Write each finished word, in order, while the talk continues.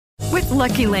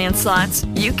Lucky Land Slots,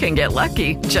 you can get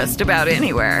lucky just about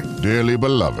anywhere. Dearly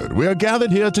beloved, we are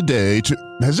gathered here today to...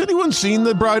 Has anyone seen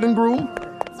the bride and groom?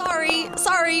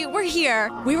 Sorry, we're here.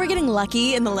 We were getting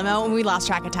lucky in the limo and we lost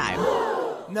track of time.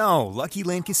 No, Lucky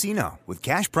Land Casino, with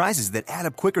cash prizes that add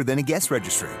up quicker than a guest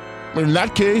registry. In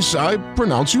that case, I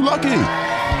pronounce you lucky.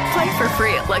 Play for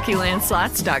free at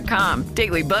LuckyLandSlots.com.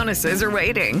 Daily bonuses are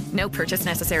waiting. No purchase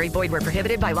necessary. Void where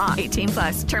prohibited by law.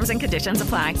 18+. Terms and conditions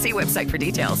apply. See website for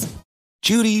details.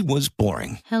 Judy was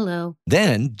boring. Hello.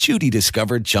 Then Judy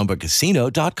discovered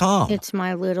ChumbaCasino.com. It's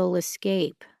my little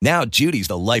escape. Now Judy's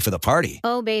the life of the party.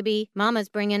 Oh, baby, mama's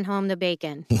bringing home the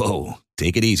bacon. Whoa,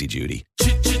 take it easy, Judy.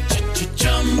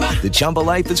 The Chumba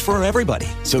life is for everybody.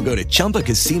 So go to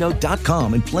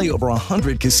ChumbaCasino.com and play over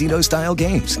 100 casino-style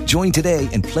games. Join today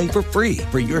and play for free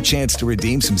for your chance to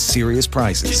redeem some serious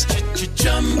prizes.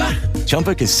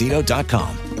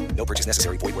 ChumbaCasino.com. No purchase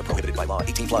necessary. Void where prohibited by law.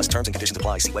 18+. Terms and conditions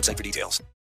apply. See website for details.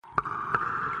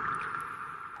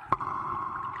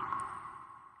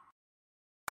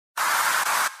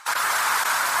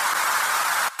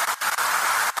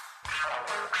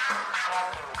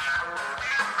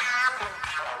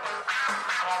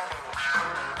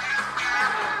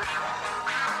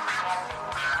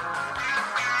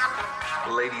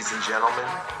 Ladies and gentlemen,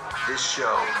 this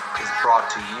show is brought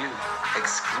to you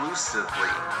exclusively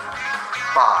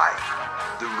by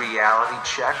the Reality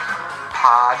Check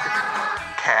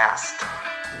Podcast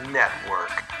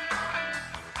Network.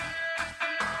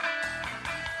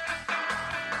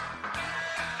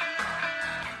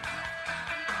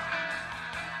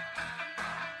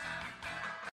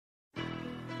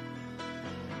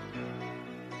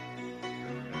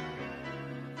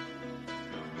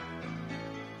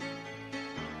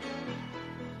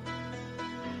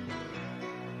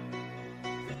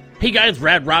 Hey guys,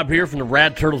 Rad Rob here from the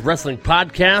Rad Turtles Wrestling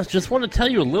Podcast. Just want to tell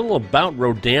you a little about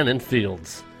Rodan and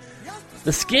Fields.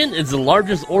 The skin is the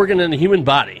largest organ in the human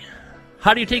body.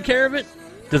 How do you take care of it?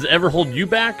 Does it ever hold you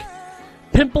back?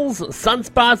 Pimples,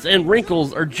 sunspots, and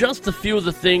wrinkles are just a few of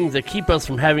the things that keep us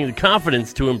from having the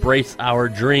confidence to embrace our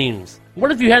dreams.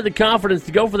 What if you had the confidence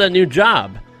to go for that new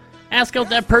job? Ask out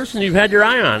that person you've had your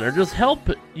eye on, or just help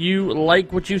you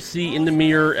like what you see in the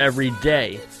mirror every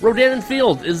day. Rodan &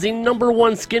 Fields is the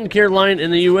 #1 skincare line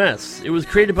in the U.S. It was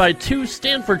created by two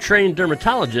Stanford-trained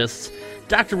dermatologists,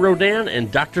 Dr. Rodan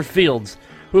and Dr. Fields,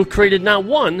 who have created not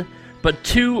one, but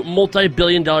two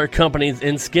multi-billion-dollar companies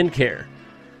in skincare.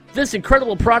 This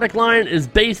incredible product line is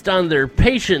based on their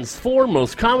patients' four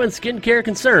most common skincare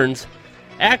concerns: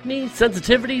 acne,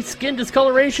 sensitivity, skin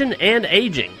discoloration, and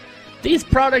aging. These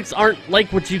products aren't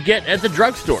like what you get at the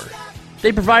drugstore.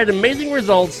 They provide amazing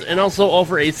results and also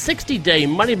offer a 60-day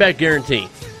money-back guarantee.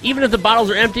 Even if the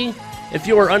bottles are empty, if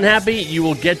you are unhappy, you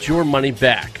will get your money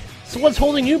back. So what's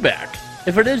holding you back?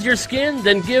 If it is your skin,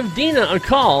 then give Dina a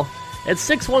call at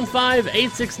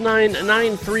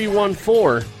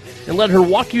 615-869-9314 and let her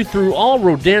walk you through all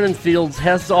Rodan & Fields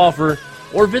has to offer,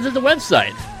 or visit the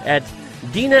website at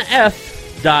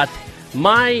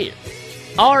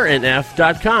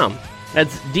dinaf.myrnf.com.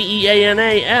 That's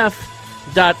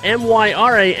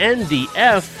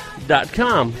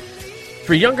DEANAF.MYRANDF.com.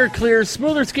 For younger, clearer,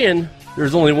 smoother skin,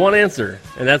 there's only one answer,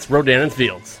 and that's Rodan &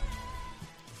 Fields.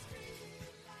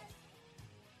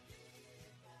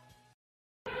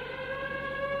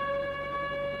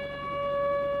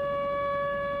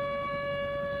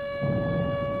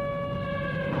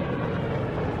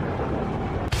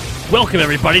 Welcome,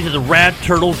 everybody, to the Rad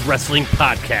Turtles Wrestling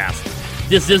Podcast.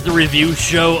 This is the review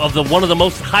show of one of the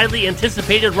most highly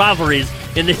anticipated rivalries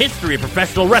in the history of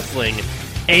professional wrestling,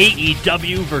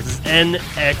 AEW versus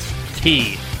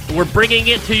NXT. And we're bringing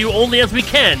it to you only as we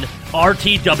can,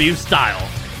 RTW style.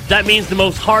 That means the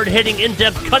most hard-hitting,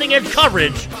 in-depth, cutting-edge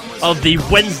coverage of the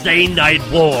Wednesday Night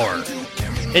War.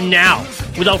 And now,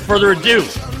 without further ado,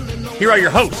 here are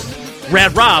your hosts,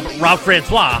 Rad Rob, Rob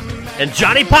Francois, and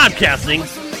Johnny Podcasting,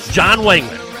 John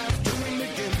Wangman.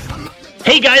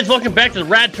 Hey guys, welcome back to the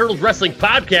Rad Turtles Wrestling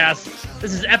Podcast.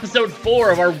 This is episode 4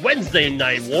 of our Wednesday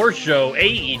Night War show,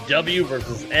 AEW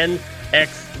versus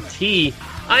NXT.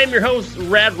 I am your host,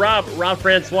 Rad Rob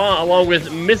Francois, along with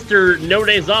Mr. No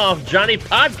Days Off, Johnny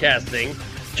Podcasting,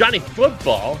 Johnny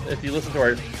Football. If you listen to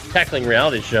our Tackling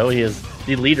Reality show, he is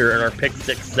the leader in our Pick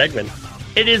 6 segment.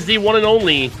 It is the one and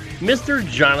only Mr.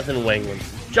 Jonathan Wangman.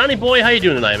 Johnny boy, how you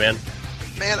doing tonight, man?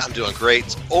 Man, I'm doing great.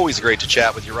 It's always great to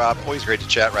chat with you, Rob. Always great to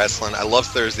chat wrestling. I love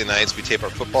Thursday nights. We tape our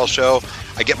football show.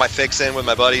 I get my fix in with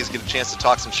my buddies, get a chance to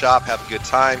talk some shop, have a good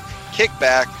time, kick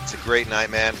back. It's a great night,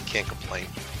 man. Can't complain.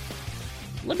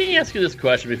 Let me ask you this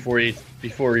question before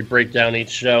we break down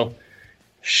each show.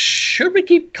 should we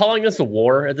keep calling this a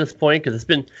war at this point? Because it's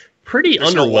been pretty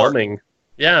underwhelming.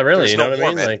 Yeah, really. There's you know no what war, I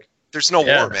mean? man. Like, there's no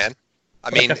war, man. I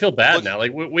mean, I feel bad now.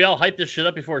 Like we all hyped this shit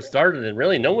up before it started, and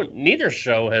really, neither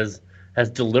show has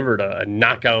delivered a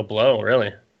knockout blow,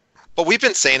 really. But we've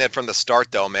been saying it from the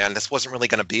start, though, man. This wasn't really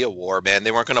going to be a war, man.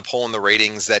 They weren't going to pull in the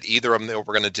ratings that either of them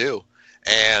were going to do.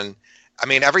 And, I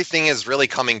mean, everything is really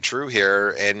coming true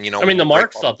here. And, I mean, the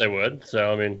Marks thought they would.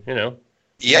 So, I mean,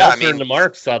 Yeah, I mean, the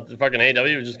Marks thought the fucking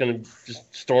AEW was just going to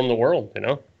just storm the world,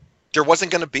 There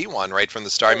wasn't going to be one right from the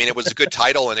start. I mean, it was a good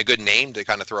title and a good name to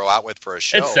kind of throw out with for a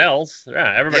show. It sells.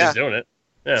 Yeah, everybody's doing it.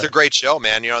 Yeah. It's a great show,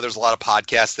 man. There's a lot of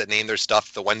podcasts that name their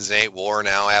stuff the Wednesday Night War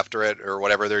now after it or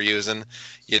whatever they're using,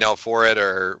 for it,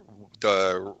 or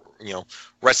the,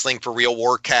 Wrestling for Real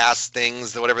Warcast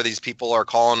things, whatever these people are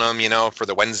calling them, for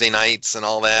the Wednesday nights and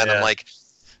all that. Yeah. I'm like,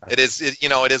 it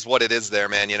is what it is there,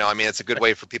 man. I mean, it's a good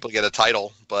way for people to get a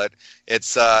title, but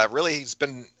it's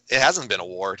it hasn't been a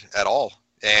war at all.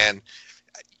 And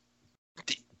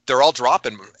they're all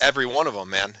dropping, every one of them,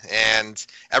 man. And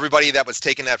everybody that was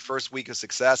taking that first week of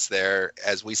success there,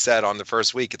 as we said on the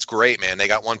first week, it's great, man. They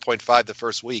got 1.5 the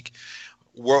first week.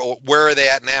 Where are they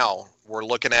at now? We're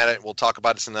looking at it. We'll talk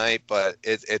about it tonight, but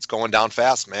it's going down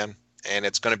fast, man. And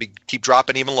it's going to keep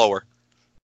dropping even lower.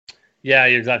 Yeah,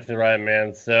 you're exactly right,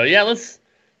 man. So yeah, let's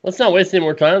not waste any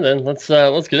more time then. Let's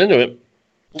get into it.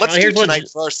 Let's do tonight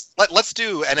first. Let's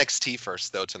do NXT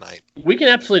first, though, tonight. We can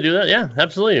absolutely do that. Yeah,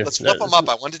 absolutely. Let's flip them up.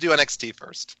 I want to do NXT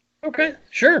first. Okay,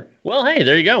 sure. Well, hey,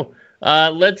 there you go.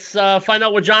 Let's find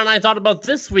out what John and I thought about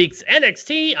this week's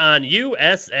NXT on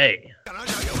USA.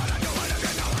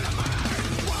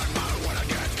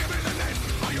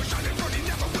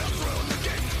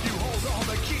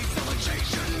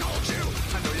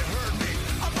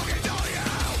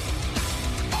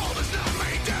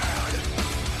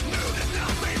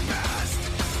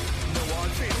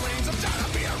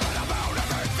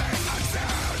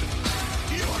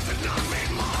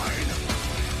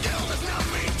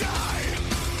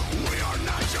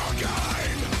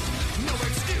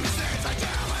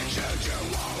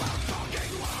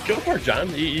 Go for it,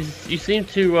 John. You seem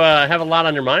to have a lot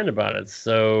on your mind about it.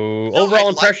 So, overall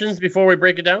impressions before we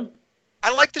break it down?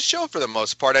 I like the show for the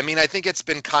most part. I mean, I think it's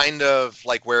been kind of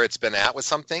like where it's been at with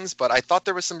some things, but I thought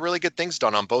there was some really good things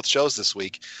done on both shows this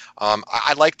week.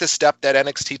 I like the step that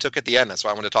NXT took at the end. That's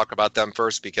why I want to talk about them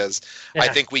first, because I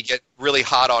think we get really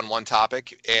hot on one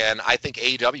topic, and I think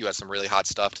AEW has some really hot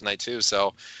stuff tonight too.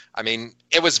 So, I mean,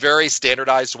 it was very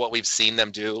standardized to what we've seen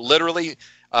them do. Literally,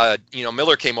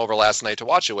 Miller came over last night to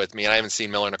watch it with me, and I haven't seen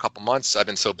Miller in a couple months. I've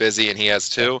been so busy, and he has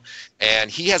too.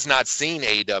 And he has not seen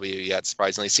AEW yet,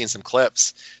 surprisingly. He's seen some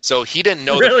clips. So he didn't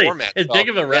know the format. As big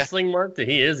of a wrestling mark that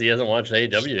he is, he hasn't watched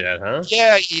AEW yet, huh?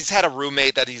 Yeah, he's had a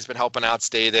roommate that he's been helping out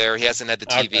stay there. He hasn't had the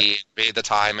TV, the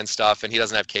time and stuff, and he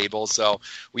doesn't have cable, so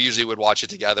we usually would watch it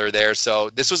together there. So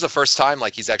this was the first time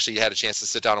he's actually had a chance to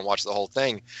sit down and watch the whole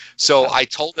thing. So I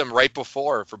told him right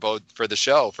before for the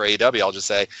show, for AEW, I'll just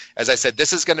say, as I said,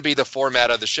 this is going to be the format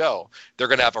of the show. They're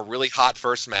going to have a really hot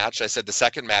first match. I said the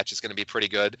second match is going to be pretty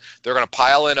good. They're going to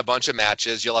pile in a bunch of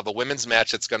matches. You'll have a women's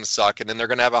match that's going to suck, and then they're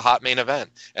going to have a hot main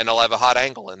event, and they'll have a hot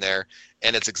angle in there.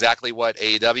 And it's exactly what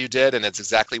AEW did, and it's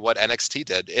exactly what NXT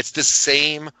did. It's the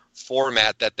same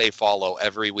format that they follow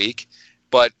every week,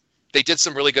 but they did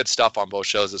some really good stuff on both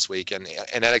shows this week, and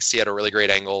NXT had a really great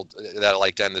angle that I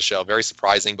liked to end the show. Very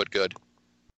surprising, but good.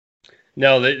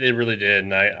 No, they really did,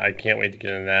 and I can't wait to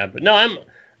get into that. But no,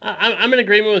 I'm in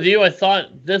agreement with you. I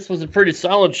thought this was a pretty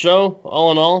solid show,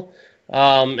 all in all.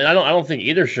 And I don't think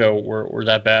either show were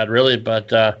that bad, really.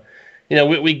 But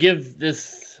we give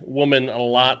this woman a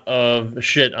lot of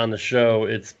shit on the show.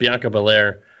 It's Bianca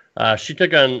Belair. She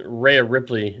took on Rhea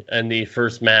Ripley in the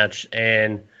first match,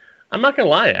 and I'm not gonna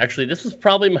lie. Actually, this was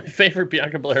probably my favorite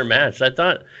Bianca Belair match. I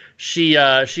thought she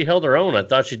held her own. I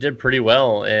thought she did pretty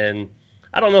well, and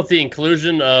I don't know if the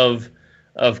inclusion of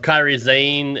Kairi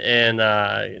Sane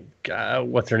and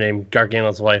what's her name,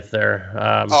 Gargano's wife there.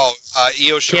 Io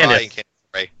Shirai and Candice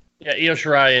LeRae. Yeah, Io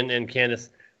Shirai and Candice.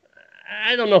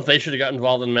 I don't know if they should have got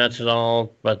involved in the match at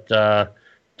all, but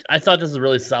I thought this was a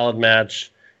really solid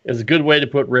match. It was a good way to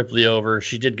put Ripley over.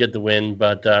 She did get the win,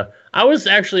 but I was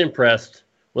actually impressed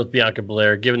with Bianca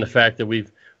Belair, given the fact that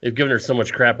we've given her so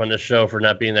much crap on this show for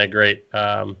not being that great.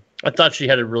 I thought she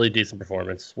had a really decent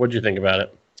performance. What did you think about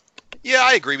it? Yeah,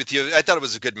 I agree with you. I thought it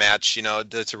was a good match,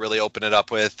 to really open it up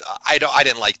with. I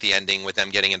didn't like the ending with them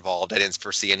getting involved. I didn't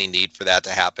foresee any need for that to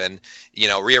happen.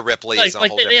 Rhea Ripley is on a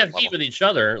whole different level. They have heat with each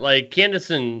other. Like Candice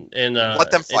and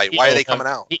let them fight. Why are they coming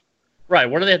out? Right.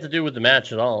 What do they have to do with the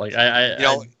match at all?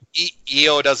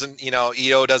 EO doesn't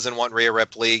want Rhea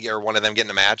Ripley or one of them getting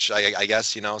a match. I guess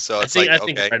So it's I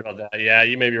think you're right about that. Yeah,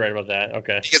 you may be right about that.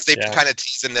 Okay. Because they've kind of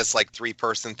teasing this like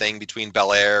 3-person thing between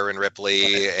Belair and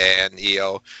Ripley and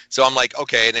EO. So I'm like,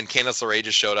 okay. And then Candice LeRae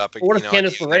just showed up. What does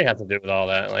Candice LeRae have to do with all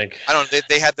that? Like, I don't.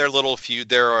 They had their little feud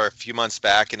there a few months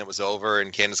back, and it was over.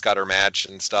 And Candice got her match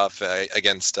and stuff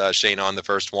against Shayna on the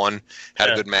first one.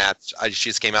 Had a good match. She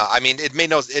just came out. I mean,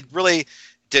 it really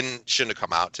shouldn't have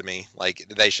come out to me. Like,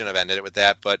 they shouldn't have ended it with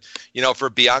that. But for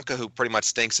Bianca, who pretty much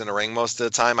stinks in the ring most of the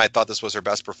time, I thought this was her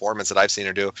best performance that I've seen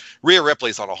her do. Rhea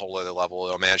Ripley's on a whole other level,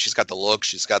 though, man. She's got the look,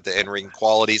 she's got the in-ring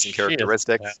qualities and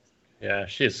characteristics. Yeah,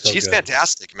 she's good.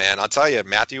 Fantastic, man. I'll tell you,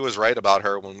 Matthew was right about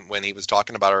her when he was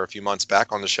talking about her a few months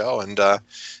back on the show, and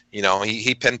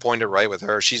he pinpointed right with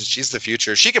her. She's the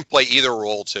future. She can play either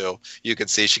role too. You can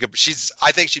see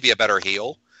I think she'd be a better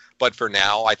heel. But for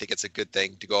now, I think it's a good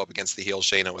thing to go up against the heel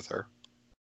Shayna with her.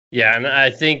 Yeah, and I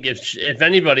think if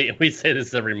anybody, we say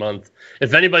this every month,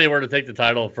 if anybody were to take the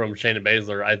title from Shayna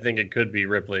Baszler, I think it could be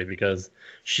Ripley because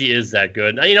she is that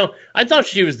good. Now, I thought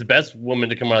she was the best woman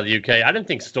to come out of the UK. I didn't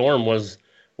think Storm was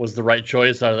the right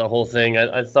choice out of the whole thing.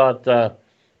 I thought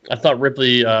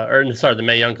Ripley, the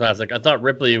Mae Young Classic. I thought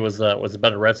Ripley was a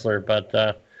better wrestler,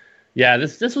 but. Yeah,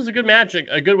 this was a good match,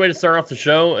 a good way to start off the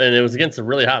show, and it was against a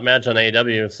really hot match on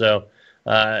AEW. So,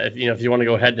 if you want to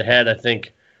go head to head, I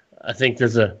think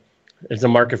there's a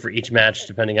market for each match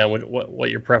depending on what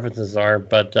your preferences are.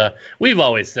 But we've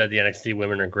always said the NXT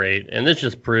women are great, and this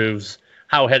just proves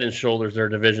how head and shoulders their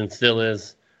division still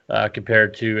is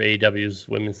compared to AEW's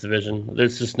women's division.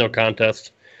 There's just no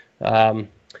contest.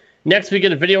 Next, we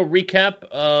get a video recap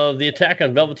of the attack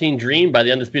on Velveteen Dream by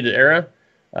the Undisputed Era.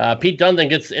 Pete Dunne then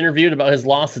gets interviewed about his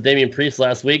loss to Damian Priest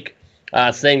last week,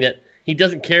 saying that he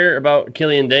doesn't care about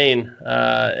Killian Dane,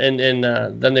 and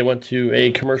then they went to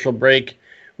a commercial break.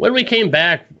 When we came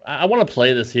back, I want to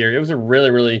play this here. It was a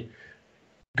really, really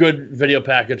good video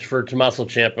package for Tommaso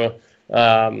Ciampa,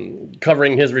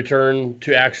 covering his return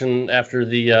to action after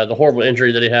the horrible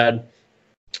injury that he had,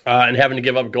 and having to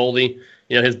give up Goldie,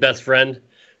 his best friend.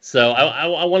 So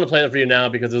I want to play that for you now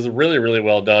because it was really, really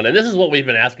well done. And this is what we've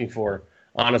been asking for.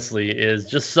 Honestly, is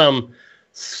just some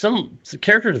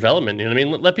character development. You know what I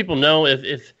mean? Let people know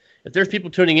if there's people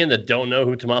tuning in that don't know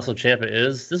who Tommaso Ciampa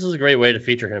is. This is a great way to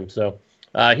feature him. So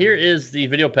here is the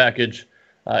video package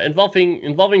involving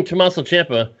Tommaso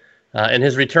Ciampa and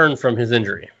his return from his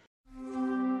injury.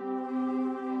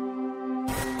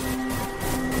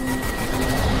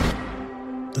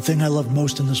 The thing I loved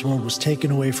most in this world was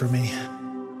taken away from me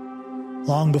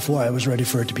long before I was ready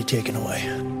for it to be taken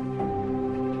away.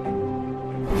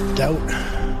 Doubt,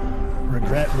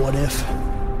 regret, what if.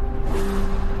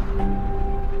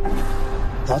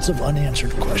 Lots of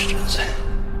unanswered questions.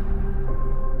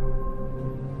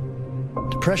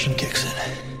 Depression kicks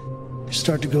in. You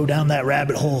start to go down that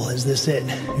rabbit hole. Is this it?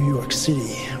 New York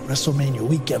City, WrestleMania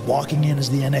weekend, walking in as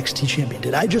the NXT champion.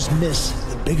 Did I just miss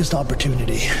the biggest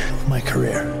opportunity of my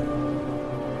career?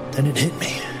 Then it hit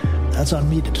me. That's on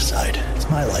me to decide. It's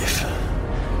my life.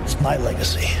 It's my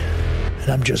legacy. And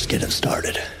I'm just getting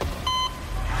started.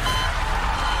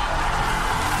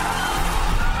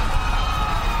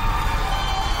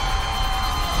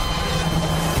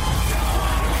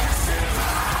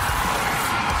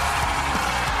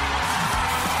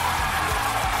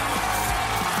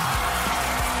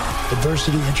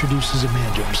 Adversity introduces a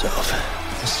man to himself.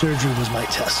 The surgery was my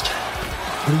test.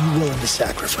 What are you willing to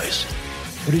sacrifice?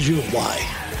 What is your why?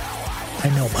 I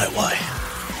know my why.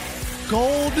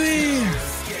 Goldie!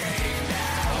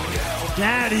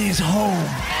 Daddy's home.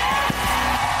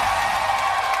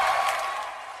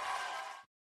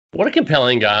 What a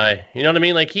compelling guy. You know what I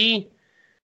mean? Like, he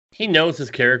knows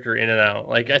his character in and out.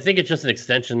 Like, I think it's just an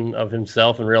extension of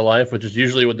himself in real life, which is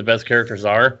usually what the best characters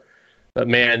are. But,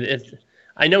 man,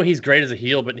 I know he's great as a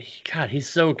heel, but, he's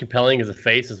so compelling as a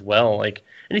face as well. Like,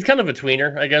 and he's kind of a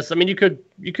tweener, I guess. I mean, you could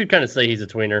kind of say he's a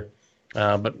tweener.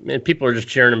 But man, people are just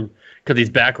cheering him because he's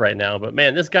back right now. But,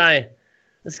 man, this guy's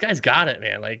got it,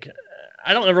 man. Like,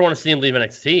 I don't ever want to see him leave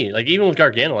NXT. Like, even with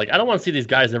Gargano, like, I don't want to see these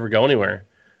guys ever go anywhere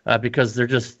because they're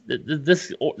just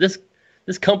this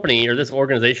company or this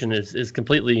organization is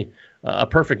completely a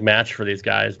perfect match for these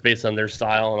guys based on their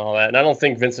style and all that. And I don't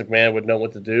think Vince McMahon would know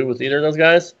what to do with either of those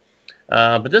guys.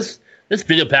 But this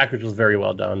video package was very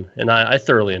well done, and I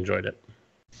thoroughly enjoyed it.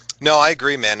 No, I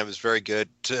agree, man. It was very good.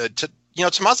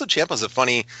 Tommaso Ciampa is a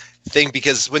funny thing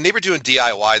because when they were doing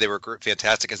DIY, they were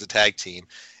fantastic as a tag team.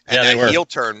 And Yeah, that heel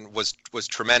turn was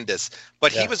tremendous.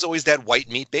 But Yeah. he was always that white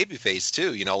meat babyface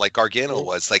too, like Gargano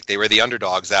was. Like they were the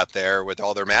underdogs out there with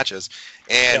all their matches.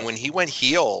 And when he went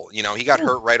heel, he got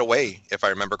hurt right away, if I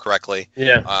remember correctly.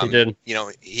 Yeah, he did.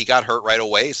 He got hurt right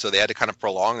away, so they had to kind of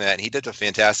prolong that. And he did a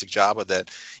fantastic job with it.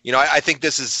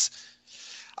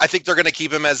 I think they're going to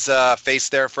keep him as face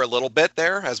there for a little bit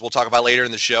there, as we'll talk about later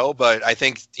in the show. But I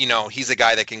think, he's a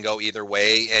guy that can go either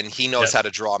way, and he knows how to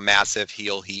draw massive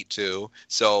heel heat too.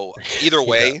 So either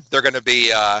way, they're going to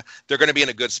be in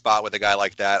a good spot with a guy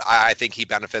like that. I think he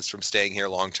benefits from staying here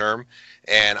long term,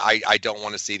 and I don't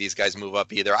want to see these guys move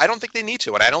up either. I don't think they need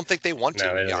to, and I don't think they want to.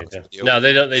 No, to be honest with you. No,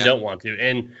 they don't. They don't want to.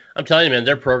 And I'm telling you, man,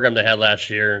 their program they had last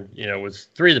year, was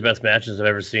 3 of the best matches I've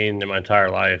ever seen in my entire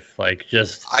life. Like,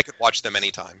 just I could watch them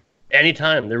anytime.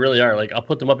 Anytime. They really are. Like, I'll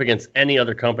put them up against any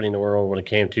other company in the world when it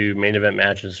came to main event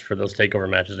matches for those takeover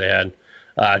matches they had.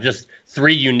 Just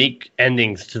 3 unique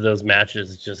endings to those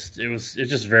matches. It's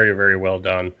just very, very well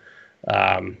done.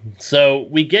 So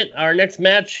we get our next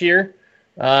match here.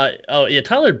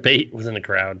 Tyler Bate was in the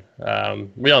crowd.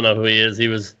 We all know who he is. He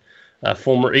was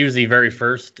the very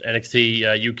first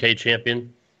NXT UK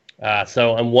champion.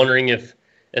 So I'm wondering if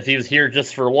he was here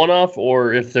just for a one-off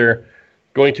or if they're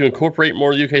going to incorporate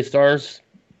more UK stars.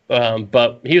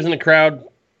 But he was in the crowd.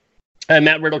 And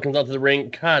Matt Riddle comes out to the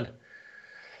ring. God,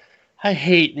 I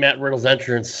hate Matt Riddle's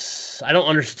entrance. I don't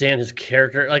understand his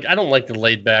character. Like, I don't like the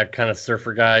laid-back kind of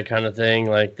surfer guy kind of thing.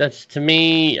 Like, that's, to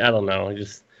me, I don't know. He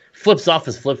just flips off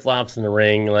his flip-flops in the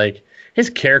ring. Like, his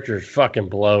character fucking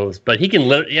blows. But he can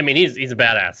he's a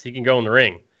badass. He can go in the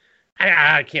ring.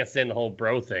 I can't stand the whole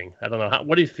bro thing. I don't know.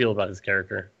 What do you feel about his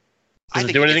character? Does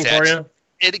it do anything for you?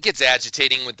 It gets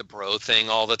agitating with the bro thing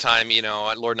all the time,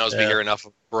 Lord knows we hear enough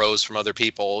of bros from other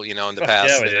people, in the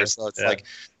past. So it's like,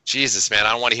 Jesus, man,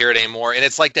 I don't want to hear it anymore. And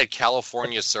it's like that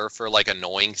California surfer, like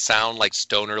annoying sound, like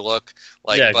stoner look.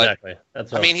 Like, exactly.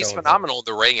 That's what he's phenomenal in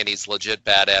the ring, and he's legit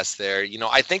badass there.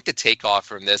 I think the takeoff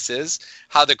from this is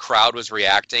how the crowd was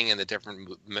reacting and the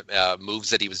different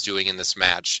moves that he was doing in this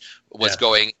match was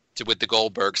going to with the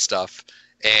Goldberg stuff.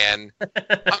 And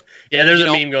there's a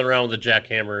meme going around with the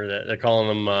jackhammer that they're calling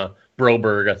him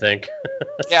Broberg, I think.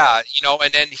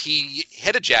 And then he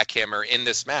hit a jackhammer in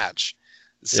this match.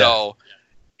 So,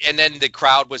 and then the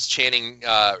crowd was chanting,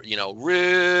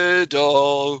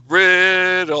 Riddle,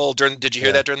 Riddle. Did you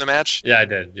hear that during the match? Yeah, I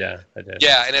did. Yeah, I did.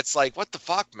 Yeah, and it's like, what the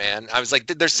fuck, man? I was like,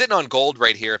 they're sitting on gold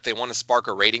right here if they want to spark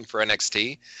a rating for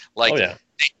NXT. Like,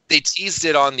 they teased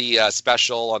it on the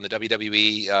special on the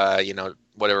WWE,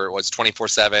 whatever it was,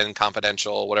 24/7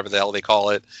 confidential, whatever the hell they call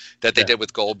it, that they did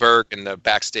with Goldberg and the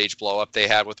backstage blow up they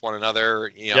had with one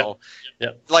another.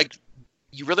 Like,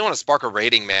 you really want to spark a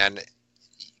rating, man?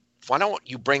 Why don't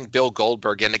you bring Bill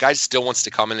Goldberg in? The guy still wants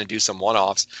to come in and do some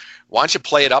one-offs. Why don't you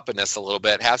play it up in this a little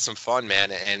bit, have some fun,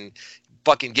 man, and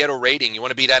fucking get a rating? You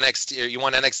want to beat NXT? Or you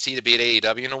want NXT to beat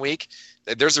AEW in a week?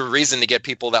 There's a reason to get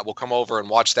people that will come over and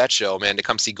watch that show, man, to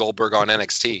come see Goldberg on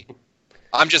NXT.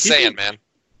 I'm just saying, man.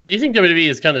 Do you think WWE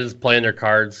is kind of just playing their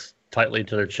cards tightly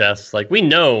to their chests? Like, we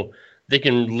know they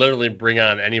can literally bring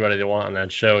on anybody they want on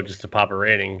that show just to pop a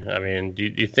rating. I mean, do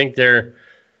you think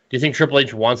Triple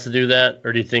H wants to do that,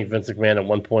 or do you think Vince McMahon at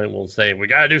one point will say, "We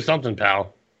got to do something,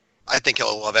 pal"? I think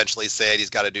he'll eventually say it.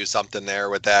 He's got to do something there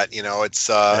with that. It's.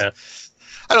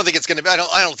 I don't think it's going to be. I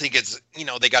don't think it's.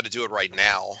 They got to do it right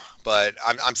now. But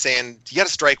I'm saying you got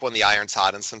to strike when the iron's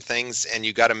hot on some things, and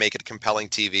you got to make it compelling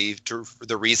TV for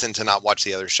the reason to not watch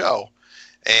the other show.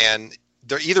 And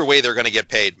either way, they're going to get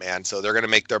paid, man. So they're going to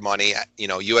make their money.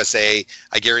 USA,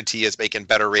 I guarantee, is making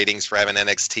better ratings for having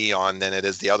NXT on than it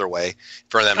is the other way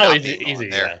for them not being on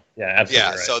there. Yeah, absolutely. Yeah,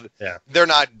 right. So they're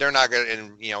not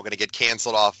going to get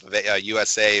canceled off of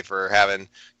USA for having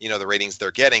the ratings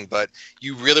they're getting. But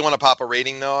you really want to pop a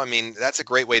rating, though? I mean, that's a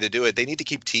great way to do it. They need to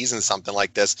keep teasing something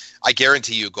like this. I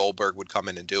guarantee you, Goldberg would come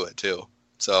in and do it too.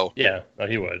 So he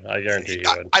would. I guarantee he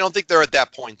would. I don't think they're at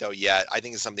that point though yet. I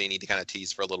think it's something you need to kind of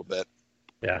tease for a little bit.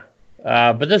 Yeah.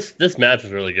 But this match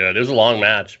was really good. It was a long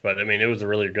match, but I mean, it was a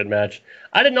really good match.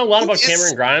 I didn't know a lot about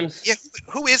Cameron Grimes. Yeah,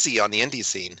 who is he on the indie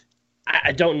scene?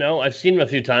 I don't know. I've seen him a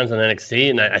few times on NXT,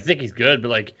 and I think he's good, but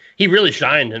like, he really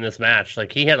shined in this match.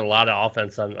 Like, he had a lot of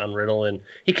offense on Riddle, and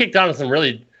he kicked out on some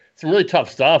really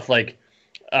tough stuff, like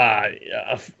a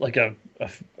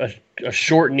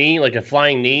short knee, like a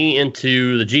flying knee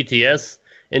into the GTS,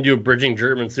 into a bridging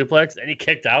German suplex, and he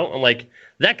kicked out. I'm like,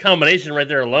 that combination right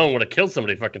there alone would have killed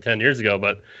somebody fucking 10 years ago.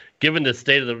 But given the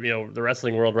state of the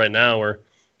wrestling world right now, where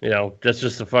that's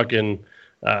just a fucking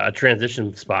a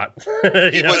transition spot.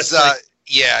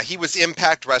 He was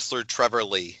Impact wrestler Trevor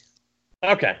Lee.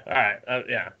 Okay, all right.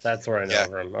 Yeah, that's where I know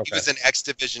from. Okay. He was an X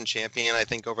Division champion, I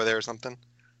think, over there or something.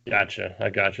 Gotcha. I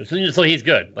gotcha. So he's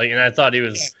good. Like, and I thought he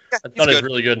was. Yeah, I thought he was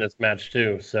really good in this match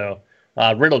too. So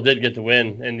Riddle did get the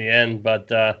win in the end,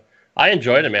 but I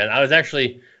enjoyed it, man. I was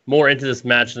actually more into this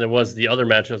match than it was the other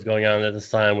match that was going on at this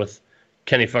time with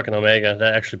Kenny fucking Omega.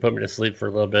 That actually put me to sleep for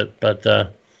a little bit, but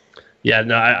yeah,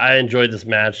 no, I enjoyed this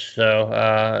match.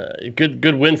 So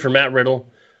good win for Matt Riddle.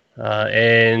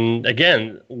 And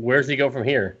again, where's he go from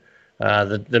here?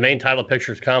 The main title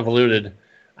picture is convoluted.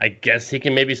 I guess he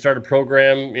can maybe start a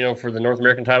program, for the North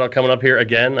American title coming up here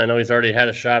again. I know he's already had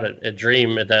a shot at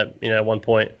Dream at that, at one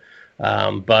point.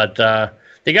 But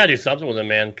they got to do something with him,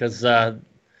 man, because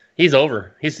he's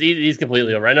over. He's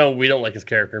completely over. I know we don't like his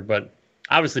character, but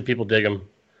obviously people dig him,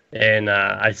 and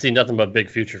I see nothing but big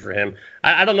future for him.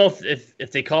 I don't know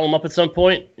if they call him up at some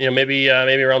point, maybe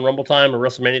around Rumble time or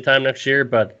WrestleMania time next year,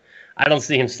 but I don't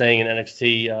see him staying in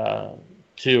NXT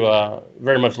too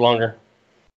very much longer.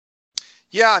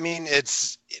 Yeah, I mean,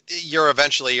 you're not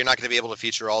going to be able to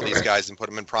feature all these guys and put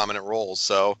them in prominent roles,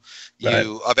 so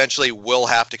you eventually will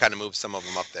have to kind of move some of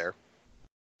them up there.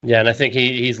 Yeah, and I think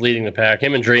he's leading the pack.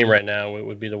 Him and Dream right now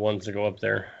would be the ones to go up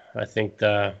there. I think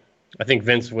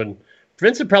Vince would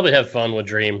probably have fun with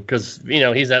Dream because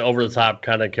he's that over the top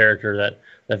kind of character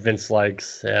that Vince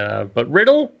likes. But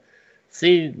Riddle,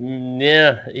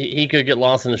 he could get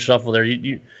lost in the shuffle there.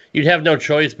 You'd have no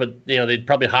choice, but they'd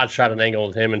probably hotshot an angle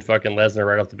with him and fucking Lesnar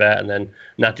right off the bat, and then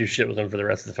not do shit with him for the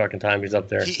rest of the fucking time he's up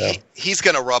there. He's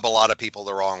gonna rub a lot of people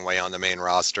the wrong way on the main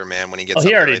roster, man. When he gets,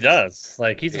 he already does.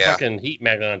 Like he's a fucking heat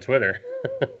magnet on Twitter.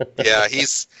 Yeah,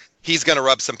 he's gonna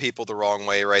rub some people the wrong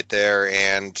way right there,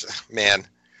 and man,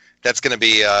 that's gonna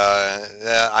be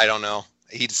I don't know.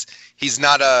 He's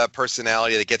not a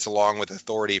personality that gets along with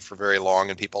authority for very long,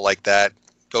 and people like that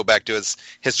go back to his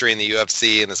history in the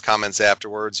UFC and his comments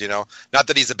afterwards. Not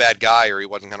that he's a bad guy or he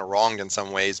wasn't kind of wronged in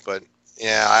some ways, but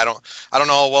yeah, I don't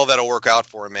know how well that'll work out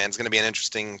for him, man. It's going to be an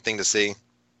interesting thing to see.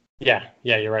 Yeah,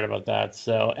 you're right about that.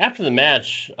 So after the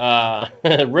match,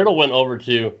 Riddle went over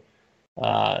to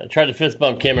try to fist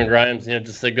bump Cameron Grimes,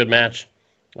 just a good match,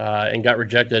 and got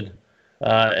rejected.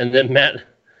 And then Matt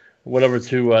went over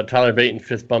to Tyler Bate and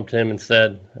fist bumped him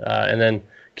instead. And then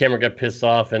Cameron got pissed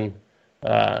off and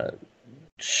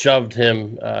shoved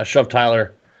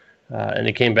Tyler, and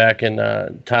he came back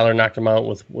and Tyler knocked him out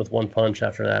with one punch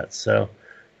after that. So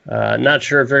not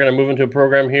sure if they're going to move into a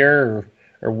program here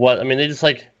or what. I mean, they just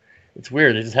it's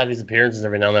weird. They just have these appearances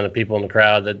every now and then of people in the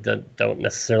crowd that don't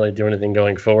necessarily do anything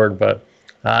going forward. But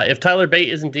if Tyler Bate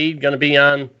is indeed going to be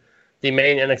on the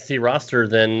main NXT roster,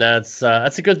 then that's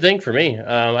a good thing for me.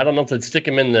 I don't know if they'd stick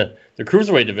him in the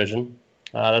cruiserweight division.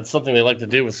 That's something they like to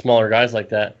do with smaller guys like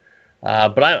that.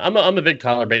 But I'm a big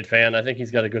Tyler Bate fan. I think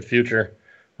he's got a good future.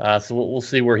 So we'll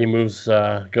see where he moves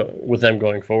with them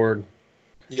going forward.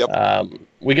 Yep.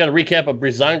 We got a recap of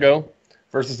Breezango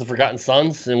versus the Forgotten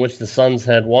Sons, in which the Sons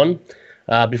had won.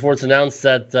 Before it's announced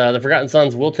that the Forgotten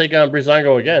Sons will take on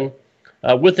Breezango again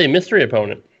with a mystery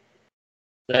opponent.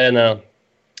 And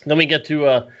then we get to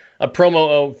a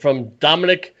promo from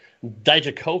Dominic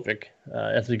Dijakovic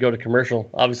as we go to commercial.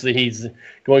 Obviously, he's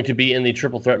going to be in the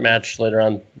triple threat match later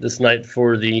on this night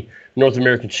for the North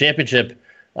American Championship.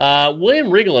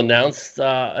 William Regal announced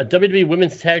a WWE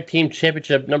Women's Tag Team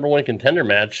Championship #1 contender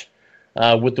match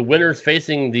with the winners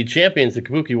facing the champions, the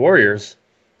Kabuki Warriors,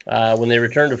 when they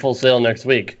return to Full Sail next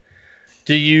week.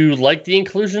 Do you like the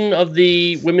inclusion of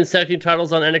the Women's Tag Team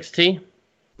titles on NXT?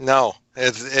 No. I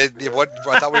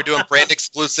thought we were doing brand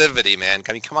exclusivity, man.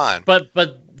 I mean, come on. But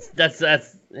that's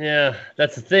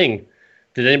the thing.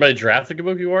 Did anybody draft the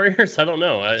Kabuki Warriors? I don't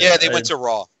know. They went to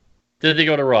Raw. Did they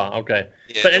go to Raw? Okay.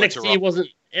 Yeah, but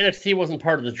NXT wasn't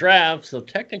part of the draft, so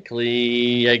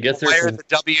technically, I guess there's. Why are the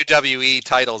WWE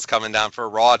titles coming down for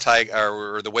Raw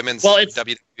or the women's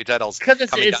WWE titles coming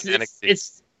down to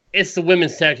NXT? It's the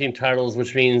women's tag team titles,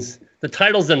 which means the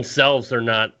titles themselves are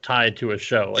not tied to a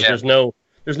show. Like there's no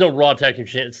Raw tag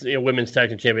team women's tag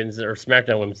team champions or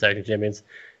SmackDown women's tag team champions.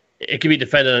 It can be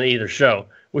defended on either show,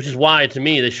 which is why, to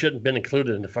me, they shouldn't have been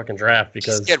included in the fucking draft.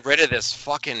 Because just get rid of this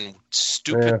fucking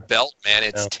stupid belt, man.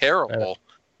 It's terrible.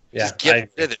 Just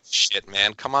get rid of this shit,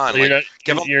 man. Come on. So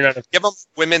give them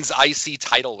women's IC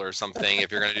title or something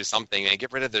if you're going to do something, man.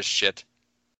 Get rid of this shit.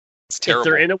 It's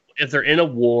terrible. If they're in a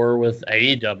war with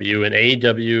AEW and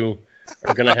AEW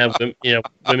are going to have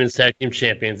women's tag team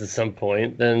champions at some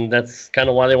point, then that's kind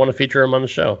of why they want to feature them on the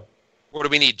show. What do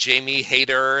we need? Jamie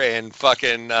Hayter and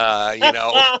fucking, Jamie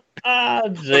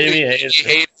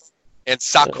Hayter and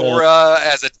Sakura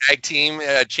as a tag team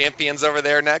champions over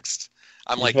there next.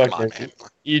 I'm like, come on, man.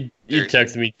 You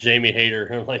texted me Jamie Hayter.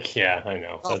 I'm like, yeah, I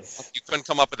know. You couldn't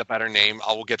come up with a better name.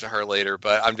 I will get to her later,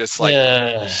 but I'm just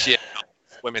like, shit.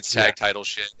 Women's tag title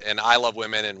shit, and I love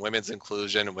women and women's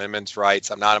inclusion and women's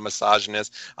rights. I'm not a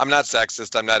misogynist. I'm not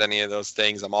sexist. I'm not any of those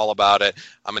things. I'm all about it.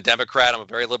 I'm a Democrat. I'm a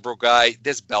very liberal guy.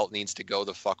 This belt needs to go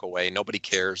the fuck away. Nobody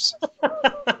cares.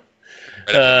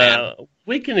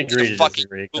 We can agree to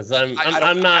disagree because I'm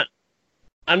not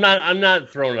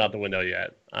throwing it out the window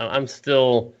yet. I'm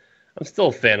still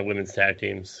a fan of women's tag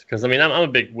teams because I'm a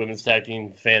big women's tag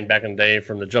team fan back in the day,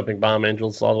 from the Jumping Bomb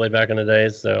Angels all the way back in the day.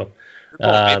 So.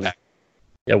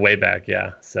 Yeah, way back,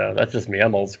 yeah. So that's just me.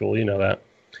 I'm old school, you know that.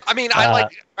 I mean, I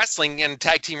like wrestling and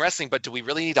tag team wrestling, but do we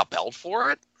really need a belt for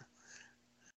it?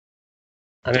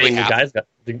 I mean,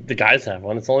 the guys have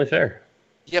one. It's only fair.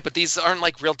 Yeah, but these aren't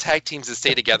like real tag teams that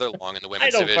stay together long in the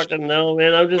women's division. I don't fucking know,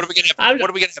 man. What are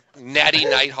we gonna have? Natty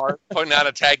Neidhart putting out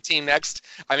a tag team next?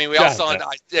 I mean, we also,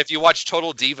 if you watch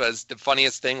Total Divas, the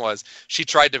funniest thing was she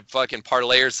tried to fucking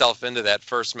parlay herself into that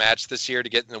first match this year to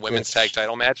get in the women's tag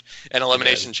title match and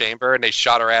Elimination Chamber, and they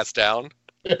shot her ass down.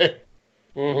 Yeah,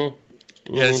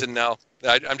 I said no.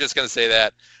 I'm just gonna say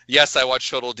that. Yes, I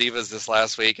watched Total Divas this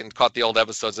last week and caught the old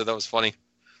episodes, and that was funny.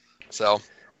 So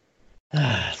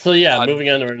yeah, moving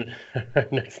on to our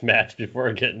next match before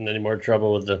we get in any more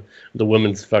trouble with the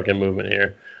women's fucking movement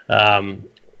here. I know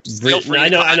what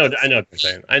you're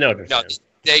saying.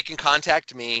 They can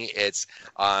contact me. It's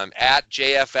at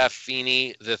JFF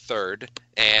Feeney III,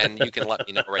 and you can let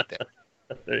me know right there.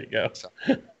 There you go. So.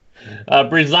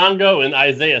 Breezango and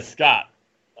Isaiah Scott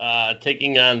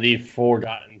taking on the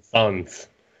Forgotten Sons.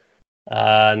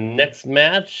 Next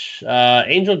match,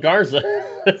 Angel Garza.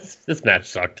 This match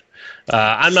sucked.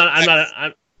 I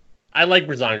like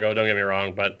Breezango, don't get me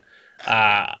wrong, but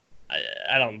I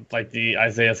don't like the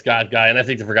Isaiah Scott guy, and I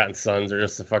think the Forgotten Sons are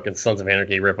just the fucking Sons of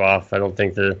Anarchy ripoff. I don't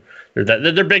think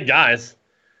they're big guys,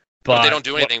 but they don't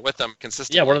do anything with them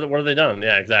consistently. Yeah, what have they done?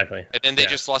 Yeah, exactly. And then they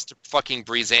just lost to fucking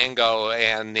Breezango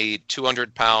and the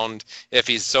 200-pound, if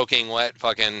he's soaking wet,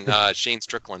 fucking Shane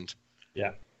Strickland.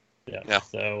 Yeah.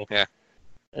 So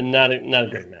and not a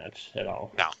great match at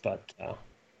all. No, but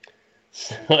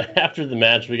so after the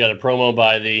match, we got a promo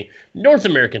by the North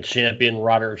American champion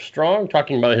Roderick Strong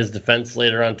talking about his defense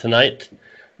later on tonight.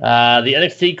 The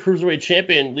NXT Cruiserweight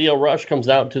champion Lio Rush comes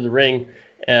out to the ring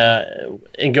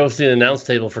and goes to the announce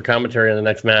table for commentary on the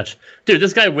next match. Dude,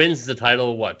 this guy wins the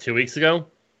title 2 weeks ago?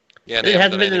 Yeah, it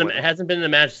hasn't been in a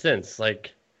match since.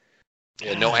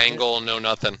 No angle, no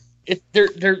nothing.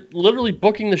 They're literally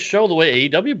booking the show the way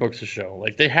AEW books the show.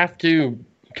 Like, they have to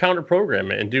counter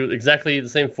program it and do exactly the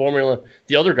same formula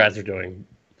the other guys are doing.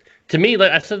 To me,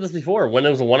 like I've said this before, when it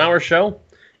was a 1 hour show,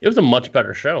 it was a much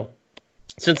better show.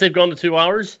 Since they've gone to 2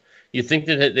 hours, you think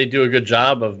that they do a good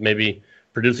job of maybe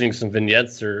producing some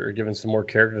vignettes or giving some more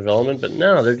character development, but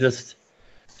no, they're just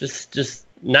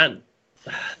not.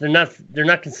 They're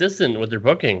not consistent with their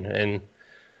booking, and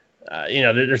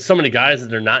there's so many guys that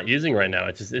they're not using right now.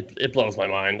 It blows my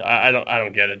mind. I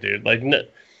don't get it, dude. Like,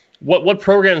 what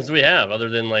programs do we have other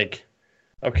than the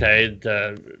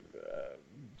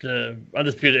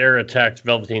Undisputed Era attacked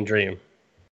Velveteen Dream?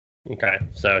 Okay,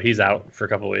 so he's out for a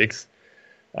couple of weeks.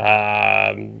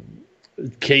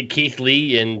 Keith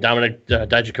Lee and Dominic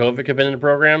Dijakovic have been in the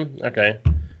program. Okay,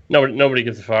 nobody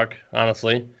gives a fuck,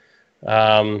 honestly.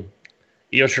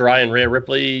 Io Shirai and Rhea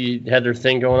Ripley had their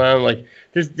thing going on. Like,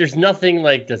 there's nothing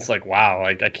that's like, wow,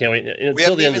 like I can't wait. We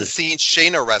haven't even seen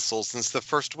Shayna wrestle since the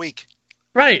first week.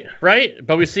 Right.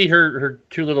 But we see her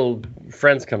two little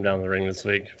friends come down the ring this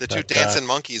week. The two dancing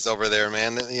monkeys over there,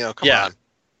 man. Come on.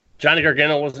 Johnny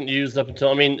Gargano wasn't used up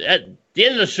until, at the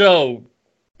end of the show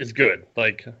is good.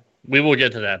 Like, we will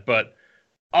get to that. But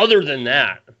other than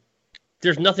that,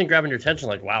 there's nothing grabbing your attention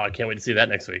like, wow, I can't wait to see that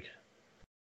next week.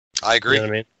 I agree. You know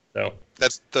what I mean? So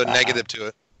that's the negative to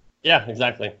it. Yeah,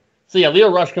 exactly. So,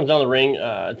 Lio Rush comes down the ring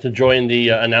to join the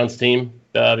announce team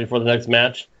before the next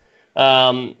match.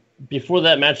 Before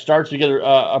that match starts, we get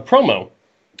a promo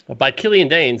by Killian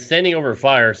Dane standing over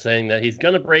fire saying that he's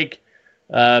going to break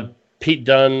Pete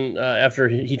Dunne after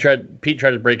Pete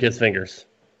tried to break his fingers.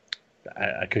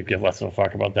 I could give less of a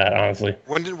fuck about that, honestly.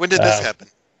 When did this happen?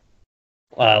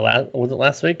 Was it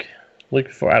last week? Week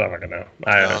before? I don't fucking know.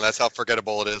 I don't know. That's how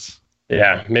forgettable it is.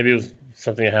 Yeah, maybe it was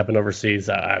something that happened overseas.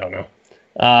 I don't know.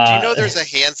 Do you know there's a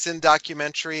Hanson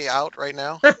documentary out right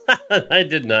now? I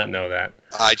did not know that.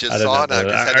 I just saw it. I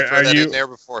just had to throw that in there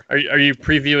before. Are you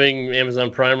previewing Amazon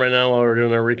Prime right now while we're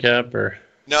doing our recap, or?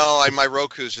 No, my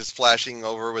Roku's just flashing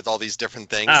over with all these different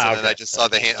things, and then I just saw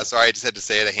sorry, I just had to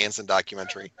say it, a Hanson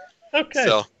documentary. Okay.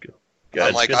 So, Good,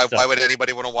 I'm like, good stuff. why would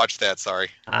anybody want to watch that? Sorry.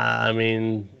 I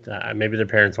mean, maybe their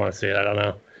parents want to see it. I don't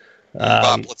know.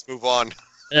 Bob, let's move on.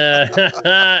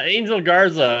 Angel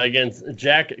Garza against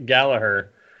Jack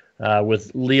Gallagher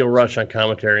with Leo Rush on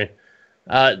commentary.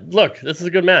 Look, this is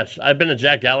a good match. I've been a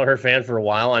Jack Gallagher fan for a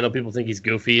while. I know people think he's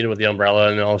goofy and with the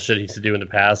umbrella and all the shit he used to do in the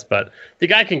past, but the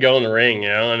guy can go in the ring,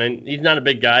 and he's not a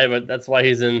big guy, but that's why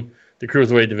he's in the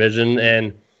cruiserweight division.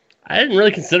 And I didn't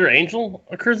really consider Angel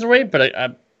a cruiserweight, but I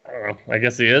don't know. I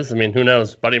guess he is. I mean, who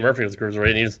knows? Buddy Murphy was a cruiserweight,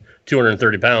 and he's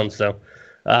 230 pounds. So,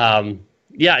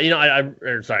 yeah,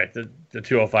 sorry, the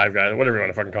 205 guy, whatever you want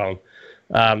to fucking call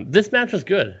him. This match was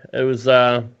good. It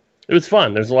was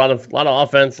fun. There's a lot of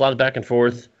offense, a lot of back and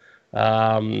forth.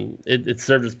 It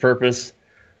served its purpose.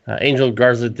 Angel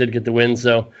Garza did get the win,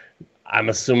 so I'm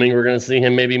assuming we're going to see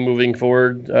him maybe moving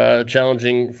forward,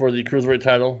 challenging for the cruiserweight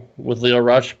title with Leo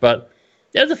Rush. But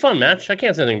yeah, it was a fun match. I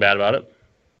can't say anything bad about it.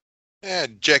 Yeah,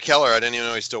 Jack Keller, I didn't even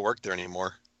know he still worked there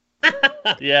anymore.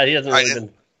 Yeah, he hasn't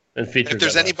really been featured. If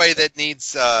there's anybody that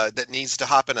needs to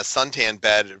hop in a suntan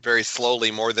bed very slowly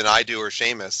more than I do or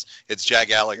Sheamus, it's Jack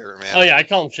Gallagher, man. Oh yeah, I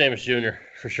call him Sheamus Jr.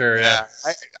 for sure. Yeah,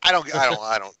 I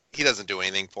don't. He doesn't do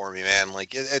anything for me, man.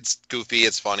 Like it's goofy,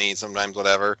 it's funny, sometimes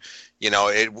whatever.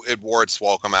 It wore its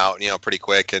welcome out, pretty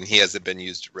quick, and he hasn't been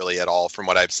used really at all from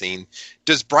what I've seen.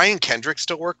 Does Brian Kendrick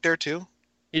still work there too?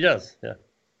 He does. Yeah.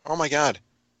 Oh my God.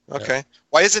 Okay. Yeah.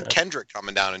 Why isn't Kendrick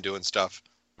coming down and doing stuff?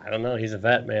 I don't know. He's a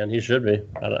vet, man. He should be.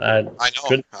 I know.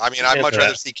 I mean, I'd much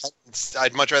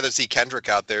rather see Kendrick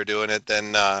out there doing it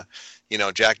than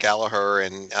Jack Gallagher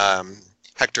and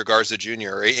Hector Garza Jr.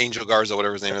 or Angel Garza,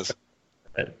 whatever his name is.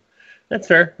 That's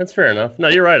fair. That's fair enough. No,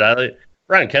 you're right.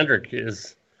 Brian Kendrick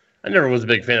is. I never was a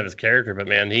big fan of his character, but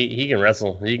man, he can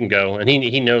wrestle. He can go, and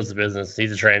he knows the business.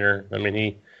 He's a trainer. I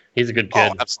mean, he's a good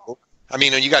kid. Oh, absolutely. I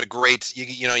mean, you got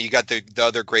you got the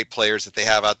other great players that they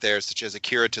have out there, such as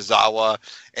Akira Tozawa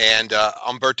and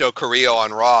Humberto Carrillo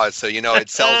on Raw. So it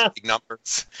sells big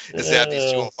numbers. Is to have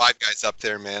these 205 guys up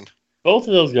there, man. Both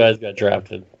of those guys got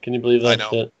drafted. Can you believe that?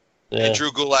 I know. Yeah. And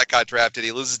Drew Gulak got drafted.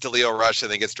 He loses to Leo Rush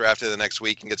and then gets drafted the next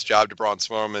week and gets jobbed to Braun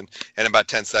Strowman in about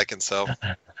 10 seconds. So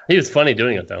he was funny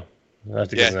doing it though.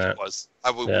 He was.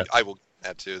 I will get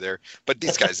that too there. But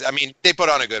these guys, I mean, they put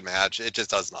on a good match. It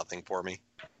just does nothing for me.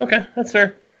 Okay, that's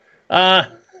fair.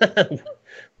 The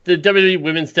WWE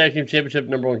Women's Tag Team Championship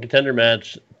 #1 contender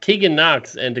match: Tegan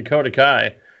Nox and Dakota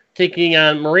Kai taking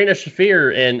on Marina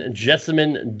Shafir and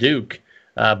Jessamyn Duke,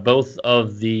 both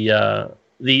of the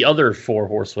other 4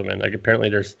 horsewomen. Like apparently,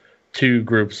 there's 2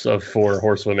 groups of 4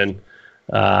 horsewomen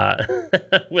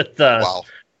with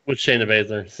Shayna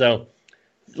Baszler. So,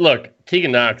 look,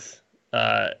 Tegan Nox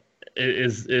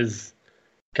is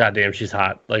goddamn, she's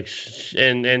hot. Like,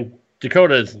 and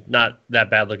Dakota is not that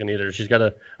bad looking either. She's got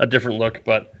a different look,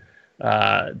 but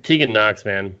Tegan Nox,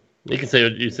 man, you can say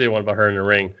what you want about her in the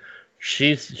ring.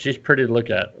 She's pretty to look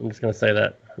at. I'm just gonna say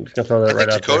that. I'm just gonna throw that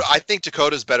out there. I think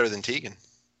Dakota's better than Tegan.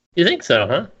 You think so,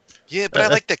 huh? Yeah, but I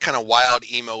like that kind of wild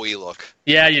emo-y look.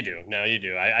 Yeah, you do. No, you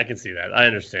do. I can see that. I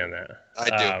understand that. I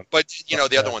do. But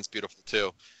the other one's beautiful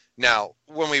too. Now,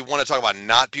 when we want to talk about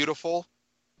not beautiful,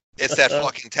 it's that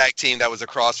fucking tag team that was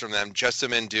across from them,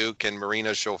 Jessamyn Duke and Marina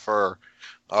Shafir,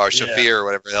 or Shafir, or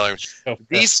whatever the hell.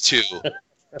 These two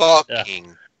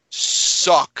fucking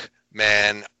suck,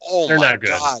 man. Oh my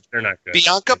God. They're not good.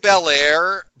 Bianca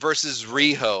Belair versus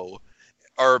Riho,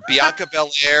 or Bianca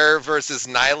Belair versus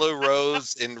Nyla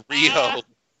Rose in Riho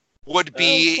would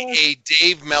be a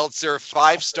Dave Meltzer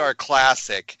 5-star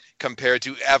classic compared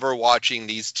to ever watching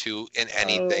these two in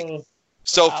anything.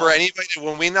 So for anybody,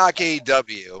 when we knock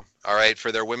AEW, all right,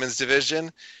 for their women's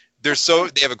division, they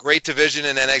have a great division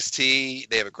in NXT.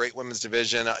 They have a great women's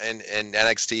division in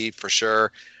NXT for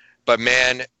sure. But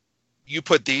man, you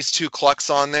put these 2 clucks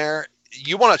on there,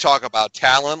 you want to talk about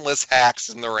talentless hacks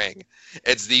in the ring.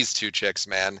 It's these 2 chicks,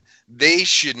 man. They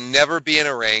should never be in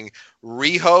a ring.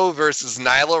 Riho versus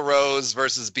Nyla Rose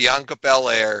versus Bianca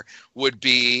Belair would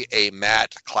be a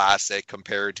mat classic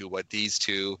compared to what these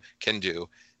 2 can do.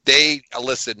 They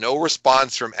elicit no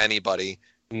response from anybody.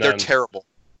 None. They're terrible.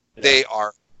 Yeah. They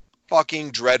are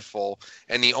fucking dreadful.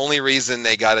 And the only reason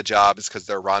they got a job is because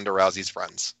they're Ronda Rousey's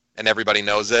friends. And everybody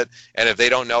knows it. And if they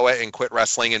don't know it and quit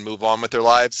wrestling and move on with their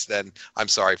lives, then I'm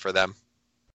sorry for them.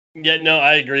 Yeah, no,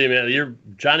 I agree, man. You're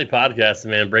Johnny Podcast,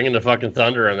 man, bringing the fucking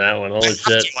thunder on that one. Holy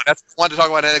shit. I wanted to talk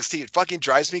about NXT. It fucking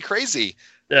drives me crazy.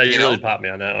 Yeah, you really popped me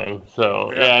on that one.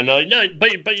 So, yeah, no,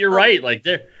 but you're right. Like,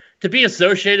 to be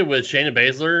associated with Shayna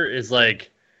Baszler is like,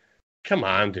 come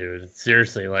on, dude.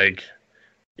 Seriously, like,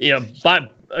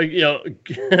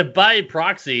 by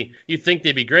proxy, you think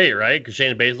they'd be great, right? Because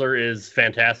Shayna Baszler is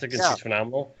fantastic and she's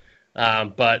phenomenal.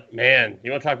 But man,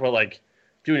 you want to talk about like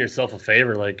doing yourself a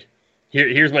favor? Like,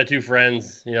 here's my two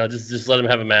friends. Just let them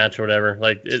have a match or whatever.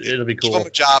 Like, it'll be cool. Give them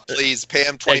a job, please. Pay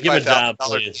them $25,000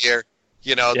 a year.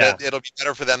 Yeah. It'll be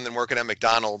better for them than working at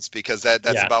McDonald's because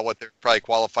that's about what they're probably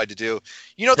qualified to do.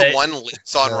 The one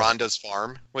lives on Rhonda's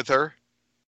farm with her.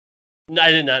 No,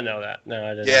 I did not know that. No,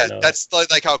 I didn't. Yeah, that's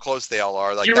like how close they all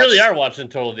are. Like, you really are watching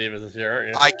Total Divas this year, aren't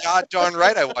you? I got darn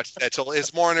right I watched that.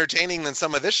 It's more entertaining than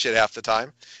some of this shit half the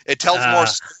time. It tells more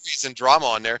stories and drama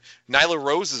on there. Nyla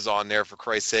Rose is on there, for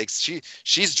Christ's sakes.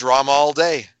 She's drama all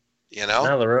day. You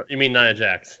mean Nia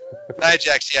Jax? Nia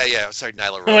Jax, yeah. Sorry,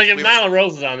 Nyla Rose. Like if Nyla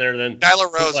Rose is on there, then Nyla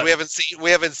Rose.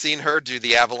 We haven't seen her do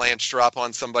the avalanche drop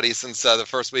on somebody since the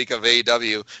first week of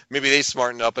AEW. Maybe they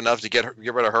smartened up enough to get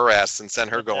rid of her ass and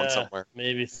send her going somewhere.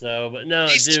 Maybe so, but no,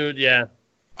 dude. Yeah.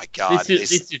 My God,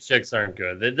 these two chicks aren't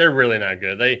good. They're really not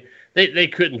good. They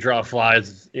couldn't draw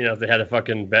flies, if they had a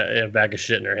fucking bag of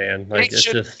shit in their hand. Like, they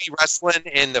should be wrestling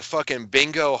in the fucking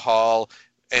bingo hall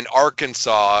in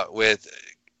Arkansas with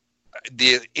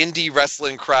the indie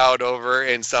wrestling crowd over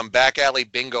in some back alley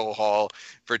bingo hall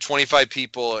for 25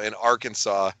 people in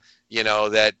Arkansas,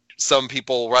 that some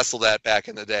people wrestled at back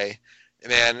in the day.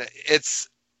 Man,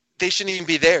 they shouldn't even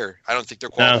be there. I don't think they're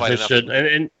qualified enough. Should.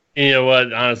 And you know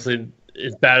what? Honestly,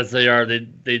 as bad as they are,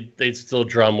 they still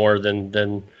draw more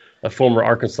than a former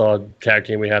Arkansas tag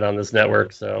team we had on this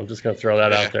network. So I'm just going to throw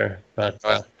that out there. But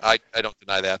I don't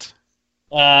deny that.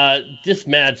 This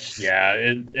match,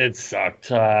 it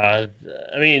sucked. I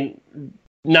mean,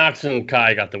 Knox and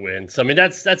Kai got the win. So I mean,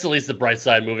 that's at least the bright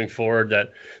side moving forward.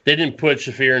 That they didn't put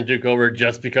Shafir and Duke over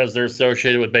just because they're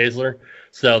associated with Baszler.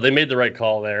 So they made the right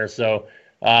call there. So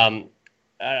I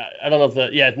don't know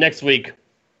if next week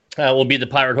will be the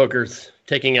Pirate Hookers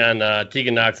taking on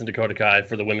Tegan Knox and Dakota Kai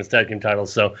for the women's tag team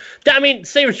titles. So I mean,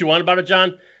 say what you want about it,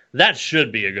 John. That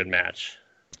should be a good match.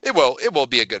 It will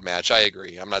be a good match. I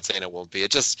agree. I'm not saying it won't be.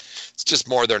 It's just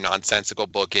more their nonsensical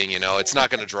booking. It's not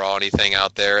going to draw anything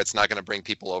out there. It's not going to bring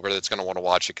people over that's going to want to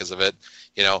watch it because of it.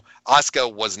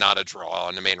 Asuka was not a draw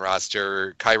on the main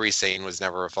roster. Kairi Sane was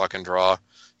never a fucking draw.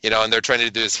 And they're trying to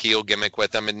do this heel gimmick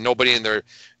with them, and nobody in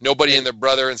their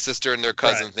brother and sister and their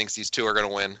cousin thinks these two are going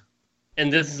to win.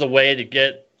 And this is a way to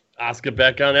get Asuka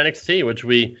back on NXT, which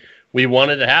we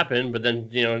wanted to happen, but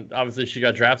then, obviously she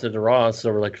got drafted to Raw, so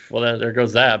we're like, well, there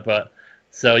goes that. But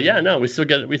so we still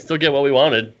get what we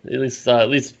wanted, at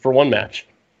least for one match.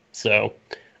 So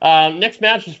next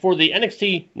match is for the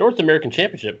NXT North American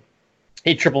Championship,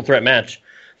 a triple threat match.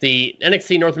 The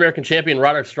NXT North American champion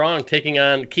Roderick Strong taking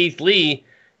on Keith Lee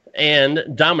and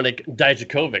Dominic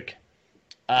Dijakovic.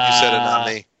 You said it, not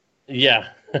me. Yeah.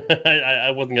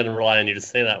 I wasn't going to rely on you to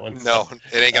say that one. No,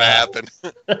 it ain't going to happen.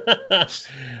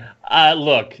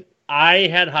 Look, I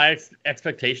had high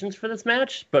expectations for this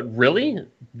match, but really,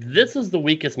 this is the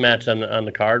weakest match on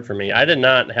the card for me. I did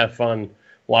not have fun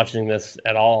watching this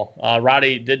at all.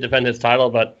 Roddy did defend his title,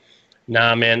 but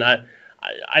nah, man.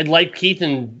 I like Keith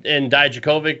and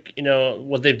Dijakovic,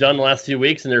 what they've done the last few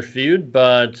weeks in their feud,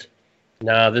 but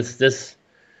nah, this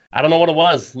I don't know what it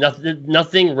was.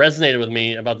 Nothing resonated with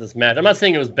me about this match. I'm not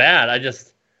saying it was bad.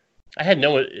 I had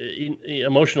no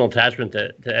emotional attachment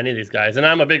to any of these guys, and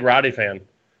I'm a big Roddy fan,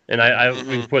 and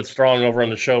we've put Strong over on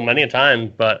the show many a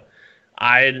time, but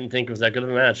I didn't think it was that good of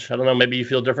a match. I don't know. Maybe you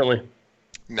feel differently.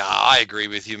 Nah, I agree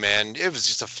with you, man. It was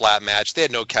just a flat match. They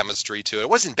had no chemistry to it. It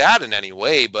wasn't bad in any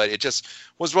way, but it just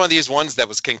was one of these ones that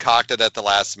was concocted at the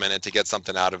last minute to get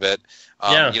something out of it.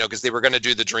 Because they were going to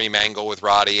do the dream angle with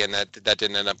Roddy, and that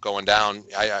didn't end up going down.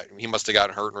 He must have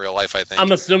gotten hurt in real life, I think.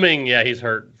 I'm assuming, he's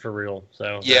hurt for real.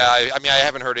 So yeah, I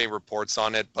haven't heard any reports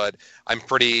on it, but I'm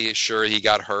pretty sure he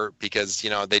got hurt because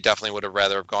they definitely would have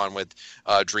rather have gone with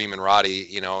Dream and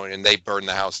Roddy, and they burn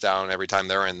the house down every time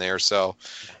they're in there. So,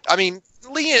 I mean,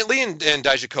 Lee and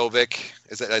Dijakovic,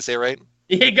 did I say it right?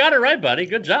 You got it right, buddy.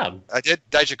 Good job. I did.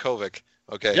 Dijakovic.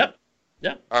 Okay. Yep.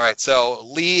 All right. So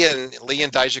Lee and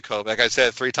Dijakovic, like I said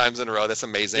it 3 times in a row. That's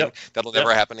amazing. Yep. That'll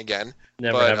never happen again.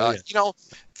 But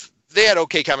they had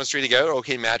okay chemistry together,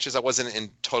 okay matches. I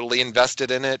wasn't totally invested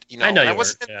in it. I know you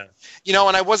wasn't.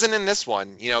 And I wasn't in this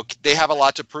one. They have a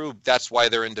lot to prove. That's why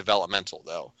they're in developmental,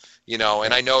 though.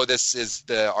 And I know this is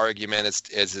the argument: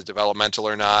 is it developmental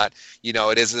or not?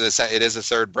 It is a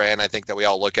third brand. I think that we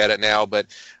all look at it now, but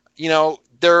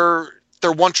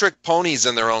they're one-trick ponies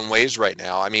in their own ways right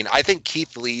now. I mean, I think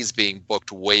Keith Lee's being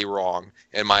booked way wrong,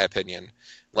 in my opinion.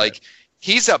 Like,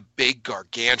 he's a big,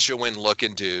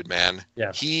 gargantuan-looking dude, man.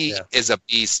 Yeah. He is a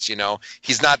beast,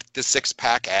 He's not the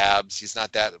six-pack abs. He's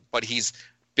not that, but he's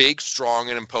big, strong,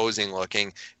 and imposing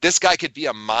looking. This guy could be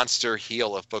a monster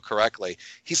heel if booked correctly.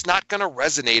 He's not going to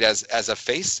resonate as a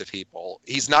face to people.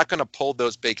 He's not going to pull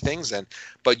those big things in.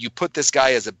 But you put this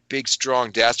guy as a big,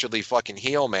 strong, dastardly fucking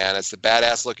heel, man, as the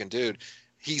badass looking dude.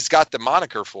 He's got the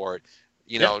moniker for it.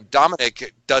 You know,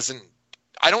 Dominic doesn't.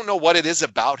 I don't know what it is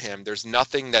about him. There's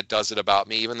nothing that does it about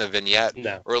me. Even the vignette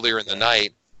earlier in the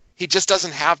night, he just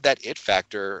doesn't have that it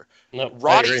factor. No,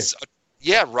 Roddy's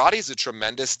a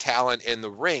tremendous talent in the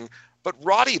ring, but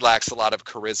Roddy lacks a lot of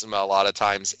charisma a lot of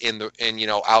times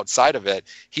outside of it.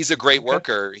 He's a great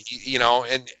worker, and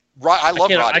I love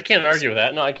Roddy. I can't argue with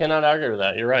that. No, I cannot argue with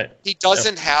that. You're right. He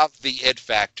doesn't have the it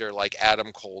factor like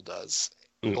Adam Cole does.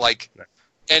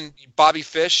 And Bobby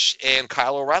Fish and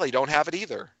Kyle O'Reilly don't have it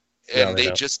either. And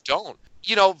they just don't.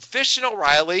 Fish and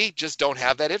O'Reilly just don't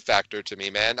have that it factor to me,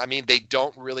 man. I mean, they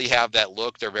don't really have that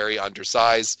look. They're very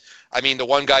undersized. I mean, the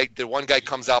one guy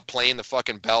comes out playing the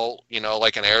fucking belt,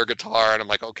 like an air guitar, and I'm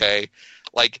like, okay.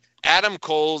 Like Adam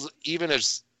Cole's, even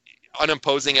as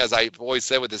unimposing as I've always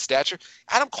said with his stature,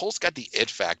 Adam Cole's got the it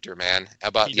factor, man.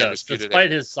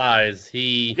 Despite his size,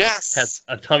 he has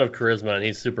a ton of charisma, and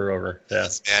he's super over.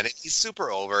 Yes, man, he's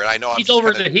super over, and I know he's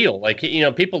over the heel. Like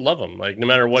people love him, like no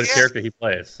matter what character he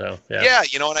plays. So and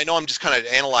I know I'm just kind of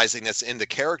analyzing this into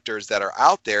characters that are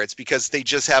out there. It's because they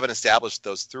just haven't established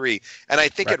those three, and I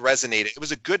think it resonated. It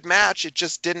was a good match. It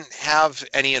just didn't have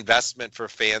any investment for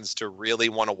fans to really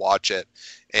want to watch it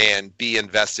and be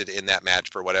invested in that match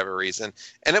for whatever reason.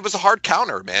 And it was a hard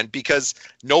counter, man, because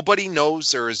nobody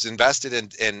knows or is invested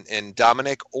in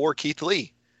Dominic or Keith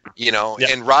Lee,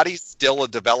 and Roddy's still a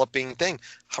developing thing.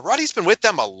 Roddy's been with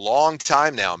them a long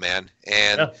time now, man.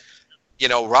 And,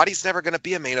 Roddy's never going to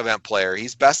be a main event player.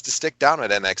 He's best to stick down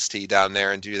at NXT down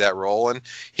there and do that role. And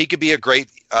he could be a great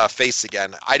face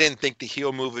again. I didn't think the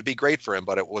heel move would be great for him,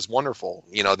 but it was wonderful.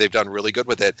 They've done really good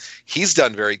with it. He's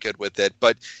done very good with it,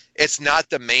 but it's not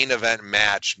the main event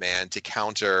match, man, to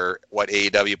counter what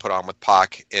AEW put on with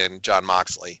Pac and Jon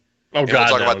Moxley. Oh,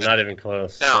 God, no, not even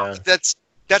close. No, that's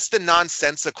the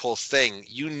nonsensical thing.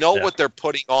 What they're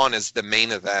putting on as the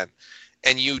main event,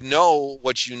 and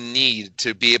what you need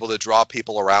to be able to draw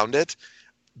people around it.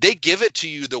 They give it to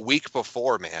you the week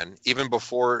before, man, even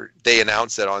before they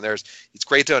announce it on theirs. It's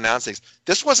great to announce things.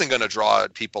 This wasn't going to draw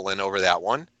people in over that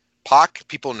one. Pac,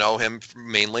 people know him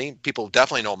mainly. People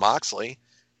definitely know Moxley.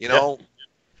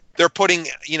 They're putting,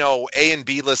 A and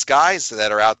B list guys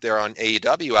that are out there on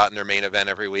AEW out in their main event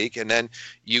every week. And then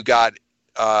you got,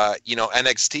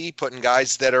 NXT putting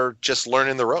guys that are just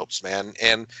learning the ropes, man.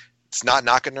 And it's not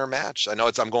knocking their match. I know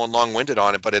I'm going long-winded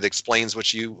on it, but it explains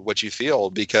what you feel,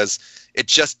 because it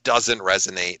just doesn't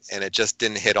resonate, and it just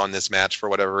didn't hit on this match for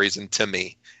whatever reason to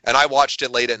me. And I watched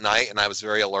it late at night, and I was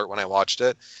very alert when I watched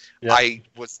it. Yeah. I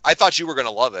thought you were going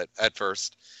to love it at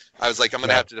first. I was like, I'm going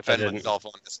to have to defend myself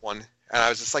on this one. And I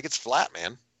was just like, it's flat,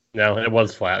 man. No, it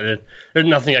was flat. There's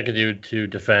nothing I could do to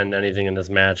defend anything in this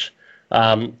match.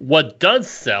 What does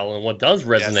sell and what does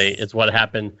resonate is what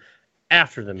happened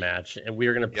after the match, and we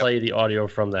are going to play the audio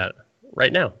from that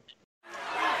right now.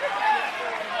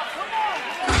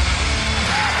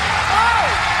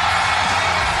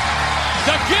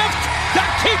 The gift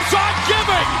that keeps on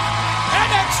giving.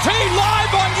 NXT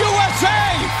live on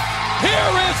USA.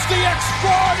 Here is the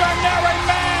extraordinary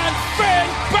man,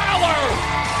 Finn Balor.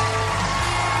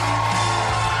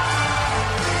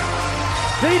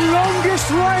 The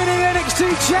longest reigning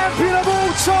NXT champion of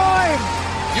all time.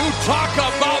 You talk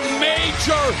about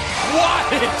major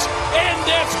what in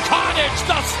this cottage,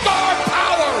 the star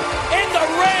power in the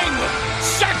ring,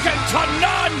 second to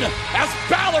none, as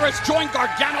Balor has joined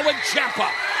Gargano and Ciampa.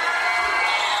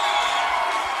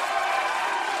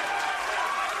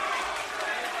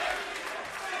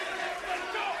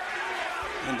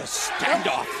 In the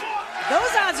standoff.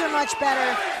 Those odds are much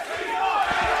better.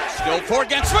 Still 4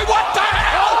 against 3. What the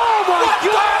hell? Oh my what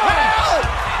God! The hell?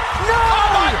 No!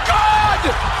 Oh my God!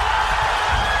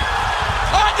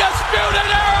 Undisputed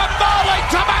era mauling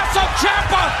Tommaso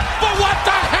Ciampa, but what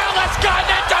the hell has gotten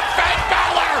into Finn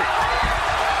Balor?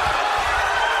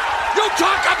 You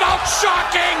talk about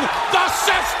shocking the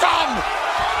system!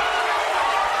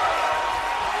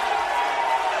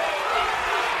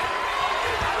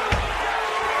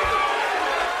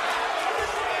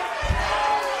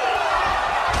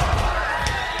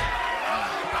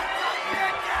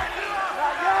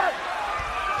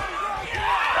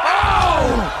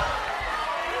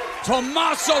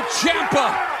 Tommaso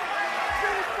Ciampa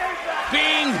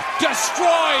being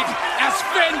destroyed as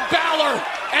Finn Balor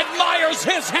admires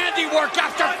his handiwork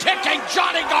after kicking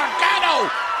Johnny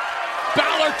Gargano.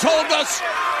 Balor told us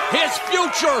his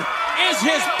future is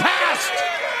his past.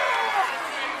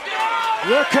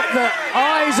 Look at the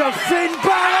eyes of Finn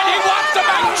Balor. He wants to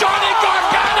make Johnny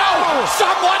Gargano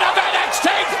someone of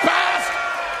NXT's past.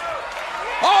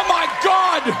 Oh my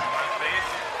God!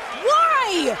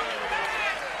 Why?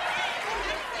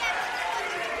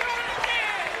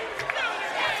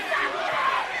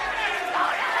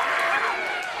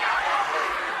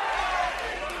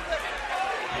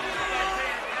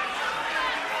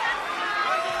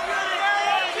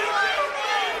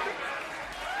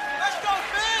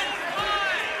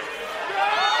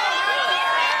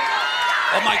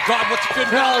 Oh my God, what's Finn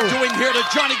Balor doing here to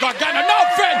Johnny Gargano? No,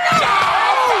 Finn! No!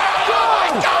 Oh my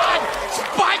God!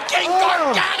 Spiking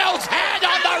Gargano's head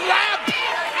on the ramp!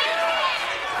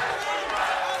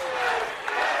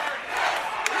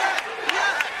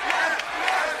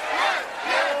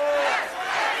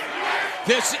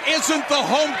 This isn't the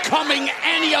homecoming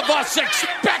any of us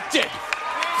expected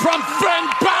from Finn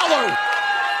Balor!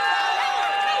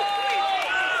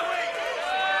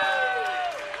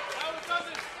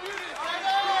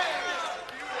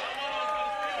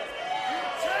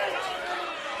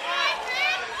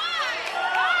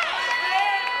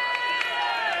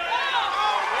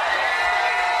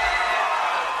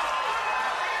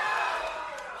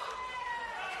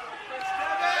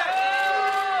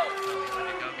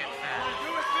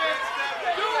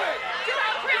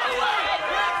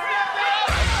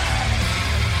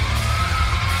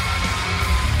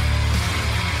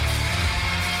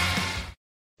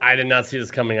 I did not see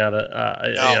this coming out of,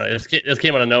 it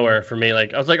came out of nowhere for me.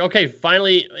 Like, I was like, okay,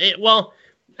 finally.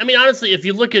 Honestly, if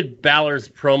you look at Balor's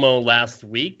promo last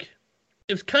week,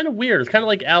 it was kind of weird. It was kind of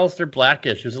like Aleister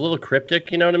Blackish. It was a little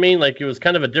cryptic, you know what I mean? Like, it was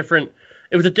kind of a different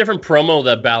promo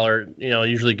that Balor,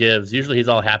 usually gives. Usually he's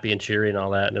all happy and cheery and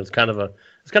all that. And it was kind of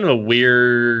a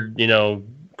weird,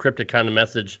 cryptic kind of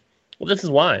message. Well, this is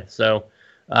why. So,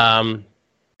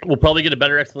 we'll probably get a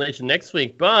better explanation next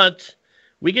week, but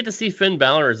we get to see Finn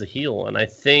Balor as a heel, and I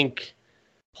think,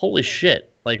 holy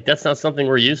shit, like that's not something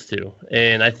we're used to.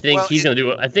 And I think he's gonna do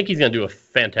a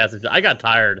fantastic job. I got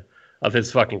tired of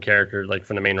his fucking character, like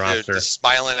from the main roster, just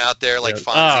smiling out there like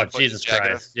Fonzie. Oh Jesus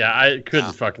Christ! Yeah, I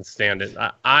couldn't fucking stand it.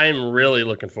 I'm really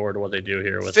looking forward to what they do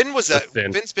here with Finn.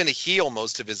 Finn. Finn's been a heel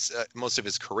most of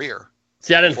his career.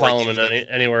 See, I didn't follow him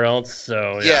anywhere else.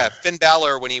 So yeah, Finn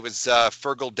Balor when he was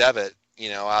Fergal Devitt.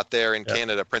 Out there in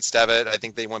Canada, Prince Devitt, I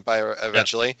think they went by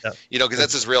eventually, because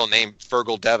that's his real name,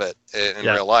 Fergal Devitt in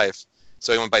real life.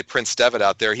 So he went by Prince Devitt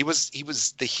out there. He was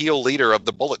the heel leader of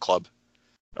the Bullet Club.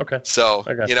 Okay. So,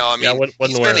 he's been a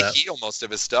that. heel most of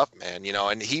his stuff, man,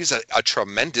 and he's a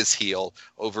tremendous heel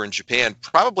over in Japan.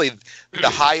 Probably the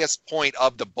highest point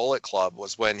of the Bullet Club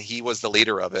was when he was the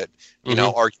leader of it,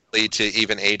 arguably to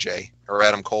even AJ or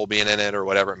Adam Cole being in it or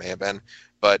whatever it may have been.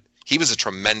 But he was a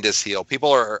tremendous heel.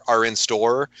 People are in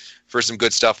store for some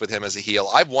good stuff with him as a heel.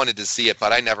 I've wanted to see it,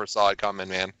 but I never saw it coming,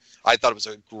 man. I thought it was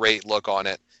a great look on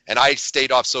it. And I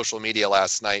stayed off social media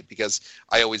last night because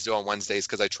I always do on Wednesdays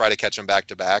because I try to catch them back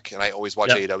to back. And I always watch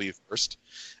AEW first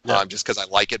just because I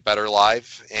like it better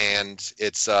live. And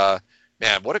it's,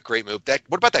 man, what a great move.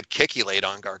 What about that kick he laid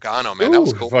on Gargano, man? That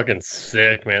was cool. Fucking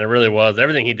sick, man. It really was.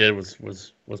 Everything he did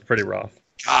was pretty rough.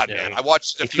 God, man, I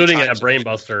watched it including a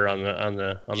brainbuster on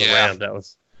the ramp. That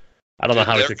was, I don't know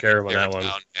how he took care of on that one.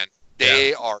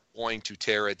 They are going to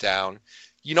tear it down.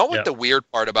 You know what the weird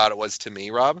part about it was to me,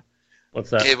 Rob?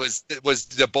 What's that? It was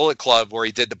the Bullet Club where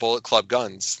he did the Bullet Club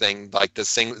guns thing, like the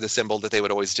symbol that they would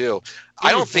always do.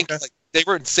 I don't think they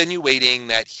were insinuating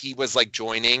that he was like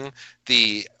joining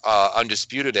the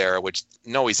Undisputed Era, which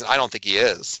I don't think he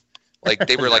is. Like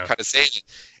they were like kind of saying it.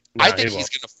 I think he's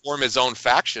going to form his own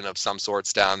faction of some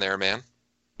sorts down there, man.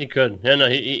 He could. Yeah, no,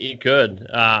 he could.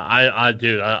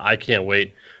 I can't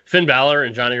wait. Finn Balor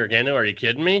and Johnny Gargano, are you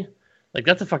kidding me? Like,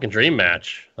 that's a fucking dream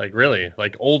match. Like, really.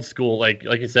 Like, old school, like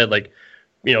you said, like,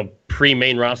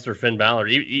 pre-main roster Finn Balor.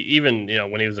 Even,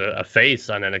 when he was a face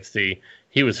on NXT,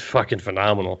 he was fucking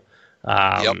phenomenal.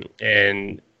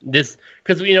 And this,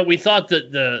 because, we thought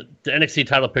that the NXT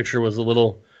title picture was a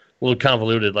little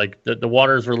convoluted. Like the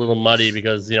waters were a little muddy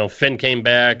because Finn came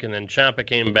back and then Ciampa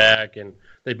came back and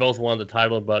they both won the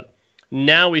title. But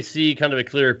now we see kind of a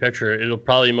clearer picture. It'll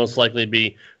probably most likely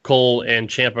be Cole and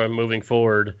Ciampa moving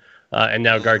forward, and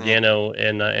now Gargano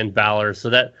and Balor.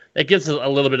 So that gives us a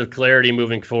little bit of clarity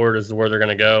moving forward as to where they're going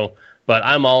to go. But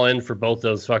I'm all in for both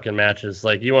those fucking matches.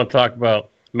 Like, you want to talk about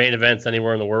main events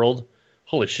anywhere in the world?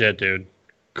 Holy shit, dude!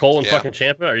 Cole and fucking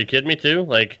Ciampa? Are you kidding me too?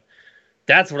 Like.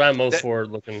 That's what I'm most forward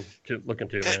looking to,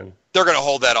 man. They're going to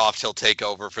hold that off till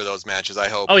TakeOver for those matches, I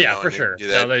hope. Oh, yeah, for sure. Do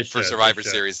that they for should, Survivor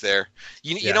Series there.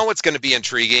 You know what's going to be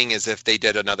intriguing is if they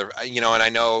did another, and I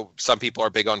know some people are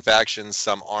big on factions,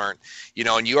 some aren't,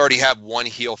 and you already have one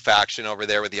heel faction over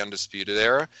there with the Undisputed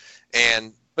Era,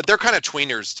 but they're kind of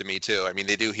tweeners to me too. I mean,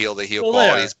 they do heel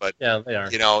qualities, but yeah, they are.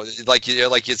 Like you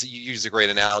used a great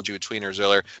analogy with tweeners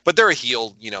earlier, but they're a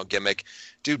heel, gimmick.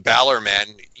 Dude, Balor, man,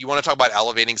 you want to talk about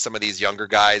elevating some of these younger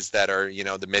guys that are,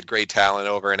 the mid-grade talent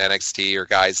over in NXT, or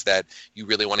guys that you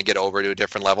really want to get over to a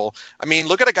different level. I mean,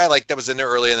 look at a guy that was in there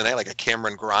earlier in the night, like a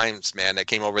Cameron Grimes, man, that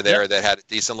came over there, that had a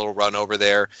decent little run over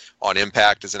there on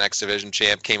Impact as an X Division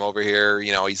champ, came over here.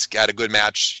 He's got a good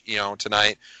match,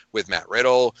 tonight with Matt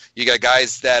Riddle. You got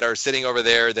guys that are sitting over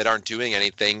there that aren't doing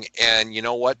anything, and you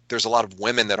know what? There's a lot of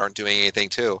women that aren't doing anything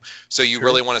too. So you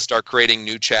really want to start creating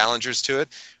new challengers to it.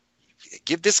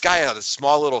 Give this guy a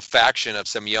small little faction of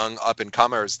some young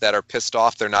up-and-comers that are pissed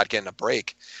off they're not getting a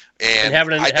break. And have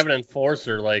an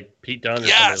enforcer like Pete Dunne or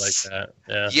something like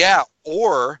that. Yeah,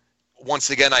 or, once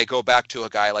again, I go back to a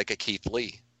guy like a Keith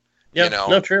Lee. Yeah,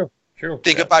 no, true.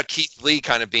 Think about Keith Lee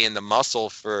kind of being the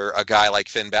muscle for a guy like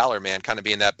Finn Balor, man, kind of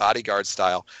being that bodyguard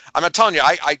style. I'm not telling you,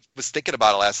 I was thinking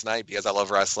about it last night because I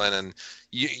love wrestling, and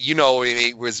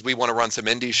we want to run some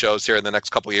indie shows here in the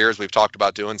next couple of years. We've talked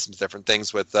about doing some different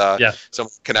things with some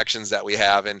connections that we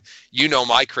have, and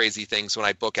my crazy things when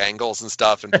I book angles and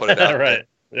stuff and put it out. Right.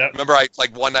 Yeah. Remember,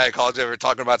 one night I called you, we were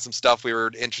talking about some stuff we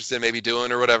were interested in maybe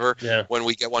doing or whatever when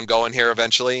we get one going here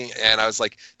eventually. And I was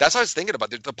like, that's what I was thinking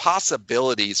about. The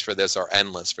possibilities for this are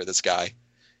endless for this guy.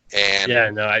 And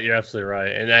you're absolutely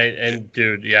right. And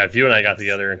dude, if you and I got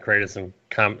together and created some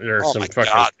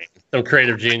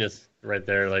creative genius right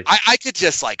there, like I could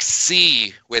just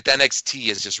see with NXT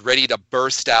is just ready to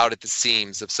burst out at the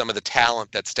seams of some of the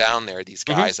talent that's down there, these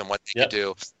guys, and what they could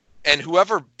do. And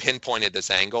whoever pinpointed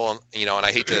this angle, and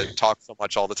I hate to talk so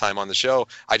much all the time on the show,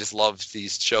 I just love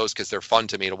these shows because they're fun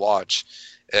to me to watch.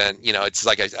 And, it's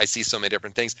like I see so many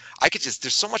different things.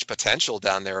 There's so much potential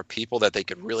down there of people that they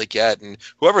could really get. And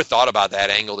whoever thought about that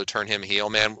angle to turn him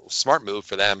heel, man, smart move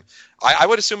for them. I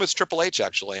would assume it's Triple H,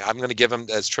 actually. I'm going to give him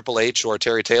as Triple H or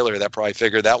Terry Taylor that probably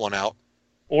figured that one out.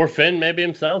 Or Finn maybe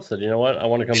himself said, you know what, I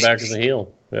want to come back as a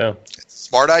heel. Yeah.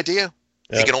 Smart idea.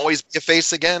 Yep. He can always be a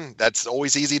face again. That's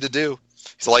always easy to do.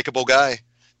 He's a likable guy.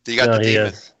 You got the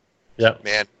Demon. Yeah,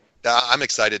 man, I'm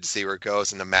excited to see where it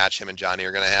goes and the match him and Johnny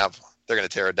are going to have. They're going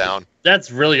to tear it down.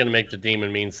 That's really going to make the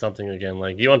Demon mean something again.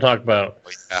 Like, you want to talk about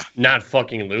not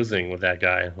fucking losing with that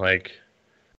guy. Like,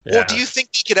 well, do you think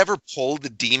he could ever pull the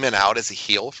Demon out as a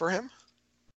heel for him?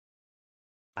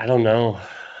 I don't know.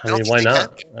 I mean, why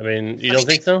not? I mean, you don't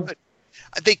think so?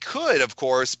 They could, of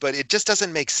course, but it just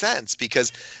doesn't make sense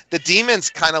because the Demon's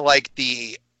kind of like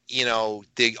the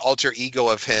alter ego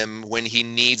of him when he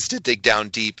needs to dig down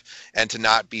deep and to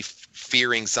not be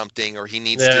fearing something, or he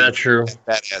needs to true.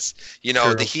 Badass.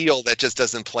 The heel that just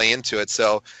doesn't play into it.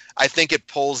 So I think it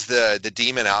pulls the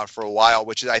Demon out for a while,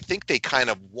 which I think they kind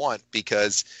of want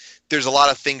because there's a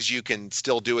lot of things you can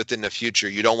still do within the future.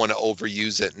 You don't want to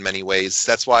overuse it in many ways.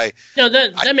 That's why.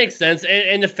 That makes sense.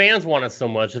 And the fans want it so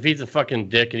much. If he's a fucking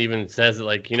dick and even says it,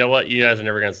 like, you know what, you guys are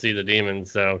never going to see the Demon,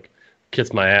 so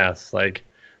kiss my ass. Like,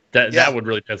 that would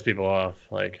really piss people off.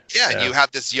 Like, and you have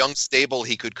this young stable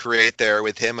he could create there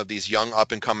with him of these young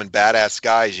up and coming badass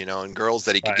guys, and girls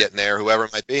that he could get in there, whoever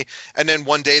it might be. And then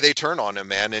one day they turn on him,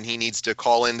 man, and he needs to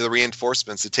call in the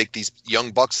reinforcements to take these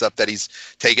young bucks up that he's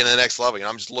taking to the next level.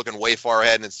 I'm just looking way far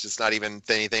ahead, and it's just not even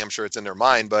anything I'm sure it's in their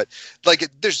mind. But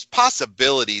there's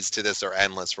possibilities to this are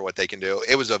endless for what they can do.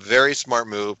 It was a very smart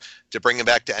move to bring him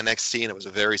back to NXT, and it was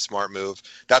a very smart move.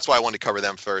 That's why I wanted to cover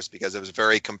them first, because it was a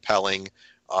very compelling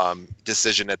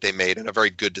decision that they made, and a very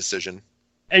good decision.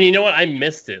 And you know what? I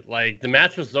missed it. Like, the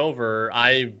match was over.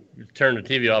 I turned the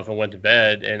TV off and went to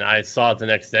bed, and I saw it the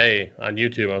next day on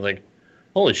YouTube. I was like,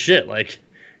 holy shit. Like,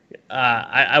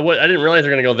 I didn't realize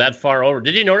they're going to go that far over.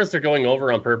 Did you notice they're going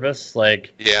over on purpose?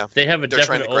 Like, they have a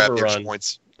definite overrun.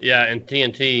 Yeah, and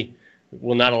TNT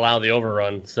will not allow the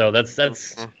overrun. So that's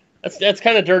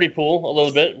kind of dirty pool a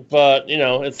little bit, but,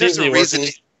 it's easily working.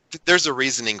 There's a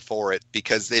reasoning for it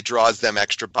because it draws them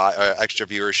extra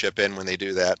viewership in when they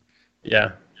do that.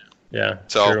 Yeah.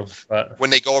 So true, but when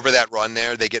they go over that run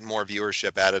there, they get more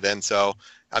viewership added in. So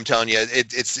I'm telling you,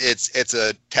 it's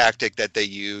a tactic that they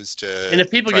use to. And if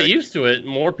people get used to it,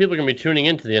 more people are going to be tuning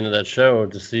into the end of that show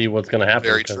to see what's going to happen.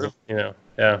 Very true. Yeah.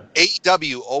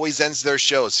 AEW always ends their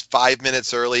shows 5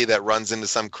 minutes early. That runs into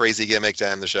some crazy gimmick to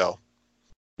end the show.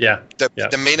 Yeah.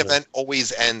 The main event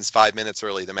always ends 5 minutes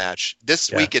early, the match.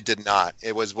 This week it did not.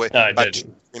 It was about 3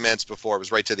 minutes before. It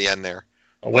was right to the end there.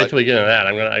 I'll wait till we get into that.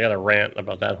 I got a rant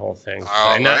about that whole thing.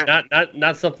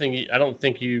 Not something. I don't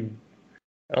think you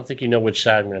know which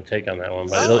side I'm going to take on that one,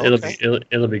 but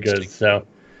it'll be good. So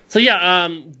yeah,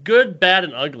 good, bad,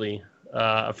 and ugly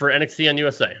for NXT on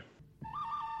USA.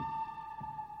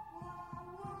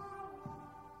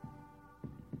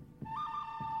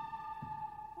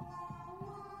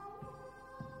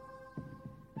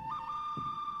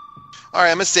 All right,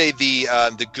 I'm gonna say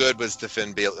the good was the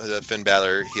Finn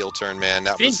Balor heel turn, man.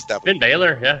 Finn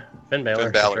Balor, yeah, Finn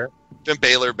Balor. Sure.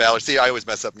 Finn Balor. See, I always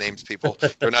mess up names, people.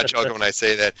 They're not joking when I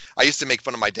say that. I used to make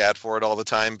fun of my dad for it all the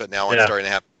time, but now it's starting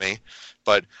to happen to me.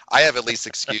 But I have at least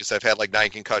excuse. I've had like 9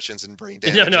 concussions and brain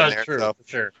damage in there. True, so,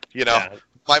 sure. You know,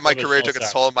 my career took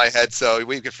its toll on my head, so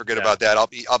we can forget about that.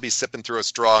 I'll be sipping through a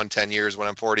straw in 10 years when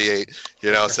I'm 48.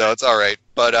 You know, so it's all right.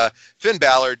 But Finn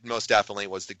Balor most definitely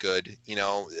was the good. You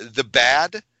know, the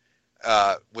bad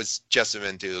was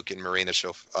Jessamyn Duke and Marina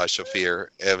Shafir.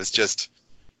 It was just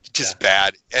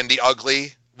bad, and the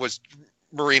ugly was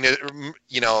Marina's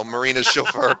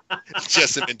chauffeur,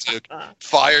 Jessamyn Duke.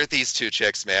 Fire these two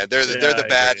chicks, man. They're the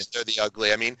bad, they're the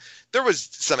ugly. I mean, there was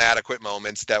some adequate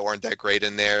moments that weren't that great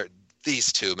in there.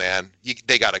 These two, man,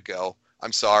 they gotta go.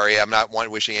 I'm sorry. I'm not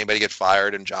wishing anybody to get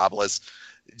fired and jobless.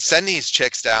 Send these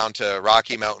chicks down to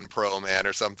Rocky Mountain Pro, man,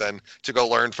 or something to go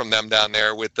learn from them down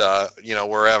there with,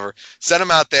 wherever. Send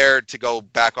them out there to go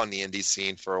back on the indie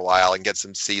scene for a while and get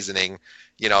some seasoning.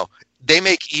 You know, they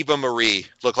make Eva Marie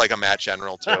look like a Matt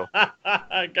General too.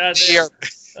 God, they are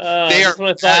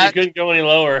bad. Thought you couldn't go any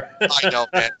lower. I know,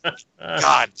 man.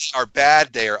 God, they are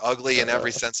bad. They are ugly in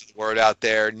every sense of the word out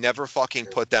there. Never fucking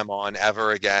put them on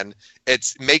ever again.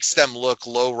 It makes them look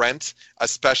low rent,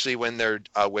 especially when their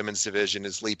women's division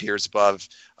is leap years above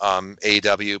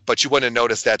AEW. But you wouldn't have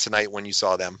noticed that tonight when you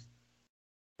saw them.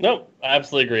 Nope, I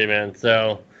absolutely agree, man.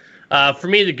 So for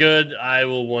me, the good, I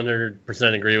will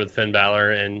 100% agree with Finn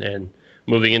Balor and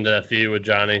moving into that feud with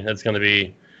Johnny. That's gonna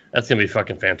be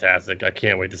fucking fantastic. I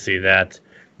can't wait to see that.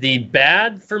 The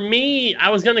bad, for me, I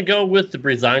was going to go with the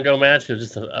Breezango match. It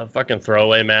was just a fucking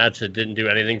throwaway match. It didn't do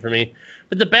anything for me.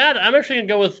 But the bad, I'm actually going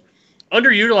to go with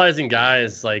underutilizing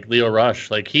guys like Lio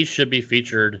Rush. Like, he should be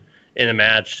featured in a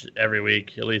match every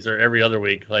week, at least, or every other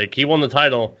week. Like, he won the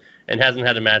title and hasn't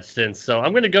had a match since. So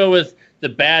I'm going to go with the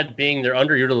bad being their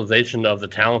underutilization of the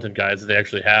talented guys that they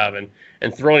actually have and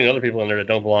throwing other people in there that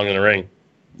don't belong in the ring.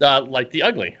 Like the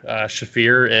ugly,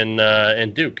 Shafir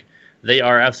and Duke. They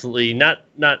are absolutely not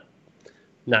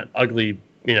ugly,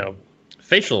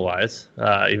 facial wise.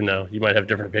 Even though you might have a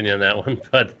different opinion on that one,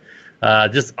 but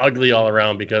just ugly all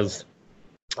around because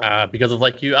of,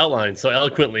 like you outlined so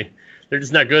eloquently, they're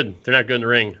just not good. They're not good in the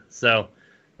ring. So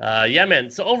yeah,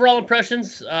 man. So overall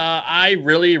impressions, I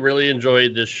really, really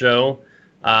enjoyed this show.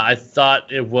 I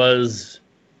thought it was,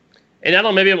 and I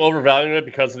don't know, maybe I'm overvaluing it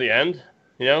because of the end,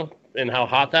 and how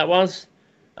hot that was.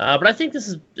 But I think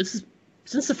this is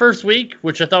since the first week,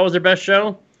 which I thought was their best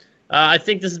show. I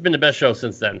think this has been the best show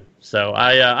since then. So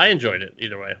I enjoyed it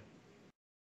either way.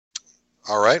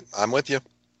 All right, I'm with you.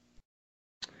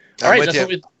 All right, that's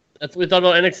what we thought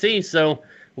about NXT. So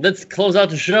let's close out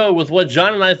the show with what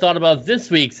John and I thought about this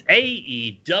week's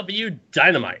AEW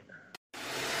Dynamite.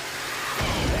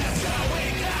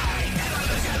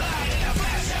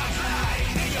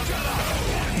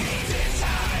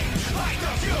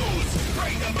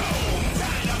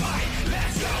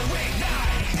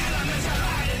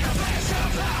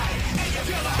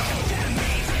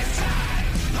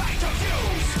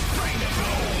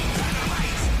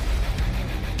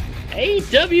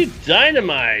 AEW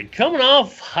Dynamite coming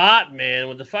off hot, man,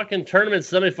 with the fucking tournament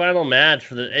semifinal match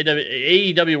for the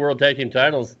AEW World Tag Team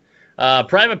titles.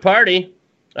 Private Party,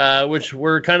 which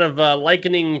we're kind of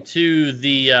likening to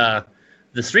the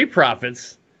Street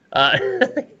Profits.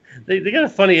 They got a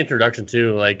funny introduction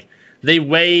too. Like, they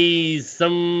weigh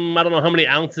some, I don't know how many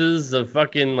ounces of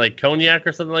fucking like cognac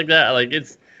or something like that. Like,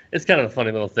 it's kind of a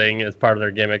funny little thing as part of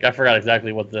their gimmick. I forgot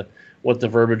exactly what the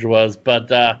verbiage was,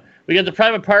 but we got the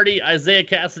Private Party, Isaiah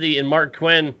Cassidy and Mark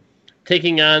Quinn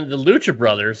taking on the Lucha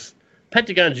Brothers,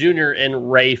 Pentagon Jr.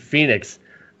 and Rey Fenix.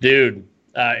 Dude,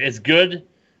 as good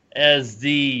as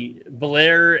the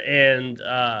Belair and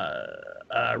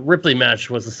Ripley match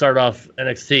was to start off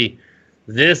NXT,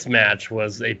 this match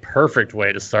was a perfect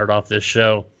way to start off this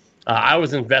show. I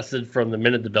was invested from the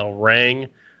minute the bell rang.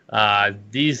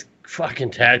 These fucking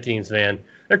tag teams, man,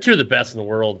 they're two of the best in the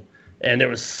world. And there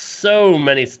was so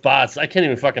many spots. I can't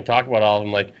even fucking talk about all of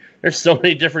them. Like, there's so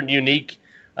many different unique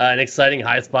and exciting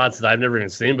high spots that I've never even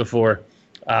seen before.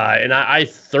 And I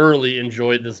thoroughly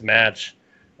enjoyed this match.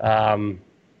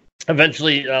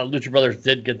 Eventually, Lucha Brothers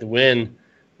did get the win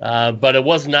But it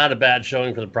was not a bad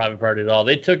showing for the Private Party at all.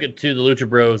 They took it to the Lucha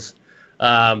Bros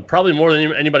probably more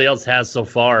than anybody else has so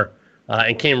far,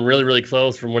 and came really, really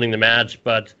close from winning the match.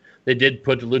 But they did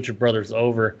put the Lucha Brothers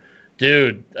over.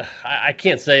 Dude, I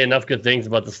can't say enough good things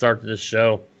about the start to this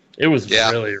show. It was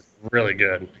really, really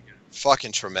good.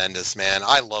 Fucking tremendous, man.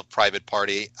 I love Private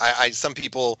Party. Some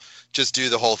people just do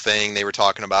the whole thing. They were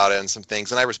talking about it and some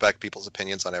things, and I respect people's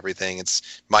opinions on everything.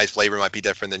 It's my flavor might be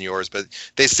different than yours, but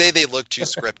they say they look too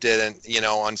scripted and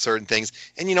on certain things.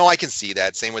 And I can see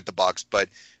that. Same with the Bucks, but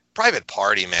Private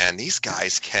Party, man, these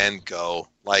guys can go.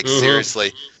 Like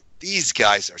seriously. These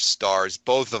guys are stars.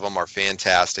 Both of them are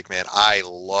fantastic, man. I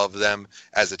love them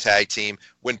as a tag team.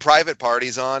 When Private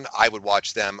Party's on, I would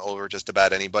watch them over just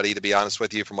about anybody, to be honest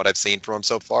with you, from what I've seen from them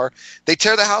so far. They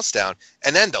tear the house down.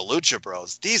 And then the Lucha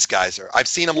Bros. These guys are – I've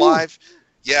seen them live.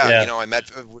 Yeah, I met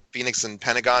Phoenix and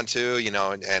Pentagon too,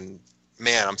 and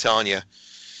man, I'm telling you,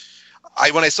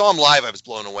 when I saw them live, I was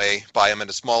blown away by them in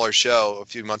a smaller show a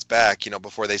few months back,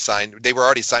 before they signed. They were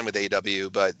already signed with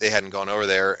AEW, but they hadn't gone over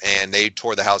there, and they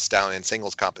tore the house down in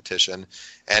singles competition.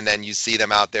 And then you see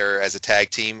them out there as a tag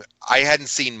team. I hadn't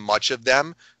seen much of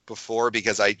them before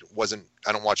because I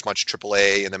don't watch much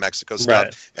AAA and the Mexico stuff.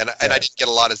 Right. And I didn't get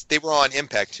a lot of – they were on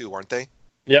Impact too, weren't they?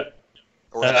 Yep.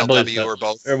 Or MLW or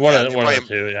both. Or one of the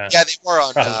two, yeah. Yeah, they were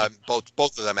on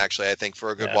both of them, actually, I think,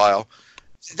 for a good while.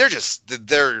 They're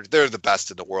the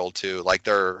best in the world too. Like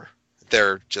they're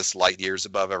just light years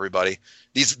above everybody.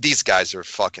 These guys are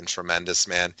fucking tremendous,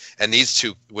 man. And these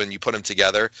two, when you put them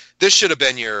together, this should have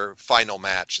been your final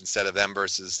match instead of them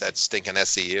versus that stinking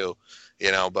SCU,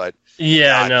 But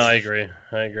I agree.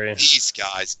 These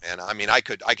guys, man. I mean, I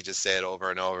could just say it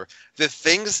over and over. The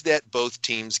things that both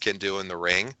teams can do in the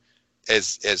ring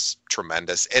is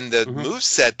tremendous, and the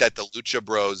moveset that the Lucha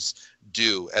Bros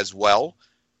do as well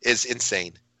is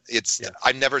insane.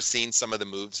 I've never seen some of the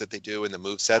moves that they do in the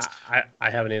movesets. I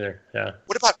haven't either. Yeah.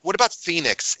 What about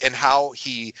Phoenix and how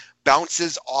he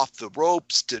bounces off the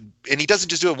ropes and he doesn't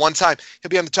just do it one time. He'll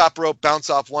be on the top rope, bounce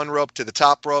off one rope to the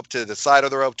top rope to the side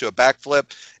of the rope to a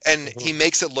backflip, and he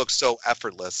makes it look so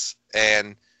effortless.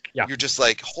 And you're just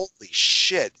like, holy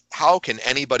shit! How can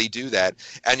anybody do that?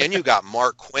 And then you got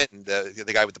Mark Quinn,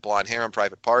 the guy with the blonde hair on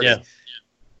Private Party. Yeah.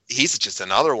 He's just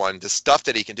another one. The stuff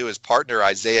that he can do. His partner,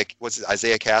 Isaiah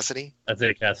Cassidy?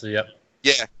 Isaiah Cassidy, yep.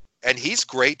 Yeah, and he's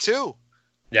great too.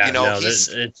 Yeah,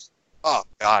 oh,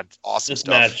 God, awesome this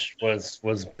stuff. This match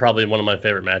was probably one of my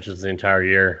favorite matches the entire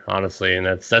year, honestly, and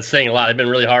that's saying a lot. I've been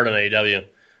really hard on AEW.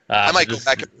 I might go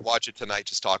back and watch it tonight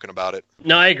just talking about it.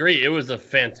 No, I agree. It was a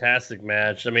fantastic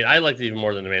match. I mean, I liked it even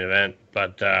more than the main event,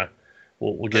 but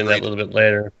we'll get into that a little bit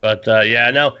later. But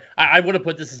I would have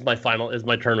put this as my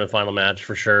tournament final match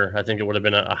for sure. I think it would have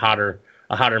been a hotter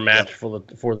match for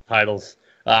the titles.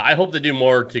 I hope they do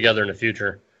more together in the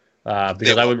future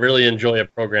because I would really enjoy a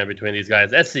program between these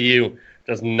guys. SCU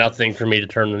does nothing for me to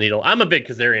turn the needle. I'm a big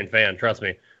Kazarian fan, trust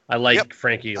me. I like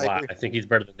Frankie a lot. I think he's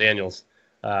better than Daniels.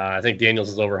 I think Daniels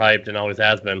is overhyped and always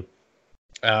has been,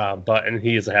 and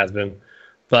he is a has-been.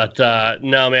 But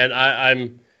no, man,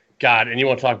 I'm God. And you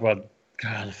want to talk about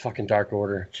the fucking Dark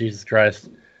Order? Jesus Christ.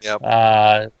 Yep.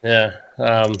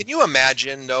 Can you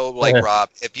imagine though, like Rob,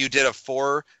 if you did a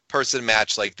 4-person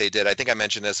match like they did? I think I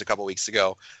mentioned this a couple weeks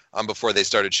ago, before they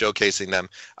started showcasing them.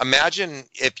 Imagine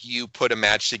if you put a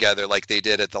match together like they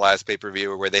did at the last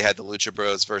pay-per-view, where they had the Lucha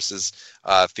Bros versus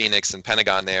Phoenix and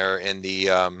Pentagon there in the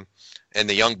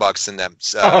Young Bucks in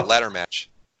that ladder match.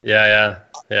 Yeah.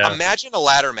 Imagine a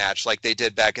ladder match like they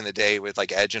did back in the day with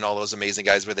like Edge and all those amazing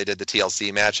guys where they did the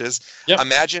TLC matches. Yep.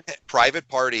 Imagine Private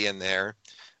Party in there.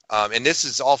 And this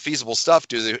is all feasible stuff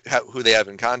due to who they have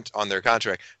on their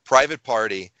contract. Private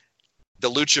Party,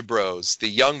 the Lucha Bros, the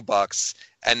Young Bucks,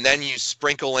 and then you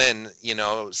sprinkle in,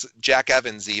 Jack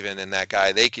Evans even and that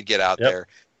guy. They could get out there.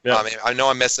 Yep. I know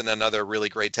I'm missing another really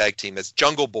great tag team. It's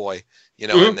Jungle Boy,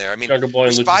 in there. I mean, Jungle Boy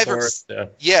and and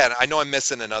I know I'm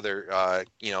missing another,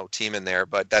 team in there,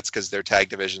 but that's because their tag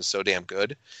division is so damn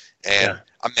good. And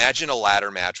imagine a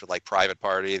ladder match with like Private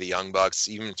Party, the Young Bucks,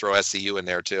 even throw SCU in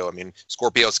there too. I mean,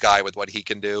 Scorpio Sky with what he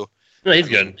can do. No, he's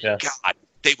good. Yeah. God,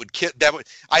 they would kill.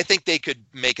 I think they could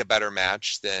make a better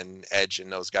match than Edge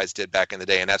and those guys did back in the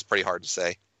day, and that's pretty hard to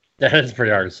say. That is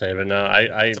pretty hard to say, but no,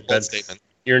 it's a bold statement.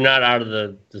 You're not out of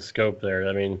the scope there.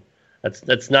 I mean,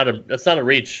 that's not a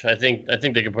reach. I think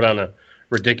they could put on a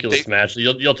ridiculous match.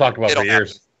 You'll talk about for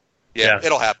years. Yeah,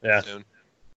 it'll happen soon.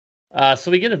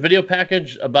 So we get a video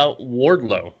package about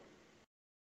Wardlow.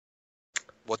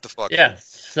 What the fuck? Yeah.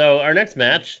 So our next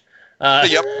match.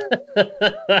 Yep.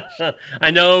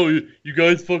 I know you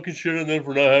guys fucking shit on them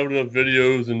for not having enough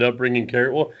videos and not bringing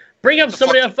character. Well, bring up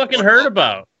somebody I fucking heard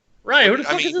about. Right, who the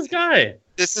fuck is this guy?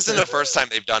 This isn't the first time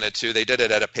they've done it, too. They did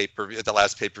it at a pay-per-view, at the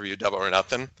last pay-per-view, Double or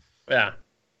Nothing. Yeah.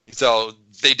 So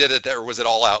they did it there, or was it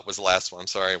All Out was the last one?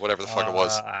 Sorry, whatever the fuck it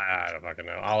was. I don't fucking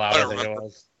know. All Out, I think it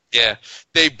was. Yeah,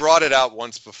 they brought it out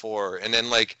once before, and then,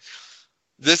 like,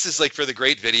 this is, like, for the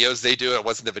great videos they do. It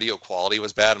wasn't the video quality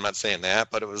was bad, I'm not saying that,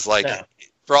 but it was, like,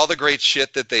 for all the great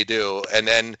shit that they do, and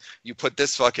then you put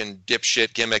this fucking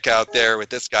dipshit gimmick out there with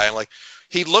this guy. I'm like,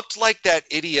 he looked like that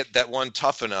idiot that won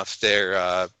Tough Enough there,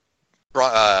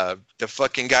 the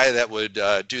fucking guy that would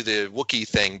do the Wookiee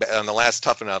thing on the last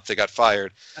Tough Enough that got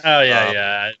fired. Oh,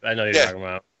 yeah. I know you're talking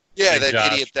about. Yeah, Big that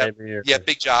Josh, idiot.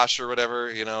 Big Josh or whatever,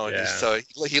 you know. Yeah. So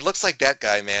he looks like that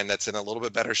guy, man, that's in a little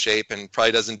bit better shape and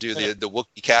probably doesn't do the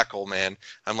Wookiee cackle, man.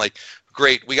 I'm like,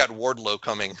 great, we got Wardlow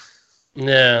coming.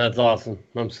 Yeah, that's awesome.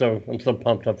 I'm so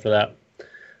pumped up for that.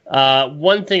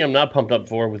 One thing I'm not pumped up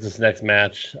for with this next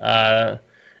match,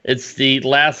 it's the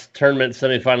last tournament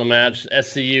semifinal match.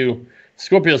 SCU,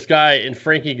 Scorpio Sky, and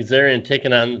Frankie Kazarian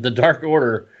taking on the Dark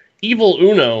Order, Evil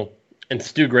Uno, and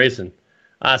Stu Grayson.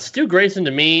 Stu Grayson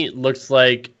to me looks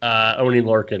like Oney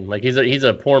Lorcan. Like he's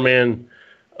a poor man,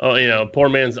 poor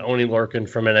man's Oney Lorcan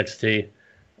from NXT.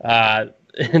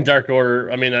 In Dark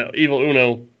Order, I mean Evil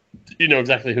Uno, you know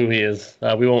exactly who he is.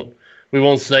 We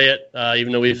won't say it,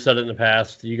 even though we've said it in the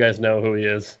past. You guys know who he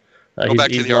is. Go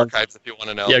back to the archives if you want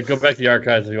to know. Yeah, go back to the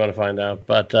archives if you want to find out.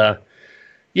 But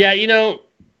yeah,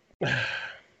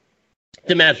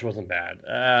 the match wasn't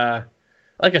bad.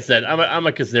 Like I said, I'm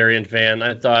a Kazarian fan.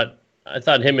 I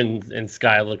thought him and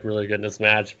Sky looked really good in this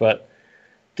match, but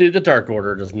dude, the Dark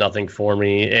Order does nothing for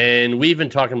me. And we've been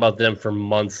talking about them for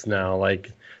months now.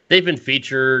 Like they've been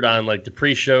featured on like the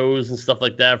pre-shows and stuff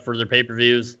like that for their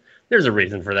pay-per-views. There's a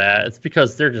reason for that. It's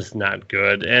because they're just not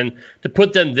good. And to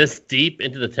put them this deep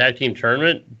into the tag team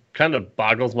tournament kind of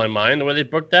boggles my mind the way they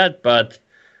booked that. But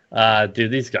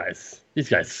dude, these guys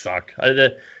suck.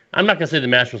 I'm not gonna say the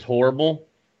match was horrible.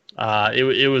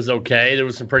 It was okay. There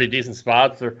was some pretty decent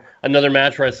spots. Or another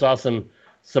match where I saw some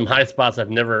high spots I've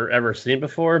never ever seen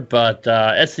before. But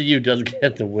SCU does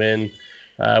get the win,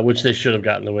 which they should have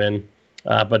gotten the win.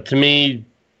 But to me,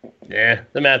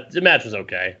 the match was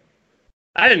okay.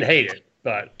 I didn't hate it,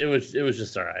 but it was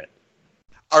just all right.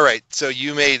 All right, so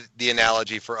you made the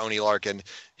analogy for Oney Lorcan.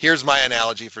 Here's my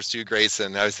analogy for Stu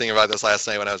Grayson. I was thinking about this last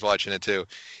night when I was watching it too.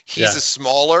 He's a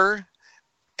smaller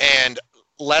and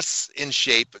less in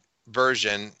shape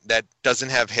version that doesn't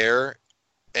have hair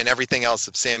and everything else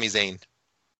of Sami Zayn.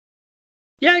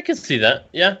 Yeah, I can see that.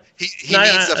 Yeah, I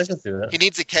can see that. He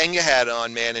needs a Kanga hat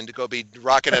on, man, and to go be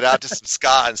rocking it out to some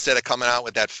ska instead of coming out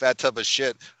with that fat tub of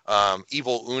shit.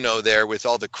 Evil Uno there with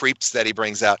all the creeps that he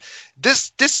brings out.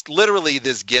 This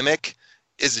gimmick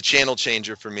is a channel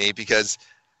changer for me because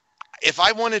if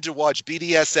I wanted to watch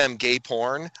BDSM gay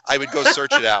porn, I would go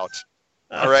search it out.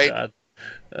 All right,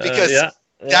 because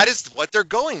that is what they're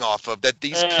going off of. That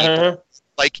these people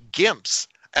like gimps,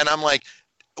 and I'm like,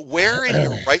 where in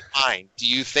your right mind do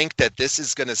you think that this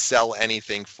is going to sell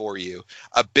anything for you?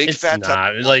 A big fat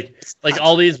tub? Like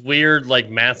all these weird like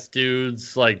masked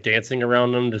dudes like dancing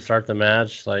around them to start the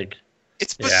match. Like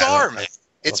it's bizarre, man.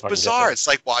 It's bizarre. It's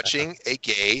like watching a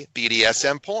gay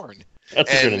BDSM porn.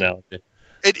 That's a good analogy.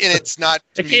 It's not.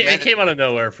 It came out of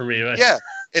nowhere for me. But... Yeah,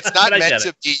 it's not meant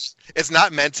to be. It's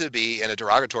not meant to be in a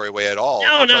derogatory way at all.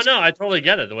 No. I totally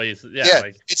get it. The way you said,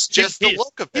 like, it's just the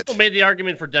look of it. People made the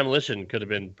argument for Demolition could have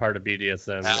been part of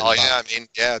BDSM. Oh yeah, I mean,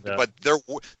 but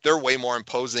they're way more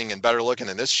imposing and better looking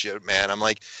than this shit, man. I'm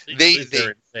like,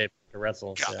 they're safe to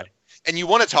wrestle. God. Yeah. And you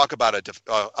want to talk about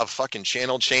a fucking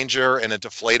channel changer and a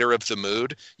deflator of the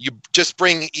mood? You just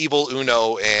bring Evil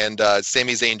Uno and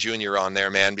Sami Zayn Jr. on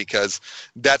there, man, because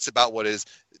that's about what it is.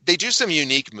 They do some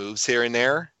unique moves here and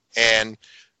there, and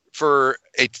for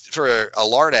a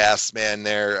lard ass man,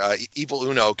 there Evil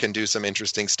Uno can do some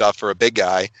interesting stuff for a big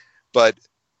guy, but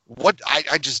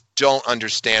I just don't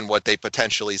understand what they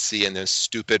potentially see in this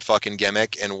stupid fucking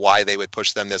gimmick and why they would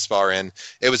push them this far in.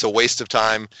 It was a waste of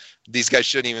time. These guys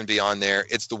shouldn't even be on there.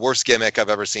 It's the worst gimmick I've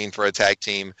ever seen for a tag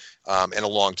team in a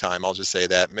long time. I'll just say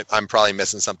that. I'm probably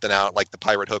missing something out, like the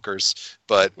Pirate Hookers,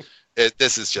 but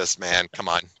this is just, man, come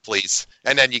on, please.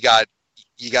 And then you got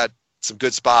some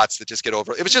good spots that just get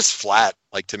over. It was just flat,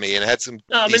 like, to me, and it had some.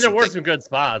 No, I mean, there were some good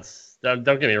spots. Don't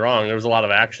get me wrong. There was a lot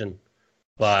of action,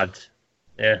 but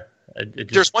yeah.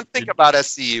 There's one thing about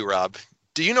SCU, Rob.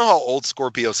 Do you know how old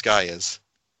Scorpio Sky is?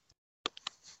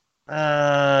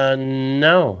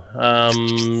 No.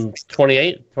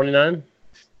 28, 29?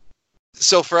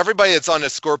 So for everybody that's on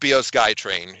the Scorpio Sky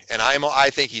train, and I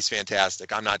think he's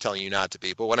fantastic. I'm not telling you not to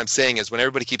be, but what I'm saying is when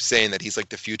everybody keeps saying that he's like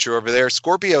the future over there,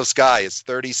 Scorpio Sky is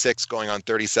 36 going on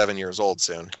 37 years old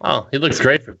soon. Oh, he looks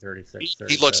great for 36.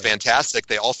 He looks fantastic.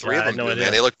 All three of them do,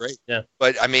 man. They look great. Yeah.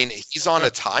 But I mean, he's on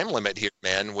a time limit here,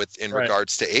 man, in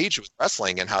regards to age with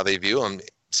wrestling and how they view him.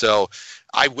 So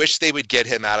I wish they would get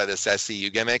him out of this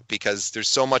SCU gimmick because there's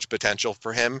so much potential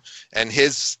for him and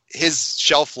his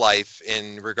shelf life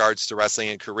in regards to wrestling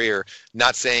and career.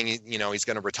 Not saying he's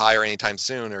going to retire anytime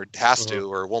soon or has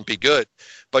to or won't be good,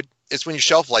 but it's when your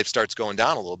shelf life starts going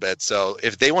down a little bit. So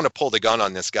if they want to pull the gun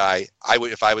on this guy, I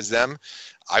would. If I was them,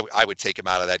 I would take him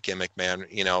out of that gimmick, man.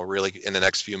 Really in the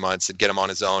next few months and get him on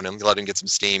his own and let him get some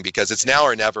steam because it's now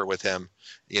or never with him.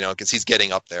 Because he's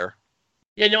getting up there.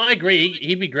 Yeah, no, I agree.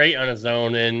 He'd be great on his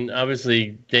own, and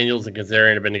obviously Daniels and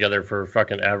Kazarian have been together for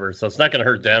fucking ever, so it's not going to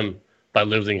hurt them by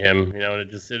losing him.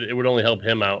 It would only help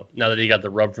him out now that he got the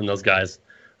rub from those guys.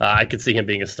 I could see him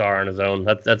being a star on his own.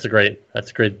 That's a great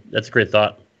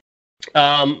thought.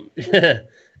 Our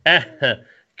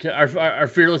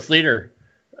fearless leader,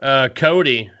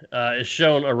 Cody, is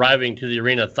shown arriving to the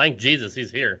arena. Thank Jesus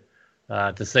he's here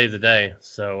to save the day.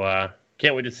 So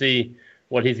can't wait to see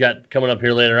what he's got coming up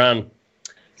here later on.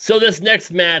 So this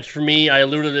next match for me, I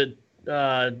alluded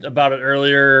about it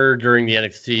earlier during the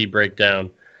NXT breakdown.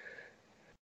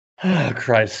 Oh,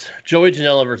 Christ. Joey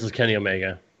Janela versus Kenny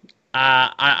Omega.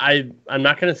 I'm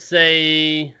not going to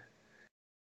say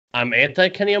I'm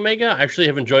anti-Kenny Omega. I actually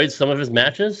have enjoyed some of his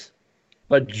matches.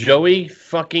 But Joey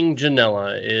fucking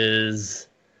Janela is...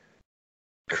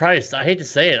 Christ, I hate to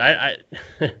say it. I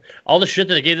all the shit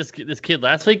that I gave this kid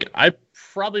last week, I'd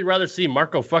probably rather see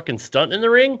Marco fucking Stunt in the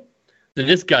ring than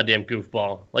this goddamn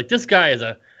goofball. Like, this guy is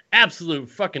a absolute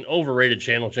fucking overrated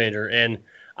channel changer, and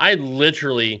I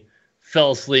literally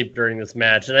fell asleep during this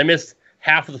match, and I missed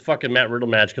half of the fucking Matt Riddle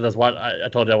match because I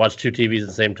told you I watched 2 TVs at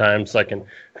the same time, so I can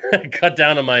cut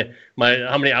down on my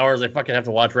how many hours I fucking have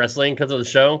to watch wrestling because of the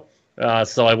show.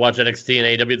 So I watch NXT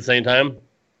and AEW at the same time,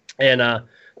 and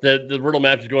the Riddle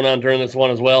match is going on during this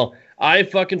one as well. I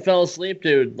fucking fell asleep,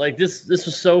 dude. Like, this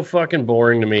was so fucking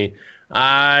boring to me.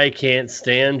 I can't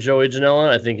stand Joey Janela.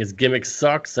 I think his gimmick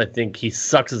sucks. I think he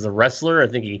sucks as a wrestler. I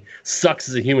think he sucks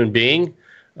as a human being.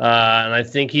 And I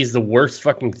think he's the worst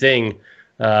fucking thing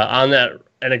on that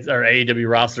AEW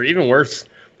roster, even worse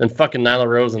than fucking Nyla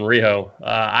Rose and Riho.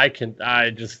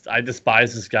 I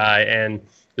despise this guy, and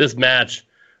this match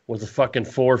was a fucking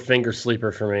 4-finger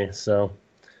sleeper for me. So,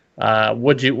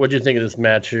 what'd you think of this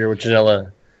match here with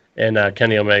Janela and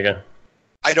Kenny Omega?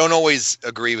 I don't always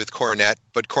agree with Cornette,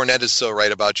 but Cornette is so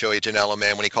right about Joey Janela,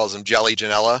 man, when he calls him Jelly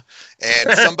Janela.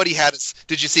 And somebody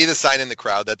did you see the sign in the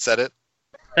crowd that said it?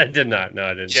 I did not. No,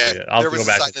 I didn't see it. I'll have to go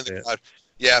back and see it.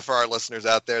 Yeah, for our listeners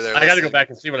out there. I got to go back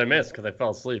and see what I missed because I fell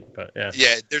asleep. But yeah.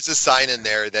 Yeah, there's a sign in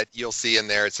there that you'll see in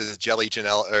there. It says Jelly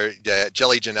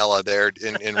Janela there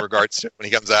in regards to when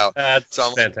he comes out. That's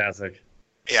fantastic.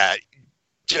 Yeah,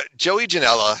 Joey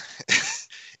Janela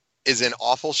is in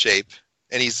awful shape,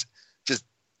 and he's just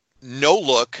no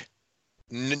look,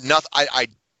 nothing.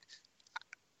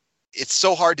 It's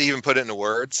so hard to even put it into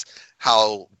words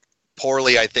how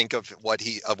poorly I think of what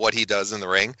he does in the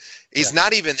ring. He's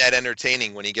not even that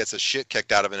entertaining when he gets a shit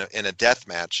kicked out of him in a death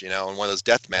match, in one of those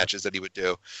death matches that he would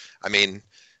do. I mean,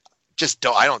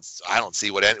 I don't see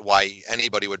why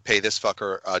anybody would pay this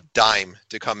fucker a dime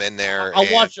to come in there.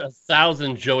 I'll watch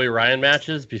 1,000 Joey Ryan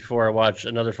matches before I watch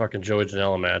another fucking Joey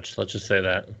Janela match. Let's just say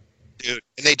that. Dude,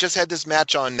 and they just had this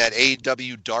match on that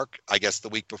AEW Dark, I guess, the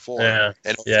week before. Yeah.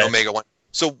 And yeah. Omega won.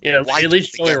 So at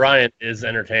least Joey Ryan is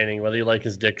entertaining, whether you like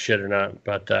his dick shit or not.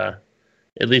 But at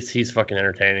least he's fucking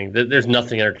entertaining. There's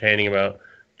nothing entertaining about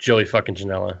Joey fucking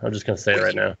Janela. I'm just gonna say it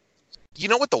right now. You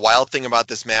know what the wild thing about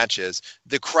this match is?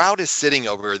 The crowd is sitting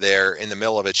over there in the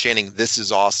middle of it chanting, "This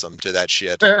is awesome" to that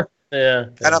shit. Yeah.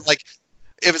 And I'm like,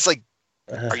 if it's like,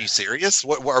 are you serious?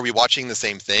 What are we watching the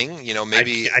same thing?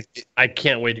 Maybe I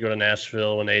can't wait to go to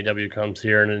Nashville when AEW comes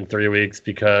here in 3 weeks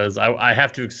because I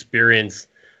have to experience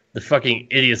the fucking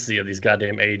idiocy of these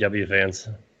goddamn AEW fans.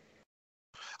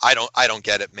 I don't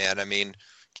get it, man. I mean,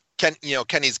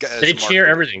 Kenny's got. They cheer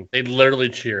everything. They literally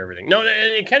cheer everything. No,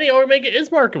 and Kenny Omega is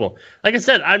marketable. Like I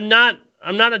said, I'm not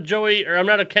a Joey or I'm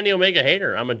not a Kenny Omega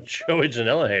hater. I'm a Joey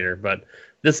Janela hater. But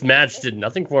this match did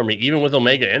nothing for me, even with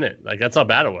Omega in it. Like, that's how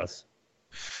bad it was.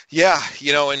 Yeah,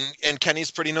 and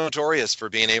Kenny's pretty notorious for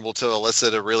being able to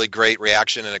elicit a really great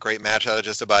reaction and a great match out of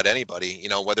just about anybody.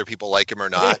 Whether people like him or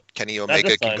not, Kenny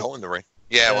Omega can go in the ring.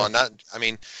 Yeah, well,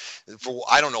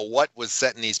 I don't know what was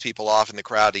setting these people off in the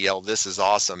crowd to yell, "This is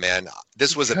awesome, man."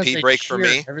 This was a pee break for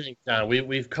me. Everything down.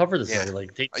 We've covered this already.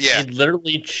 Like they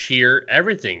literally cheer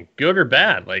everything, good or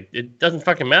bad. Like it doesn't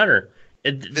fucking matter.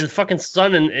 The fucking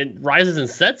sun and rises and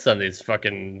sets on this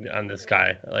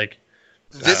guy. Like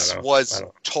this was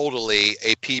totally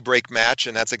a pee break match,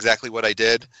 and that's exactly what I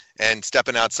did. And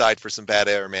stepping outside for some bad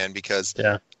air, man, because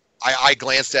I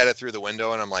glanced at it through the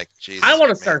window, and I'm like, Jesus. I want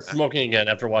to start smoking again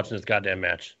after watching this goddamn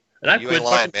match. And you ain't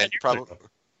lying, man.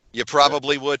 You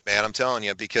probably would, man. I'm telling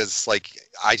you, because like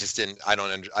I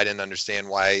didn't understand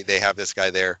why they have this guy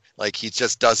there. Like he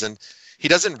just doesn't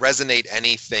resonate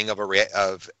anything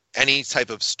of any type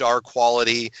of star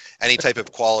quality, any type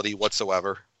of quality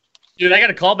whatsoever. Dude, I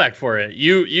got a callback for it.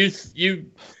 You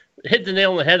hit the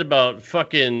nail on the head about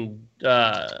fucking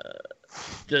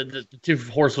the two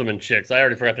horsewomen chicks. I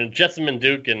already forgot them. Jessamine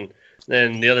Duke and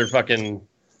then the other fucking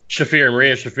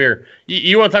Maria Shafir.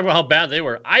 You want to talk about how bad they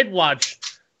were? I'd watch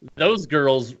those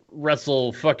girls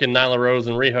wrestle fucking Nyla Rose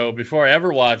and Riho before I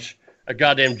ever watch a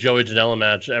goddamn Joey Janela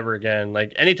match ever again.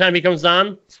 Like anytime he comes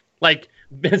on, like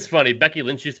it's funny. Becky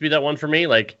Lynch used to be that one for me.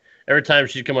 Like every time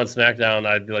she'd come on SmackDown,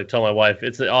 I'd be like, tell my wife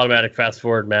it's an automatic fast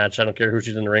forward match. I don't care who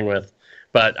she's in the ring with,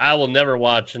 but I will never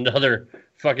watch another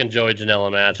fucking Joey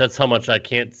Janela match. That's how much I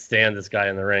can't stand this guy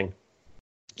in the ring.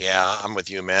 Yeah, I'm with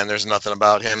you, man. There's nothing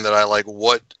about him that I like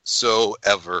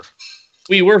whatsoever.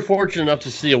 We were fortunate enough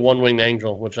to see a one-winged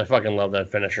angel, which I fucking love that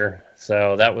finisher.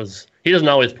 So that was, he doesn't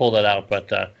always pull that out,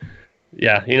 but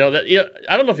yeah, you know that. Yeah,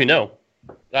 I don't know if you know.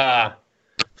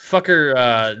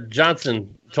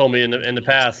 Johnson told me in the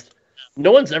past,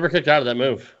 no one's ever kicked out of that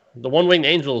move. The one-winged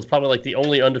angel is probably like the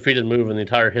only undefeated move in the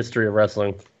entire history of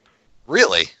wrestling.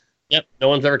 Really? Yep, no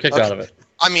one's ever kicked out of it.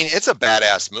 I mean, it's a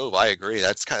badass move. I agree.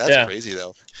 That's crazy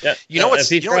though. Yeah, you know what's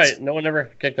right. No one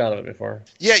ever kicked out of it before.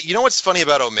 Yeah, you know what's funny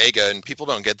about Omega, and people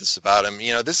don't get this about him.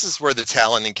 You know, this is where the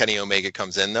talent in Kenny Omega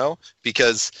comes in, though,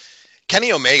 because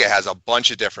Kenny Omega has a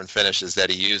bunch of different finishes that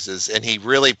he uses, and he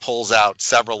really pulls out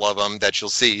several of them that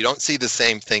you'll see. You don't see the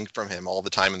same thing from him all the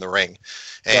time in the ring,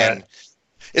 and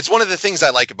it's one of the things I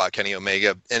like about Kenny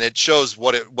Omega, and it shows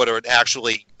what an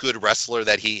actually good wrestler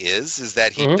that he is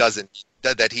that he doesn't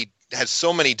that he has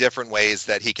so many different ways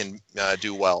that he can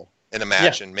do well in a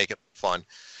match and make it fun.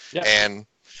 Yeah. And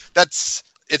it's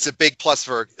a big plus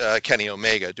for Kenny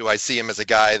Omega. Do I see him as a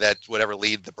guy that would ever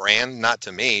lead the brand? Not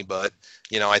to me, but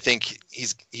you know, I think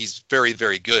he's very,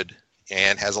 very good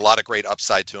and has a lot of great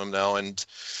upside to him though. And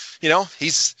you know,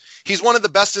 he's one of the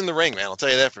best in the ring, man. I'll tell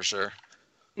you that for sure.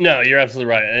 No, you're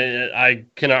absolutely right. I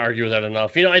cannot argue with that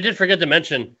enough. You know, I did forget to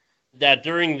mention that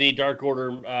during the Dark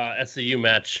Order SCU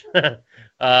match,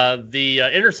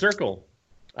 the Inner Circle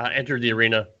entered the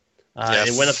arena.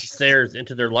 It went up the stairs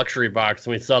into their luxury box,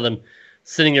 and we saw them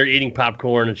sitting there eating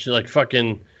popcorn and shit, like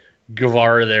fucking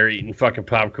Guevara there eating fucking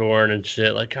popcorn and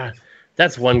shit. Like, God,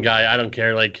 that's one guy I don't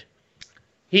care. Like,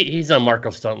 he's on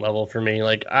Marco Stunt level for me.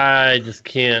 Like, I just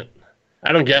can't.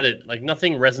 I don't get it. Like,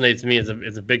 nothing resonates to me as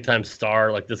a big time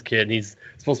star like this kid. He's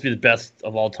supposed to be the best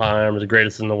of all time, or the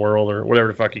greatest in the world, or whatever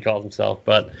the fuck he calls himself.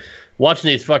 But watching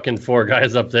these fucking four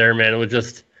guys up there, man, it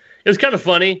was kind of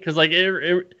funny because, like,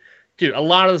 dude, a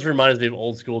lot of this reminds me of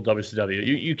old school WCW.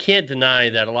 You can't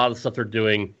deny that a lot of the stuff they're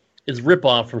doing is rip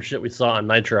off from shit we saw on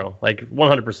Nitro, like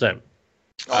 100%.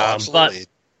 Oh, absolutely.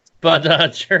 But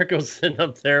Jericho's sitting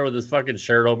up there with his fucking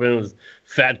shirt open, with his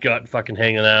fat gut fucking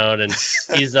hanging out, and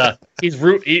he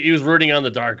was rooting on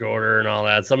the Dark Order and all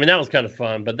that. So I mean, that was kind of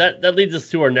fun. But that leads us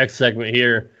to our next segment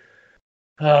here.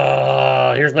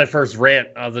 Here's my first rant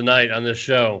of the night on this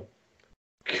show.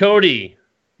 Cody,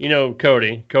 you know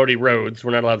Cody Rhodes.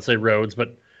 We're not allowed to say Rhodes,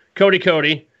 but Cody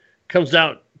comes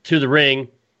out to the ring,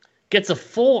 gets a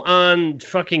full-on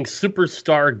fucking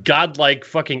superstar, godlike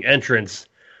fucking entrance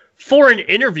for an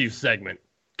interview segment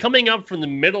coming up from the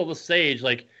middle of the stage.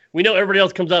 Like, we know everybody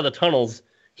else comes out of the tunnels.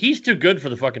 He's too good for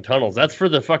the fucking tunnels. That's for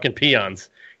the fucking peons.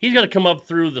 He's got to come up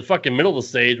through the fucking middle of the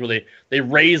stage where they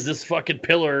raise this fucking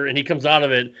pillar, and he comes out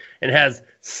of it and has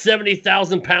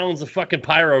 70,000 pounds of fucking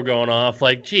pyro going off.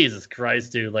 Like, Jesus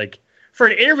Christ, dude. Like, for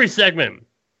an interview segment,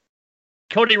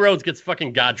 Cody Rhodes gets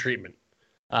fucking God treatment.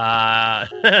 You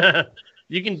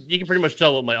can pretty much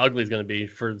tell what my ugly is going to be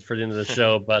for the end of the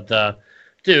show, but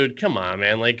dude, come on,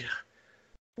 man. Like,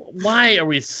 why are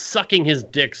we sucking his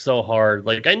dick so hard?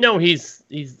 Like, I know he's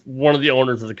one of the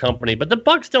owners of the company, but the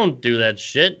Bucks don't do that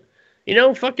shit. You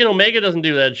know, fucking Omega doesn't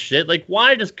do that shit. Like,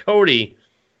 why does Cody?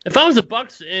 If I was the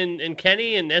Bucks and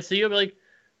Kenny and SCU, I'd be like,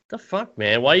 The fuck,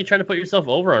 man? Why are you trying to put yourself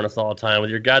over on us all the time with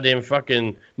your goddamn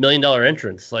fucking $1 million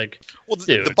entrance? Like, well,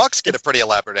 dude, the Bucks get a pretty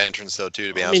elaborate entrance though, too.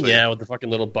 To be honest with you. Yeah, with the fucking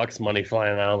little Bucks money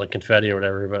flying out like confetti or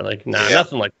whatever. But like,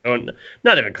 nothing like,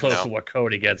 not even close to what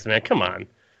Cody gets, man. Come on.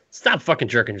 Stop fucking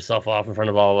jerking yourself off in front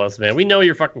of all of us, man. We know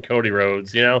you're fucking Cody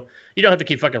Rhodes, you know? You don't have to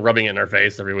keep fucking rubbing it in our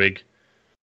face every week.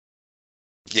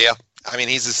 Yeah. I mean,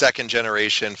 he's a second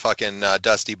generation fucking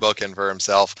Dusty booking for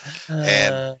himself.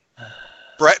 And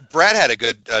Brad had a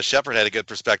good, Shepard had a good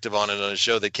perspective on it on a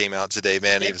show that came out today,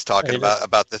 man. He was talking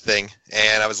about the thing.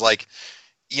 And I was like,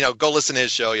 you know, go listen to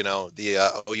his show, you know, the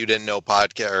Oh You Didn't Know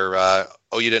podcast or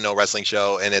Oh You Didn't Know wrestling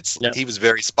show. And he was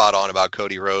very spot on about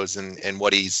Cody Rhodes and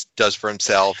what he does for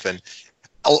himself. And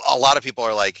a lot of people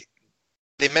are like,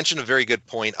 they mentioned a very good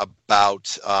point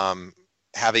about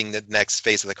having the next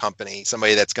face of the company,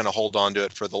 somebody that's going to hold on to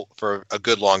it for a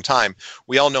good long time.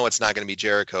 We all know it's not going to be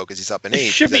Jericho because he's up in age.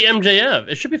 It should be MJF.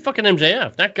 It should be fucking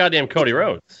MJF, not goddamn Cody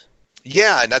Rhodes.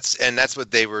 Yeah, and that's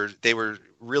what they were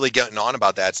really getting on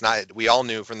about that. It's not. We all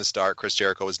knew from the start Chris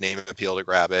Jericho was name appeal to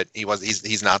grab it.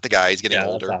 He's not the guy. He's getting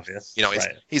older. That's obvious. You know,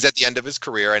 he's at the end of his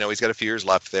career. I know he's got a few years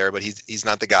left there, but he's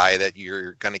not the guy that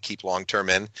you're going to keep long term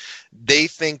in. They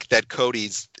think that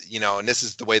Cody's, you know, and this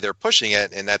is the way they're pushing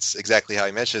it, and that's exactly how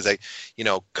he mentioned is like, you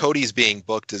know, Cody's being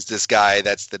booked as this guy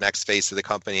that's the next face of the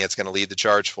company that's going to lead the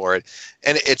charge for it,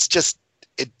 and it just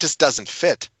doesn't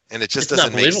fit. And it just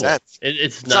doesn't make sense.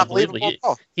 It's not believable.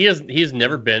 He has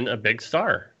never been a big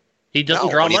star. He doesn't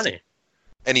draw money.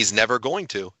 And he's never going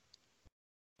to.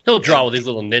 He'll draw with this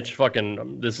little niche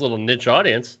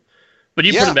audience. But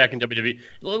you put him back in WWE.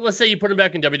 Let's say you put him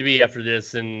back in WWE after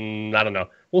this, and I don't know.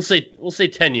 We'll say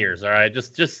 10 years, all right?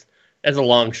 Just as a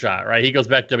long shot, right? He goes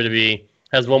back to WWE,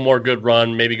 has one more good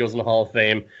run, maybe goes in the Hall of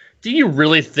Fame. Do you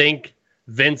really think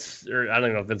Vince, or I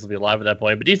don't know if Vince will be alive at that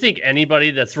point, but do you think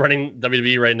anybody that's running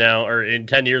WWE right now or in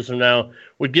 10 years from now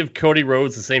would give Cody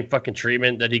Rhodes the same fucking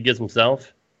treatment that he gives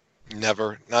himself?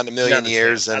 Never. Not in a million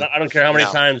years. And I don't care how many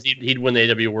times he'd win the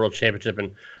AEW World Championship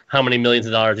and how many millions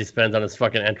of dollars he spends on his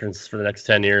fucking entrance for the next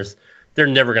 10 years. They're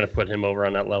never going to put him over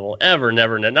on that level. Ever,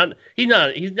 never. He's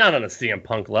not on a CM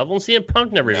Punk level. And CM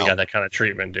Punk never even got that kind of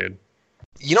treatment, dude.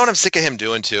 You know what I'm sick of him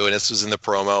doing, too? And this was in the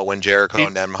promo when Jericho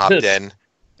and them hopped in.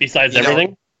 Besides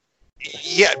everything?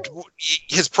 Yeah,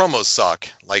 his promos suck.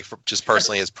 Like, just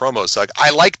personally, his promos suck. I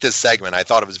like this segment. I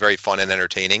thought it was very fun and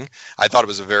entertaining. I thought it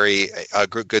was a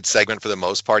good segment for the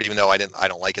most part, even though I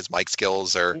don't like his mic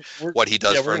skills or what he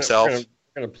does for himself. We're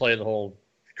gonna play the whole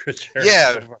Chris Jericho.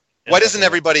 Yeah. Why doesn't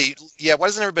everybody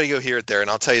go hear it there? And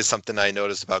I'll tell you something I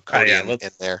noticed about Cody in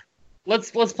there.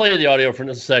 Let's play the audio from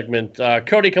this segment.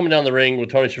 Cody coming down the ring with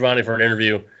Tony Schiavone for an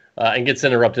interview and gets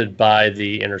interrupted by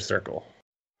the Inner Circle.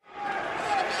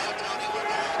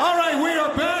 All right, we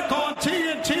are back on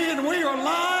TNT, and we are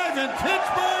live in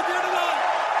Pittsburgh here tonight.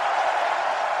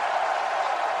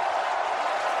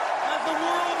 As the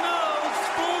world knows,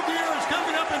 Full Gear is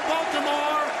coming up in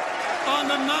Baltimore on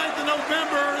the 9th of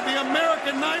November. The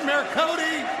American Nightmare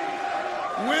Cody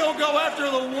will go after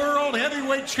the World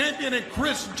Heavyweight Champion and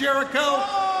Chris Jericho.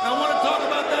 I want to talk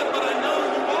about that, but I know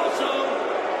you also,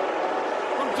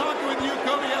 from talking with you,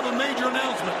 Cody, have a major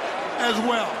announcement as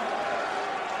well.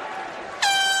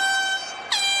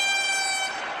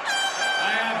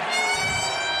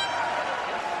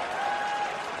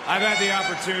 I've had the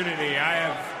opportunity, I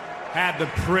have had the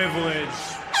privilege.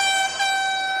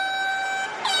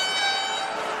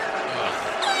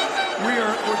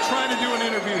 We're trying to do an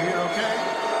interview here, okay?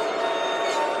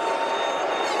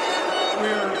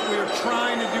 We're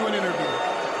trying to do an interview.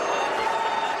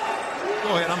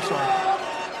 Go ahead, I'm sorry.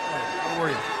 Don't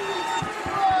worry.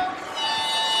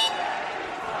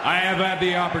 I have had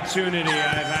the opportunity,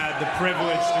 I've had the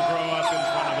privilege to grow up in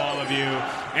front of all of you,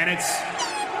 and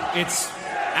it's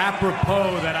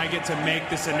apropos that I get to make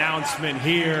this announcement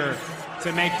here,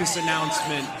 to make this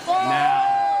announcement now.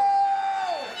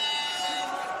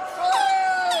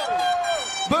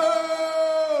 Boo!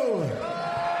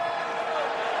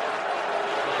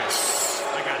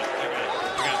 I got it.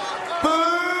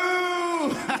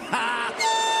 Boo!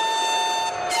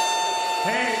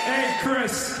 Hey,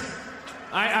 Chris,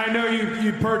 I know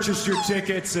you purchased your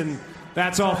tickets and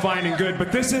that's all fine and good,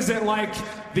 but this isn't like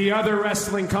the other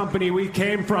wrestling company we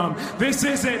came from. This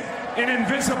isn't an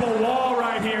invisible wall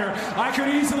right here. I could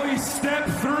easily step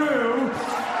through.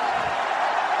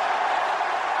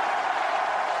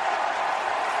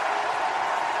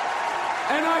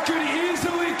 And I could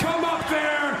easily come up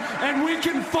there and we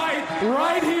can fight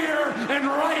right here and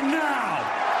right now.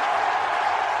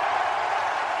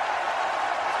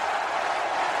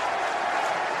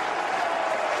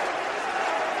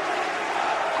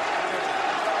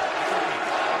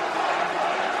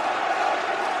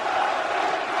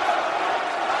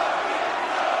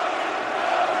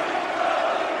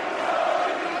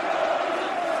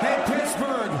 Hey,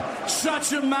 Pittsburgh,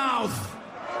 shut your mouth.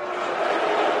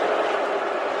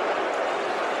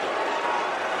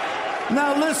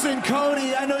 Now listen,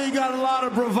 Cody, I know you got a lot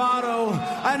of bravado.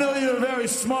 I know you're a very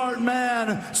smart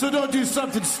man, so don't do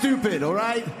something stupid, all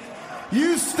right?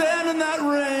 You stand in that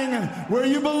ring where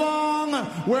you belong,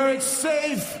 where it's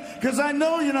safe, because I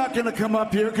know you're not going to come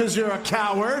up here because you're a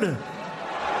coward.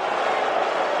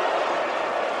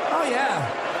 Oh, yeah.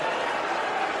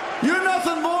 You're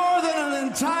nothing more than an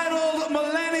entitled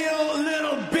millennial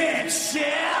little bitch,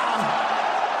 yeah?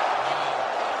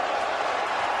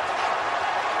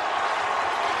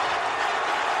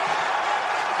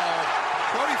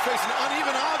 Facing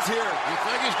uneven odds here. You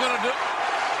think he's going to do?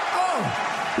 Oh,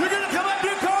 you're going to come up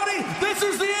here, Cody? This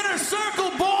is the Inner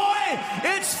Circle, boy.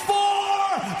 It's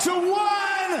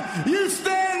 4-1. You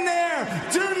stand there,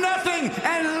 do nothing,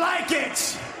 and like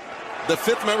it. The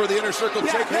fifth member of the Inner Circle,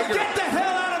 Jake Hager. Get the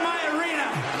hell out of my arena.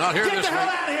 Not here Get this the hell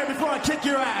week. out of here before I kick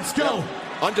your ass. Go. Yeah.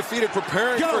 Undefeated,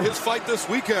 preparing for his fight this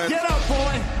weekend. Get up,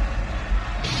 boy.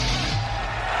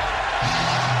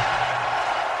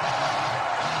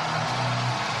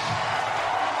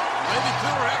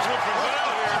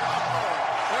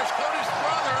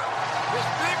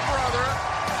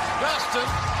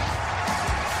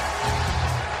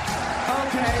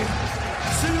 Okay,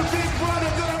 so your big brother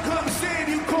gonna come save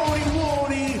you, Cody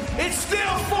Woody. It's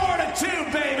still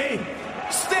 4-2, baby.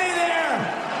 Stay there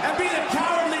and be the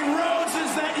cowardly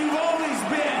roses that you've always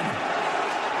been.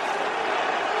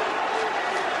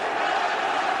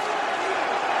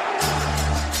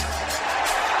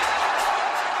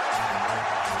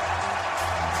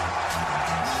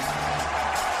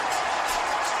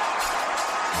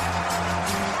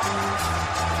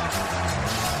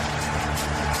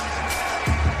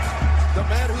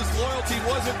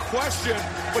 Wasn't questioned,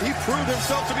 but he proved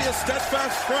himself to be a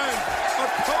steadfast friend of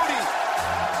Cody.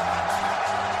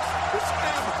 It's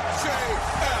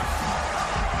MJF.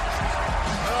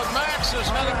 Max is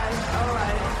all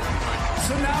right.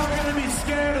 So now we're gonna be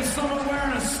scared of someone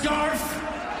wearing a scarf,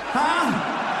 huh?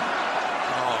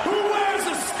 Oh. Who wears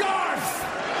a scarf?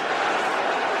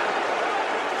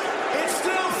 It's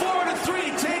still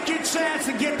 4-3. Take your chance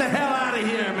and get the hell out of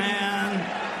here, man.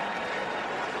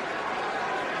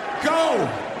 Go!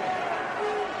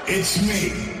 It's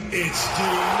me. It's D.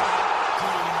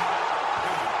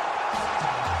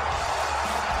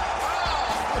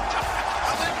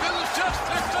 I think business just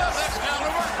picked up,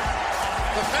 Excalibur.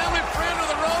 The family friend of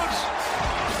the Rhodes,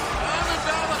 Diamond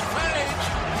Dallas Page,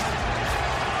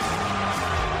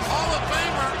 Hall of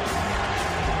Famer.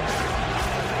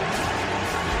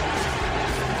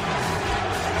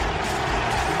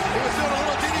 He was doing a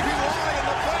little DDPY in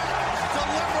the back to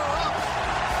limber up.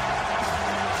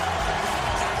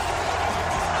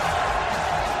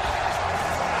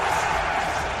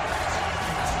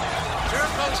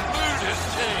 Jericho's mood has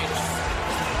changed.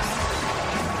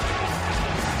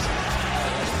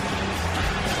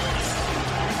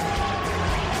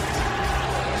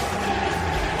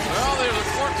 Well, there's a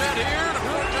quartet here and a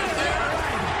quartet there.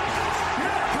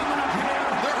 You're not coming up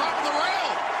here. They're hopping the rail.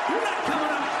 You're not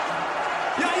coming up.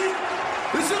 Yeah,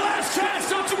 this is the last chance.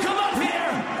 Don't you come up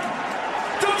here.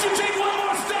 Don't you take one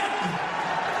more step.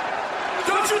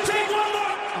 Don't you take one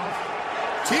more.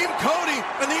 Team Cody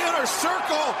and the Inner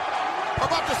Circle are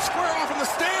about to square off in the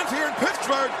stands here in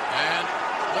Pittsburgh. And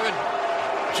look at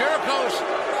Jericho's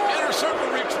Inner Circle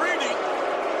retreating.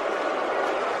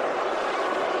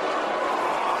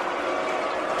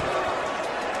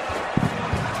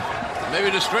 Maybe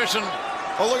discretion.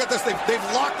 Oh, look at this.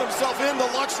 They've locked themselves in the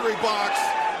luxury box.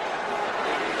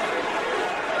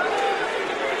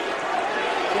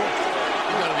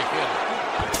 You gotta be kidding.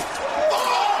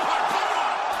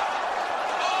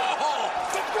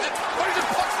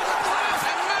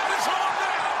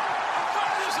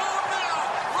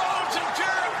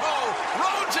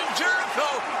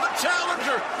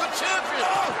 Challenger, the champion.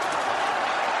 Oh!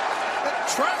 That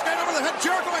trash guy over the head.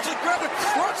 Jericho actually grabbed a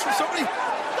crutch from somebody.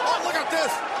 Oh, look at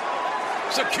this.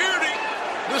 Security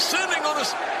descending on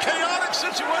this chaotic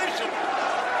situation.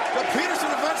 The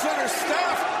Peterson Event Center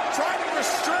staff trying to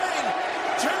restrain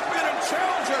champion and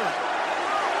challenger.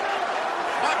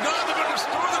 My God, they're going to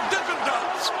destroy the Dippin'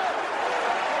 Dots.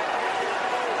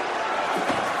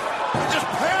 Just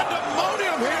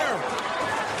pandemonium here.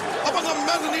 Up on the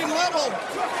mezzanine level.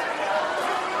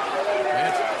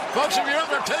 And folks, if you're out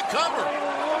there, take cover.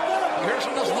 Here's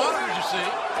some of those monitors you see.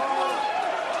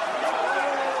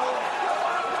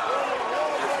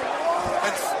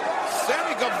 And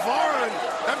Sammy Guevara and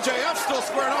MJF still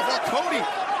squaring off while Cody.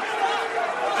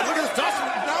 And look at this, Dustin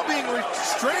now being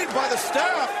restrained by the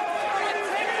staff.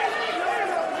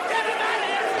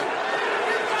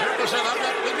 said,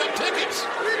 we've got tickets.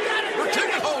 We're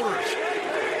ticket holders.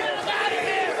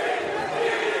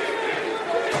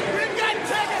 We've got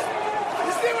tickets.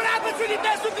 You see what happens when you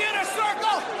mess with the inner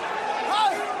circle?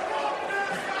 Huh?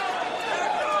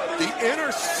 The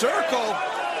inner circle?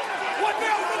 What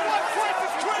now? What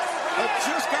choices, Chris? I've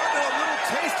just gotten a little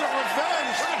taste of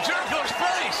revenge. Look at Jericho's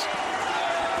face.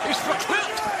 He's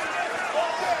verklempt.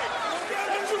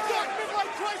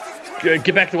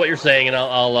 Get back to what you're saying, and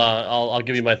I'll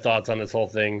give you my thoughts on this whole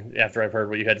thing after I've heard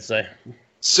what you had to say.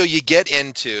 So you get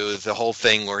into the whole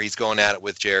thing where he's going at it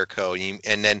with Jericho,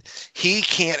 and then he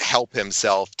can't help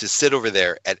himself to sit over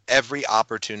there at every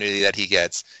opportunity that he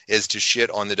gets is to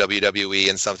shit on the WWE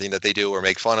and something that they do or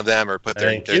make fun of them or put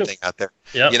their thing out there.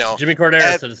 Yep. You know, Jimmy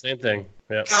Cordero said the same thing.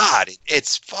 Yep. God,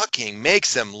 it's fucking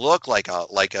makes him look like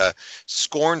a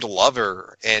scorned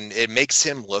lover, and it makes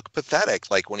him look pathetic,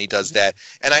 like when he does that.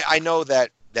 And I know that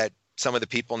some of the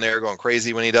people in there are going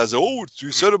crazy when he does, oh,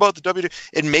 you said about the WWE.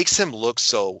 It makes him look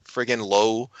so friggin'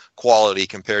 low quality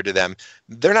compared to them.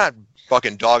 They're not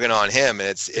fucking dogging on him,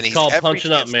 and he's called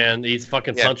punching up, man. He's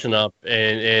fucking punching up,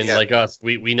 and like us,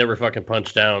 we never fucking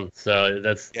punch down. So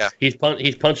that's he's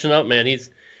punching up, man. He's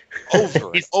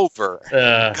over.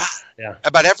 God. Yeah.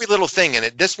 About every little thing, and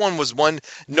this one was one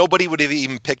nobody would have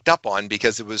even picked up on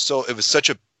because it was such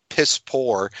a piss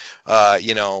poor,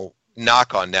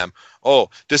 knock on them.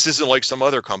 Oh, this isn't like some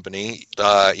other company.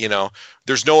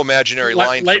 There's no imaginary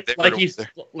line. Like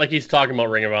he's talking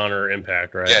about Ring of Honor or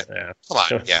Impact, right? Yeah. Come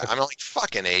on. Yeah. I'm like,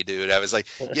 fucking A, dude. I was like,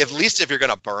 at least if you're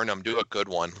going to burn them, do a good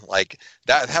one. Like,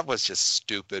 that was just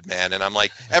stupid, man. And I'm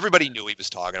like, everybody knew he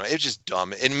was talking about it. It was just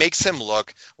dumb. It makes him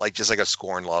look like just like a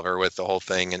scorn lover with the whole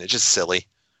thing, and it's just silly.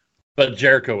 But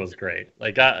Jericho was great.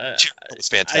 Like it was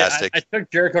fantastic. I took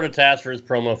Jericho to task for his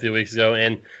promo a few weeks ago,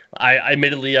 and I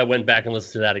admittedly went back and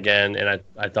listened to that again, and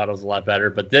I thought it was a lot better.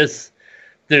 But this,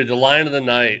 dude, the line of the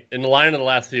night and the line of the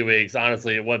last few weeks,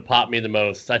 honestly, what popped me the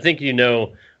most. I think you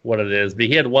know what it is, but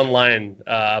he had one line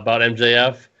about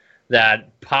MJF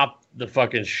that popped the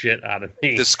fucking shit out of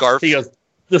me. The scarf. He goes,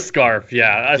 the scarf.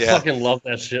 Yeah, I fucking love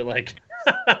that shit. Like,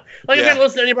 I can't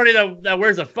listen to anybody that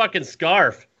wears a fucking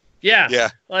scarf. Yeah.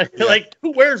 Like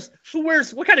who wears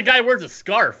what kind of guy wears a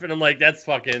scarf? And I'm like, that is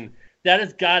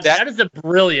the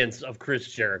brilliance of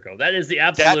Chris Jericho. That is the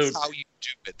absolute. That's how you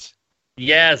do it.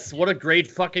 Yes, what a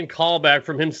great fucking callback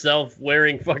from himself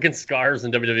wearing fucking scarves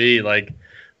in WWE. Like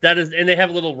that is, and they have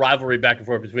a little rivalry back and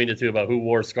forth between the two about who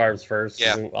wore scarves first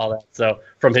and all that. So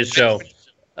from his show,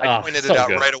 I pointed it out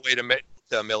right away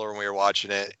to Miller when we were watching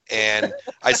it, and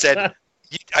I said.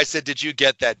 Did you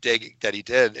get that dig that he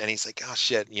did? And he's like, oh,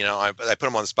 shit. I put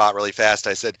him on the spot really fast.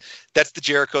 I said, that's the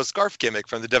Jericho scarf gimmick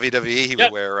from the WWE he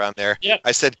would wear around there. Yep.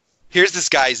 I said, here's this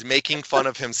guy's making fun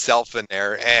of himself in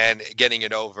there and getting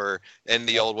it over in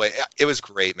the old way. It was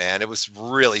great, man. It was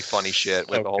really funny shit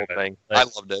with the whole thing. I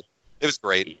loved it. It was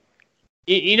great.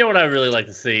 You know what I really like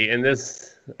to see? And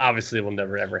this obviously will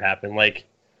never, ever happen. Like,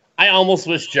 I almost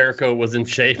wish Jericho was in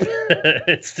shape.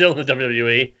 It's still in the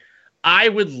WWE. I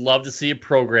would love to see a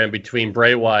program between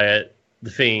Bray Wyatt, The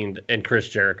Fiend, and Chris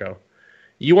Jericho.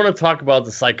 You want to talk about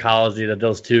the psychology that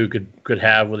those two could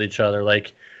have with each other?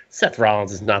 Like, Seth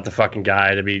Rollins is not the fucking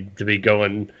guy to be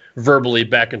going verbally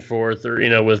back and forth or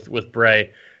with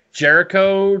Bray.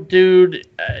 Jericho, dude,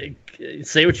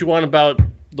 say what you want about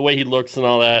the way he looks and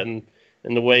all that, and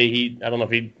the way I don't know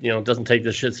if he doesn't take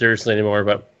this shit seriously anymore.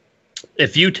 But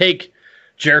if you take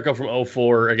Jericho from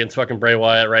 2004 against fucking Bray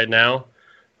Wyatt right now.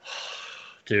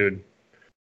 Dude,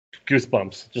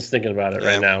 goosebumps just thinking about it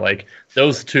right now. Like,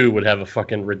 those two would have a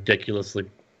fucking ridiculously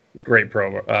great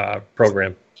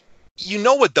program. You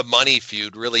know what the money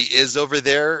feud really is over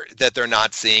there that they're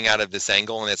not seeing out of this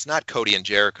angle, and it's not Cody and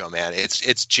Jericho, man.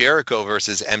 It's Jericho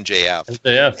versus MJF.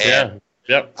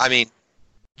 Yep. I mean,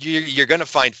 you're going to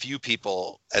find few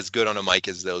people as good on a mic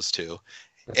as those two.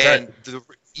 That's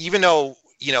even though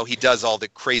he does all the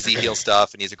crazy heel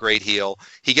stuff, and he's a great heel.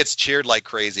 He gets cheered like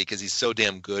crazy because he's so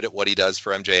damn good at what he does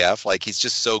for MJF. Like, he's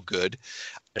just so good.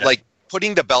 Yeah. Like,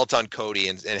 putting the belt on Cody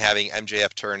and having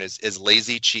MJF turn is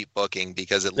lazy, cheap booking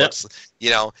because it looks,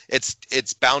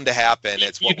 it's bound to happen.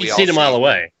 It's what we all see. You can see it a mile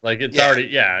away. Like, it's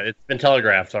already, it's been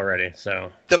telegraphed already.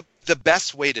 So the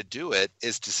best way to do it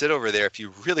is to sit over there if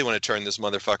you really want to turn this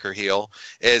motherfucker heel.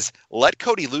 Is let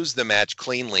Cody lose the match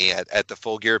cleanly at the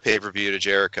Full Gear pay-per-view to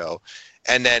Jericho.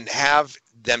 And then have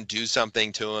them do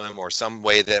something to him or some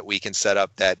way that we can set up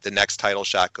that the next title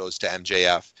shot goes to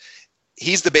MJF.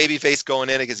 He's the babyface going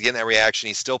in because he's getting that reaction.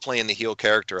 He's still playing the heel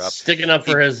character up. Sticking up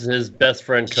for his best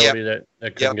friend Cody that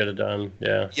couldn't get it done.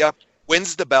 Yeah. Yep.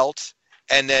 Wins the belt.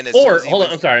 And then hold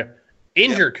on. I'm sorry.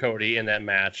 injure Cody in that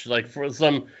match, like for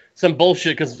some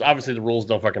bullshit, because obviously the rules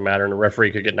don't fucking matter, and the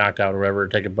referee could get knocked out or whatever,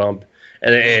 take a bump,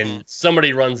 and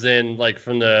somebody runs in like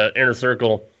from the inner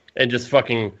circle and just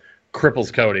fucking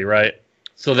cripples Cody, right?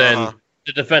 So then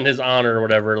to defend his honor or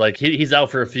whatever, like he's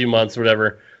out for a few months or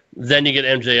whatever. Then you get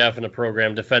MJF in the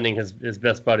program defending his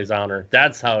best buddy's honor.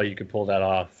 That's how you could pull that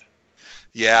off.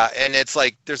 Yeah, and it's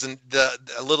like there's a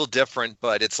little different,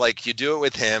 but it's like you do it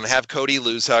with him, have Cody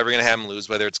lose, however you're going to have him lose,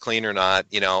 whether it's clean or not,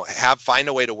 find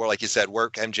a way to work, like you said,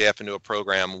 work MJF into a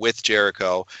program with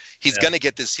Jericho. He's going to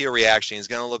get this heel reaction. He's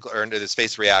going to look into this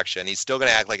face reaction. He's still going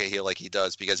to act like a heel like he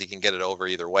does because he can get it over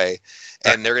either way.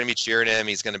 And they're going to be cheering him.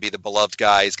 He's going to be the beloved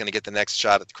guy. He's going to get the next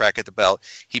shot at the crack at the belt.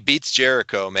 He beats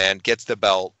Jericho, man, gets the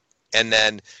belt. And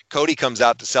then Cody comes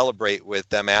out to celebrate with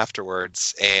them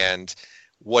afterwards. And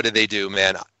what do,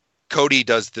 man? Cody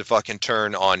does the fucking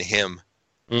turn on him.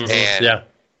 And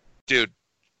dude,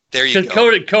 there you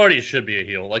go. Cody should be a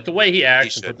heel. Like the way he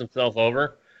acts and puts himself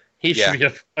over, he should be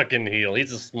a fucking heel.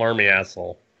 He's a smarmy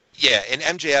asshole. Yeah, and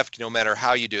MJF, no matter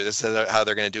how you do this, how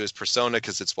they're going to do his persona,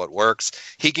 because it's what works.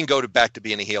 He can go back to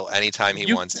being a heel anytime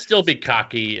he wants. Still be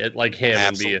cocky like him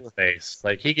and be a face.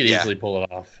 Like he could easily pull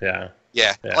it off. Yeah.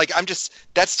 Like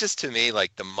that's just to me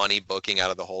like the money booking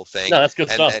out of the whole thing. No, that's good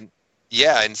stuff.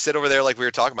 And sit over there like we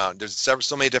were talking about. There's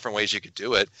so many different ways you could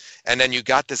do it. And then you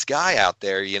got this guy out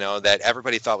there, that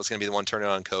everybody thought was going to be the one turning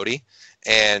on Cody.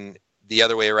 And the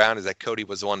other way around is that Cody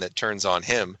was the one that turns on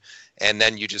him. And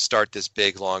then you just start this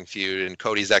big, long feud. And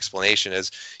Cody's explanation is,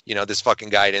 this fucking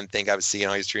guy didn't think I was seeing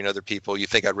how he's treating other people. You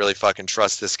think I'd really fucking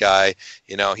trust this guy?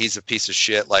 He's a piece of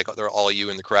shit. Like, they're all you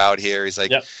in the crowd here. He's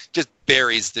like, just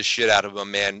buries the shit out of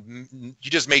him, man.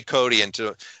 You just made Cody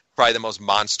into probably the most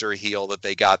monster heel that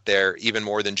they got there, even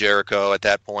more than Jericho at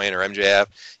that point or MJF.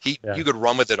 You could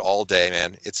run with it all day,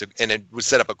 man. And it would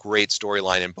set up a great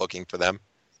storyline and booking for them.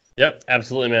 Yep,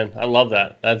 absolutely, man. I love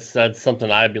that. That's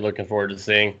something I'd be looking forward to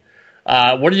seeing.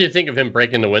 What did you think of him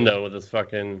breaking the window with his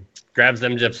fucking grabs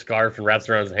MJF's scarf and wraps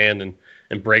it around his hand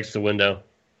and breaks the window?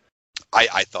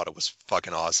 I thought it was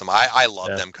fucking awesome. I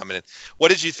love them coming in.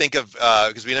 What did you think of,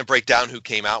 because we didn't break down who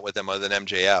came out with them other than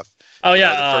MJF. Oh,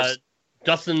 yeah.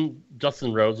 Dustin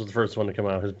Rhodes was the first one to come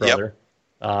out, his brother.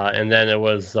 And then it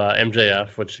was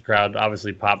MJF, which the crowd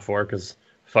obviously popped for because,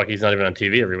 he's not even on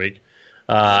TV every week.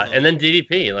 And then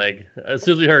DDP. Like, as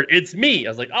soon as we heard, it's me, I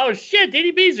was like, oh, shit,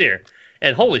 DDP's here.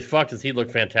 And holy fuck, does he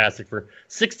look fantastic for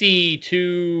 60,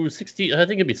 I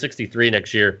think it'd be 63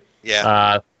 next year.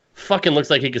 Yeah. Fucking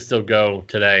looks like he could still go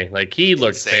today. Like, he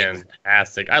looks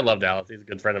fantastic. I love Dallas. He's a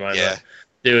good friend of mine. Yeah.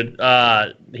 Dude,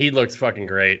 he looks fucking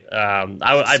great.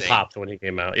 I popped when he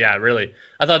came out. Yeah, really.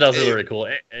 I thought that was really cool.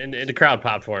 And the crowd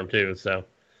popped for him, too, so.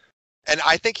 And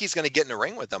I think he's going to get in a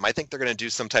ring with them. I think they're going to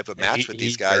do some type of match with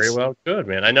these guys. Very well could,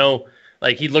 man. I know,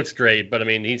 like, he looks great, but, I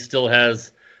mean, he still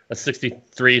has a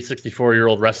 63,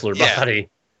 64-year-old wrestler body.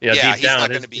 Deep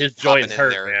down, his joints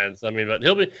hurt, man. So, I mean, but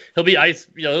he'll be ice.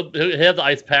 He'll have the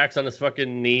ice packs on his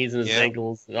fucking knees and his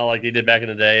ankles and all like he did back in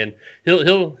the day, and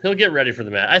he'll get ready for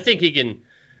the match. I think he can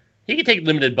take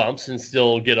limited bumps and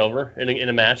still get over in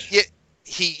a match. Yeah,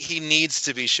 he needs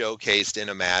to be showcased in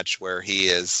a match where he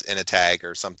is in a tag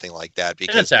or something like that,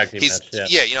 because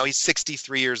he's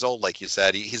 63 years old, like you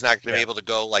said. He's not going to be able to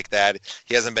go like that.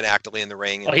 He hasn't been actively in the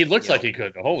ring. He looks like he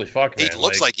could. Holy fuck, man. He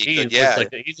looks like he could. Yeah,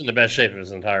 like he's in the best shape of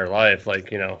his entire life.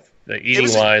 Like,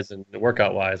 eating wise and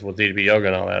workout wise with DDP yoga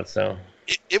and all that. So.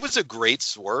 It was a great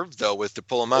swerve, though, with to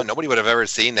pull him out. Nobody would have ever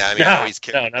seen that. I mean, I know he's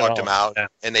walked him out,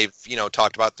 and they've,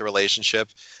 talked about the relationship.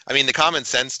 I mean, the common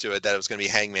sense to it that it was going to be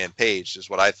Hangman Page is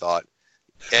what I thought.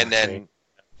 And then,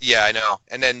 I know.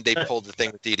 And then they pulled the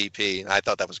thing with DDP, and I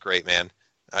thought that was great, man.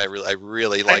 I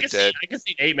really liked it. I can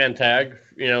see 8-man tag,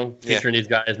 featuring these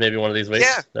guys maybe one of these weeks.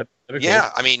 Yeah. That'd be cool.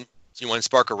 I mean, you want to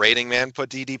spark a rating, man? Put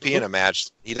DDP in a match.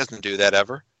 He doesn't do that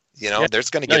ever. There's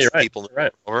going to get some people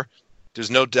over. There's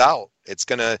no doubt.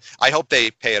 I hope they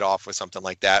pay it off with something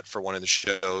like that for one of the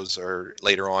shows or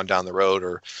later on down the road.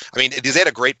 They had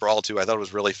a great brawl too. I thought it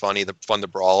was really funny, fun to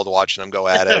brawl, watching them go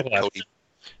at it. Cody,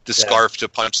 the scarf to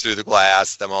punch through the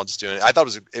glass, them all just doing it. I thought it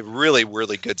was a really,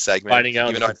 really good segment. Fighting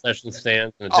out in the concession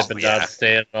stand and the Dippin' Dots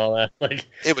stand and all that.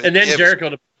 And then Jericho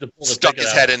to pull the stuck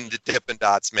his head in the Dippin'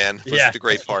 Dots, man. Was the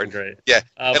great part. Great. Yeah.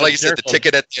 And like you said, the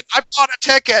ticket at the end. I bought a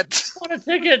ticket. I bought a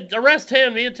ticket. Arrest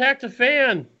him. He attacked a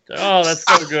fan. Oh, that's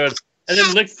so good. And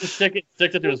then licks the ticket,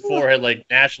 sticks it to his forehead like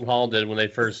Nash and Hall did when they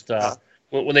first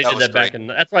when they did that back in.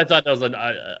 That's why I thought that was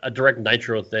a direct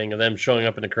Nitro thing of them showing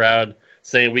up in the crowd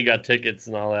saying we got tickets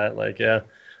and all that. Like,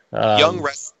 young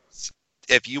wrestlers,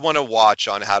 if you want to watch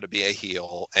on how to be a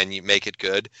heel and you make it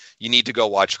good, you need to go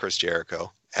watch Chris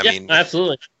Jericho. I mean,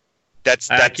 absolutely. That's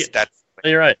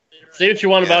You're right. Say what you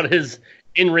want about his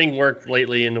in-ring work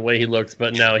lately and the way he looks,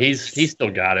 but no, he's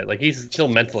still got it. Like, he's still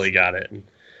mentally got it.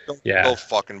 Go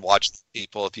fucking watch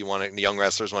people if you want to. Young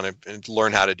wrestlers want to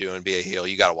learn how to do and be a heel.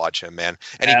 You got to watch him, man.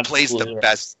 And he plays the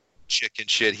best chicken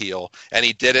shit heel, and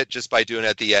he did it just by doing it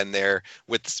at the end there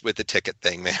with the ticket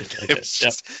thing, man. It was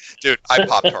just, dude, I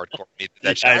popped hardcore.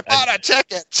 I bought a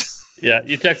ticket. Yeah,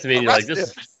 you texted me and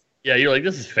you're like,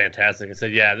 this is fantastic. I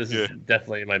said, yeah, this is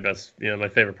definitely my best, my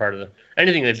favorite part of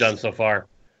anything they've done so far.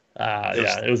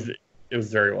 It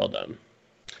was very well done.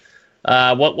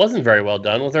 What wasn't very well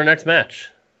done was our next match.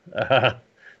 The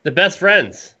Best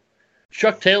Friends,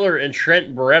 Chuck Taylor and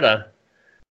Trent Beretta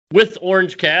with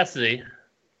Orange Cassidy.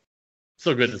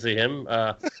 So good to see him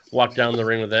walk down the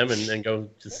ring with them and go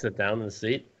just sit down in the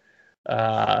seat.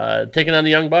 Taking on the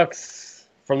Young Bucks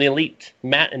from the Elite,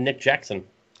 Matt and Nick Jackson.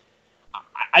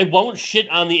 I won't shit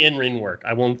on the in-ring work.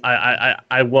 I won't.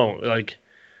 I won't. Like,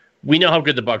 we know how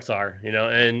good the Bucks are,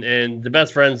 and the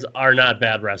Best Friends are not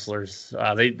bad wrestlers.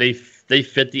 They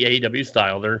fit the AEW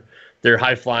style. They're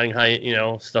high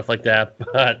flying, stuff like that.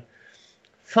 But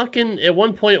fucking at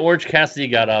one point, Orange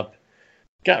Cassidy ran up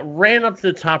to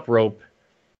the top rope,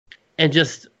 and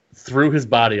just threw his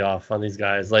body off on these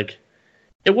guys. Like,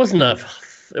 it wasn't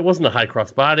a high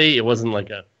cross body. It wasn't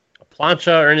like a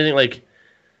plancha or anything. Like,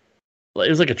 it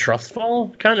was like a trust fall,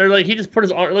 kind of. Or like he just put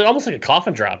his arm, almost like a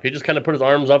coffin drop. He just kind of put his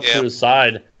arms up to his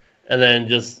side, and then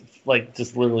just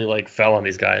literally fell on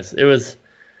these guys. It was,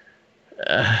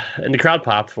 and the crowd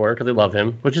popped for it because they love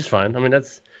him, which is fine. I mean,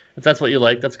 if that's what you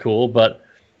like, that's cool. But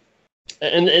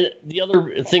and the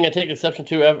other thing I take exception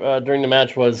to during the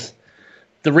match was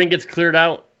the ring gets cleared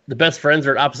out. The Best Friends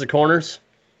are at opposite corners,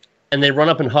 and they run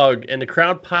up and hug, and the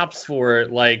crowd pops for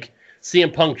it like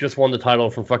CM Punk just won the title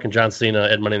from fucking John Cena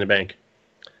at Money in the Bank.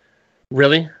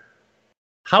 Really?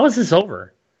 How is this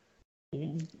over?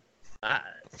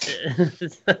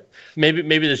 Maybe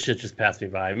this shit just passed me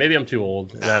by. Maybe I'm too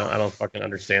old and I don't fucking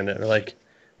understand it. Like,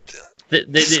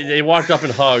 they walked up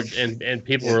and hugged, and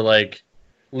people were like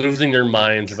losing their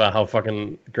minds about how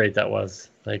fucking great that was.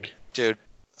 Like, dude,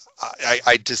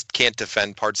 I just can't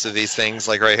defend parts of these things,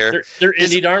 like right here. They're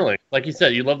indie darlings. Like you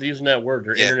said, you love using that word.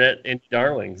 They're internet indie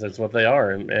darlings. That's what they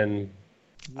are. And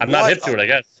I'm not hip to it, I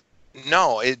guess.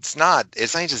 No, it's not.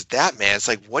 It's not just that, man. It's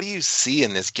like, what do you see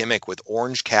in this gimmick with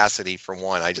Orange Cassidy, for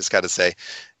one? I just got to say,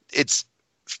 it's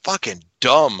fucking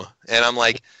dumb. And I'm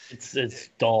like... It's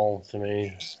dull to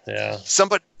me. Yeah.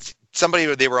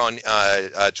 Somebody, they were on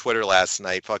Twitter last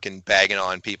night fucking bagging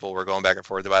on people. We're going back and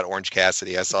forth about Orange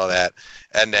Cassidy. I saw that.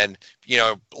 And then,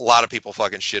 a lot of people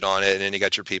fucking shit on it. And then you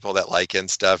got your people that like it and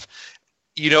stuff.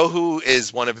 You know who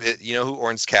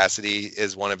Orange Cassidy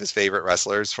is one of his favorite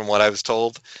wrestlers, from what I was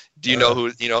told? Do you know who,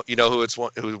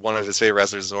 who one of his favorite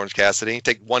wrestlers is Orange Cassidy?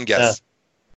 Take one guess.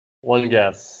 One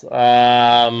guess.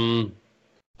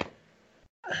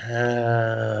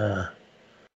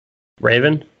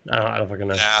 Raven? I don't fucking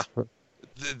know. Nah.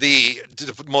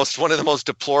 One of the most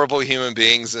deplorable human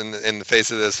beings in the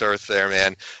face of this earth there,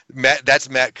 man.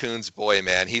 That's Matt Coon's boy,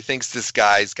 man. He thinks this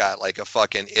guy's got like a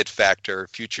fucking it factor,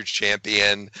 future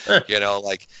champion.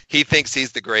 Like, he thinks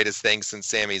he's the greatest thing since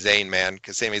Sami Zayn, man,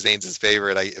 because Sami Zayn's his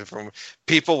favorite.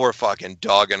 People were fucking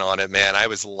dogging on it, man. I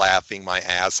was laughing my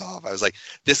ass off. I was like,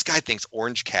 this guy thinks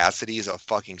Orange Cassidy is a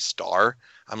fucking star.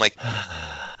 I'm like,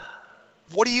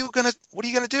 what are you gonna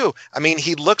do? I mean,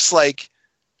 he looks like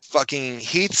fucking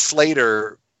Heath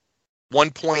Slater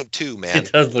 1.2, man.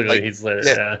 It does look like Heath Slater.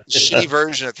 Yeah. Shitty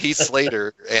version of Heath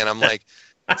Slater. And I'm like,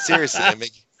 seriously,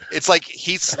 it's like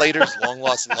Heath Slater's long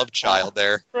lost love child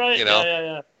there. Right.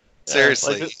 Yeah.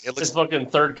 Seriously. Like it looks his fucking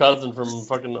third cousin from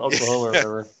fucking Oklahoma or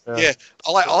whatever. Yeah.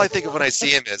 All I think of when I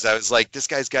see him is, I was like, this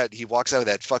guy's he walks out with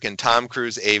that fucking Tom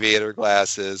Cruise aviator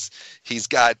glasses. He's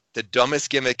got the dumbest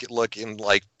gimmick looking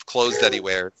like clothes that he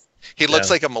wears. He looks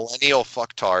like a millennial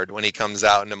fucktard when he comes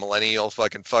out in a millennial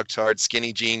fucking fucktard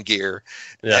skinny jean gear.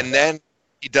 Yeah. And then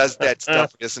he does that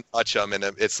stuff, doesn't touch him. And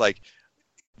it's like,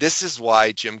 this is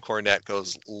why Jim Cornette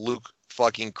goes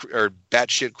or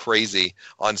batshit crazy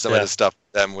on some of the stuff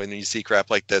when you see crap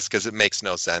like this, because it makes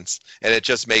no sense. And it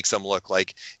just makes them look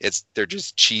like they're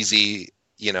just cheesy,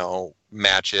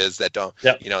 matches that don't,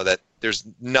 that there's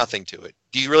nothing to it.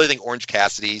 Do you really think Orange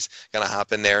Cassidy's going to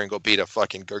hop in there and go beat a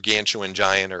fucking gargantuan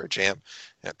giant or a champ?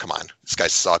 Yeah, come on. This guy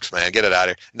sucks, man. Get it out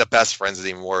of here. And the Best Friends is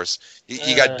even worse.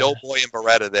 You got Doughboy and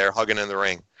Beretta there hugging in the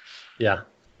ring. Yeah.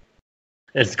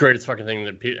 It's the greatest fucking thing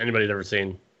that anybody's ever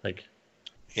seen. Like,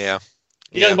 yeah.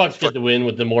 The Young Bucks get the win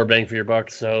with the more bang for your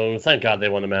buck, so thank God they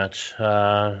won the match.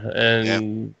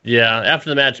 After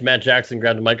the match, Matt Jackson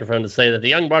grabbed the microphone to say that the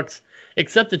Young Bucks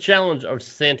accept the challenge of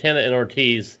Santana and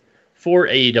Ortiz for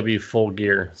AEW Full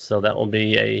Gear. So that will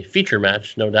be a feature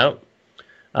match, no doubt.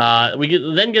 We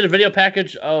then get a video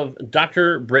package of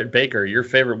Dr. Britt Baker, your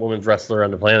favorite women's wrestler on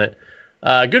the planet.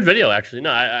 Good video, actually.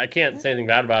 No, I can't say anything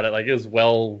bad about it. Like, it was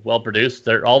well produced.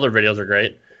 All their videos are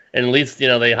great. And at least, they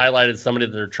highlighted somebody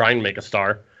that they're trying to make a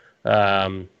star.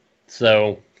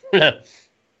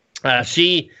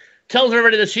 She tells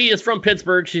everybody that she is from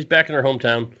Pittsburgh. She's back in her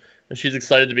hometown, and she's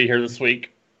excited to be here this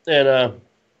week. And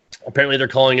apparently they're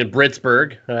calling it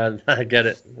Britsburg. I get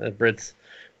it.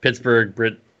 Pittsburgh,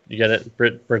 Brit. You get it?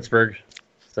 Britsburg.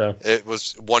 So it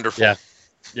was wonderful.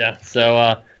 Yeah.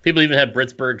 So people even had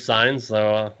Britsburg signs.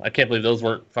 So I can't believe those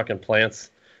weren't fucking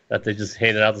plants that they just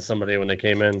handed out to somebody when they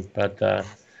came in. But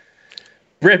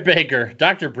Britt Baker,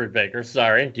 Dr. Britt Baker,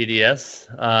 sorry,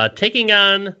 DDS, taking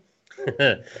on.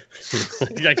 I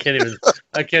can't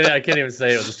even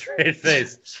say it with a straight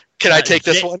face. Can I take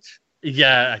this one?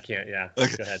 Yeah, I can't. Yeah,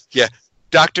 okay. Go ahead. Yeah.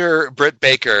 Dr. Britt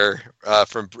Baker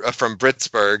from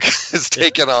Britsburg is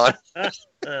taking on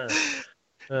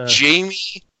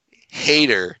Jamie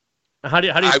Hayter. How do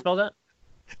you spell that?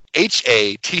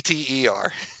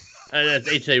 Hatter. That's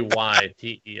Hayter.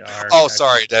 Oh,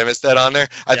 sorry, did I miss that on there?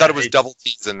 I thought it was double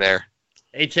T's in there.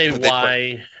 Hayter.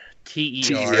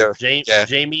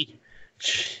 Jamie.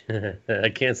 I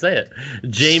can't say it.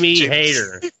 Jamie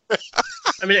Hayter.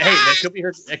 I mean, hey,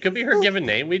 that could be her given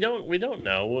name. We don't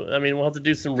know. I mean, we'll have to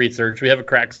do some research. We have a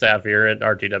crack staff here at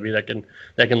RTW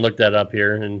that can look that up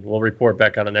here, and we'll report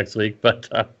back on it next week. But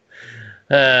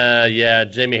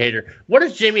Jamie Hayter. What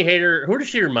is Jamie Hayter? Who does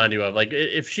she remind you of? Like,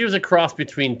 if she was a cross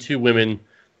between two women,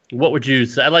 what would you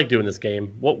say? I like doing this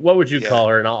game. What would you call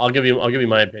her? And I'll give you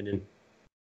my opinion.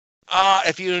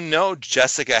 If you know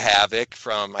Jessica Havoc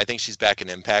from, I think she's back in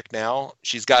Impact now.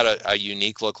 She's got a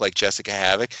unique look like Jessica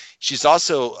Havoc. She's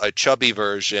also a chubby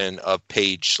version of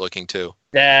Paige looking too.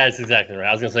 Yeah, that's exactly right.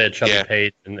 I was going to say a chubby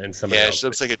Paige and somebody else. Yeah, she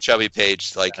looks like a chubby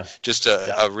Paige, like just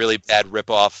a really bad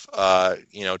ripoff,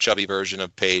 chubby version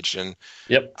of Paige. And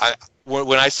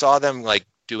when I saw them like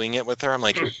doing it with her, I'm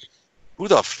like, who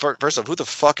the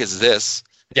fuck is this?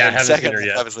 Yeah, and I haven't seen her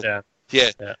yet. I was like,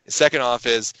 Second off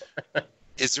is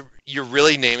you're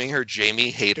really naming her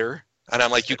Jamie Hayter? And I'm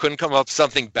like, you couldn't come up with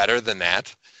something better than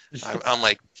that? I'm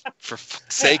like, for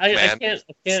fuck's sake, man.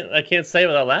 I can't say it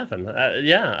without laughing.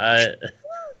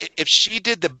 If she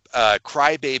did the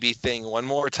crybaby thing one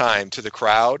more time to the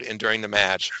crowd and during the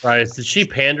match. Right. Did she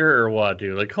pander or what,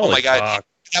 dude? Like, holy my God. fuck.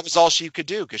 That was all she could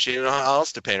do because she didn't know how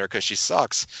else to paint her because she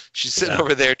sucks. She's sitting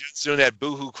over there doing that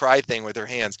boohoo cry thing with her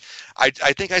hands. I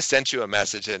think I sent you a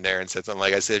message in there and said something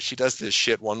like, I said, if she does this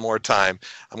shit one more time,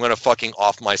 I'm going to fucking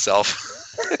off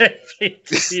myself.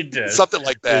 You did. Something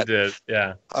like that. You did,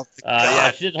 yeah. Oh,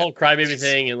 she did the whole crybaby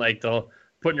thing and like the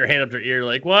putting her hand up to her ear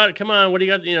like, what? Come on, what do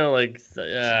you got?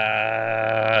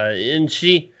 And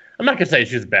she, I'm not going to say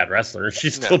she's a bad wrestler.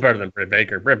 She's still better than Britt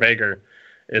Baker. Britt Baker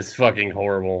is fucking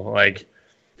horrible. Like,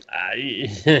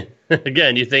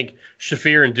 again, you think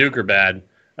Shafir and Duke are bad.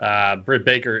 Britt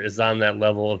Baker is on that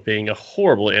level of being a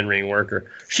horrible in-ring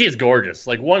worker. She is gorgeous,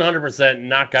 like 100%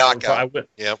 knockout.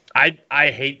 Yep. I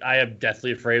am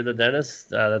deathly afraid of the dentist.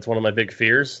 That's one of my big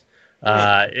fears.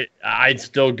 I'd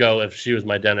still go if she was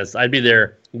my dentist. I'd be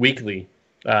there weekly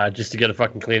just to get a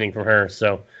fucking cleaning from her.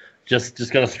 So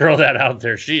just gonna throw that out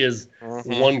there. She is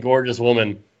one gorgeous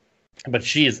woman. But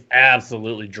she is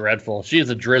absolutely dreadful. She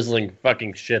is a drizzling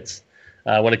fucking shits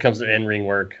when it comes to in-ring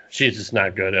work. She's just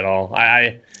not good at all.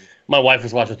 My wife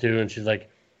was watching too, and she's like,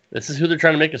 this is who they're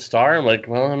trying to make a star? I'm like,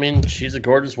 well, I mean, she's a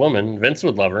gorgeous woman. Vince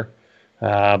would love her.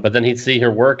 But then he'd see her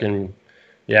work, and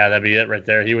that'd be it right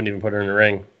there. He wouldn't even put her in the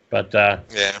ring. But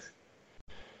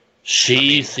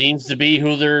she seems to be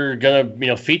who they're going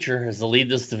to feature as the lead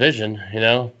this division,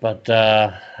 But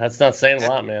that's not saying a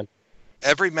lot, man.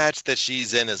 Every match that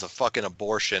she's in is a fucking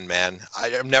abortion, man.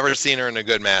 I've never seen her in a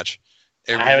good match.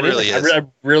 It really is. I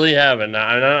really haven't.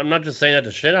 I'm not just saying that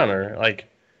to shit on her. Like,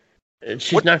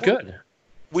 she's not good.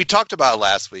 We talked about it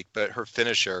last week, but her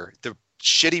finisher, the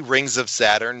shitty Rings of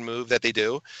Saturn move that they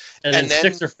do. And then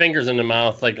sticks their fingers in the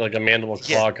mouth like a mandible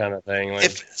claw kind of thing. Like,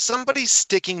 if somebody's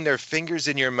sticking their fingers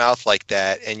in your mouth like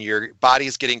that and your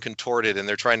body's getting contorted and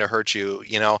they're trying to hurt you,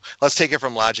 let's take it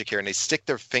from logic here, and they stick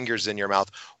their fingers in your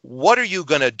mouth, what are you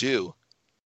going to do?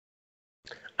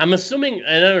 I'm assuming,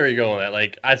 I know where you're going with that.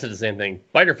 Like, I said the same thing.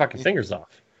 Bite her fucking fingers off.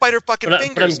 Bite her fucking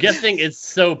fingers. But I'm guessing it's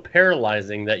so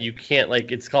paralyzing that you can't,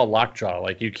 like, it's called lockjaw.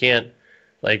 Like, you can't,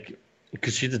 like,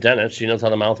 because she's a dentist, she knows how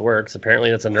the mouth works.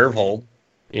 Apparently, it's a nerve hold,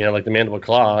 like the mandible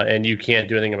claw, and you can't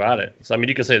do anything about it. So, I mean,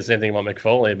 you could say the same thing about Mick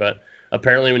Foley, but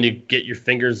apparently when you get your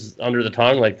fingers under the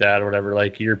tongue like that or whatever,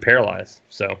 like, you're paralyzed.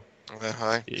 So,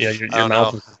 your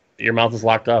mouth is your mouth is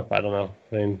locked up. I don't know.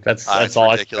 I mean, that's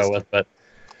all ridiculous. I go with. But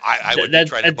I would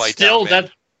try to bite down, man.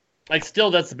 That's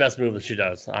the best move that she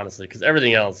does, honestly, because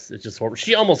everything else is just horrible.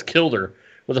 She almost killed her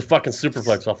with a fucking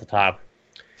superplex off the top.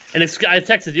 And I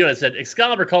texted you and I said,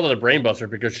 Excalibur called it a brainbuster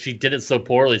because she did it so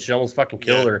poorly. She almost fucking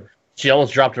killed her. She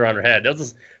almost dropped her on her head. It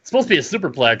was supposed to be a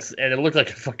superplex, and it looked like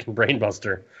a fucking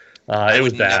brainbuster. It was bad. I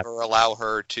would never allow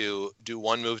her to do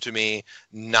one move to me,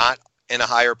 not in a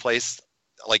higher place,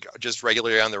 like just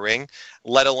regularly on the ring,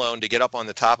 let alone to get up on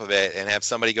the top of it and have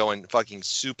somebody go and fucking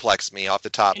suplex me off the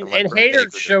top. And Hayter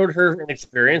showed her an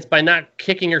experience by not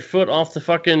kicking her foot off the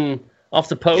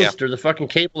post or the fucking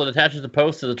cable that attaches the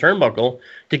post to the turnbuckle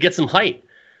to get some height.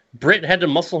 Britt had to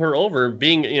muscle her over,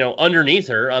 being underneath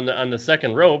her on the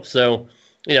second rope. So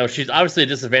she's obviously a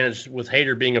disadvantage with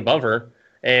Hayter being above her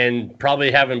and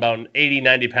probably having about 80,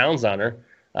 90 pounds on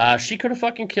her. She could have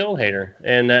fucking killed Hayter,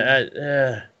 and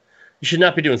you should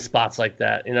not be doing spots like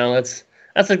that.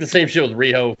 That's like the same shit with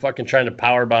Riho fucking trying to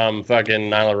powerbomb fucking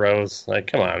Nyla Rose. Like,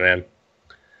 come on, man.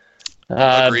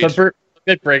 But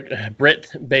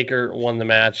Britt Baker won the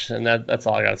match, and that's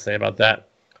all I got to say about that.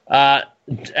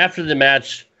 After the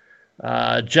match,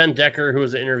 Jen Decker, who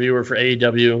was an interviewer for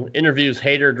AEW, interviews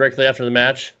Hayter directly after the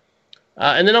match.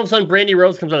 And then all of a sudden, Brandy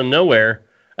Rose comes out of nowhere,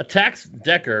 attacks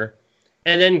Decker,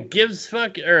 and then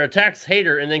attacks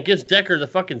Hayter, and then gives Decker the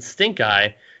fucking stink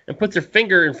eye, and puts her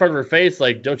finger in front of her face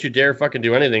like, don't you dare fucking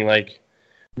do anything. Like,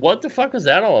 what the fuck was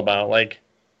that all about? Like,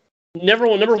 number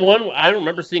one, I don't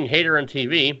remember seeing Hayter on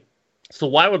TV, so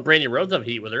why would Brandy Rose have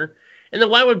heat with her? And then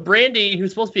why would Brandy,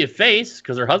 who's supposed to be a face,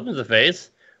 because her husband's a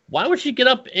face, why would she get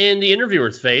up in the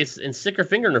interviewer's face and stick her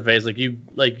finger in her face like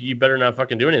you better not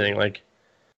fucking do anything? Like,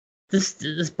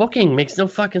 this booking makes no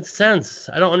fucking sense.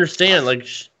 I don't understand. Like,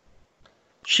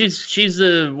 she's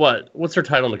a what's her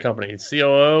title in the company?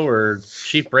 COO or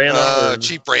Chief Brand Officer?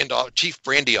 Chief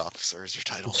Brandy Officer is her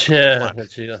title. Yeah, I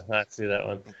see that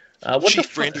one.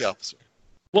 Chief Brandy Officer.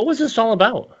 What was this all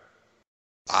about?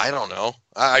 I don't know.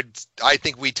 I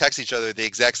think we text each other at the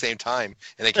exact same time,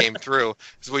 and it came through.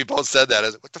 So we both said that. I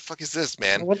was like, what the fuck is this,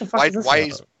 man? What the fuck is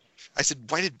this I said,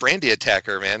 why did Brandy attack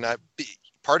her, man?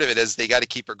 Part of it is they got to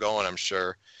keep her going, I'm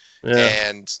sure. Yeah.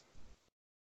 And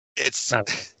it's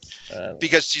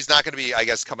because she's not going to be, I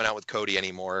guess, coming out with Cody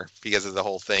anymore because of the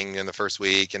whole thing in the first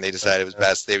week, and they decided it was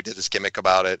best. They did this gimmick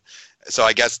about it. So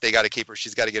I guess they got to keep her.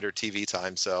 She's got to get her TV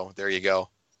time. So there you go.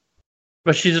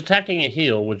 But she's attacking a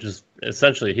heel, which is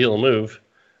essentially a heel move.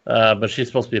 But she's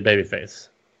supposed to be a babyface.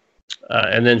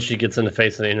 And then she gets in the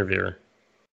face of the interviewer.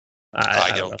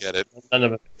 I don't get it. None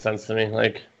of it makes sense to me.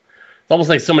 Like, it's almost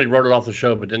like somebody wrote it off the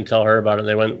show but didn't tell her about it.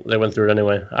 And they went through it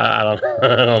anyway. I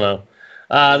don't know.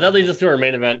 That leads us to our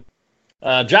main event.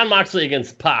 Jon Moxley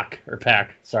against Pac.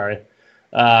 Sorry.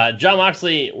 Jon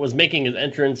Moxley was making his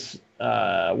entrance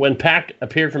when Pac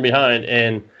appeared from behind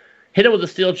and hit him with a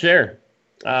steel chair.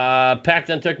 Pac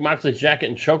then took Moxley's jacket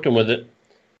and choked him with it.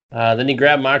 Then he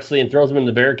grabbed Moxley and throws him in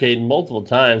the barricade multiple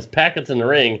times. Pac gets in the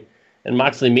ring, and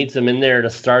Moxley meets him in there to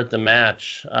start the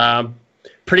match.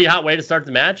 Pretty hot way to start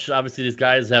the match. Obviously, these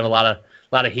guys have a lot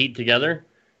of heat together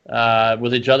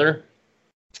with each other.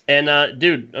 And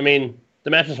dude, I mean, the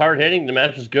match is hard hitting. The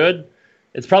match is good.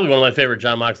 It's probably one of my favorite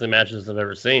Jon Moxley matches I've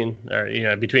ever seen.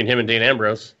 Between him and Dean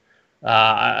Ambrose.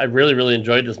 I really, really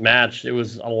enjoyed this match. It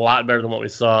was a lot better than what we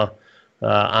saw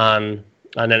on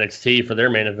NXT for their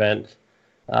main event.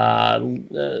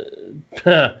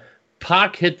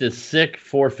 Pac hit this sick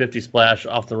 450 splash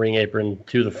off the ring apron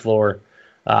to the floor.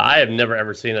 I have never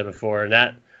ever seen that before, and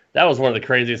that was one of the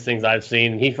craziest things I've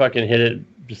seen. He fucking hit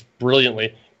it just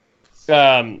brilliantly.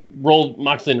 Rolled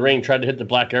Moxley in the ring, tried to hit the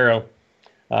Black Arrow,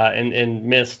 and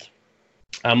missed.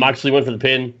 Moxley went for the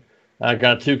pin,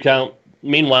 got a 2 count.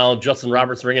 Meanwhile, Justin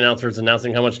Roberts, ring announcer, is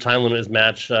announcing how much time limit is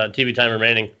match, TV time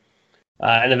remaining.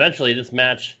 And eventually this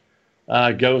match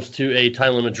goes to a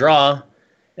time limit draw.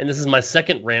 And this is my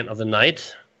second rant of the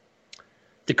night.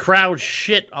 The crowd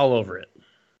shit all over it.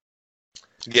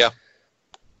 Yeah.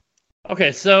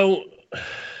 Okay, so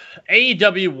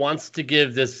AEW wants to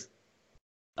give this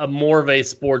a more of a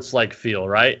sports-like feel,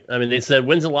 right? I mean, they said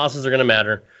wins and losses are going to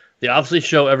matter. They obviously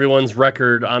show everyone's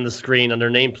record on the screen on their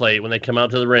nameplate when they come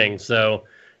out to the ring. So,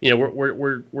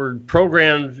 we're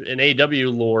programmed in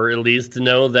AEW lore, at least, to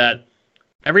know that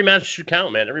every match should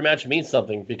count, man. Every match means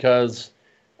something because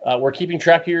we're keeping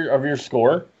track of your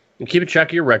score and keeping track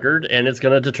of your record, and it's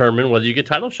going to determine whether you get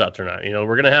title shots or not.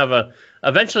 We're going to have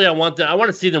eventually I want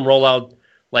to see them roll out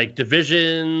like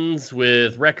divisions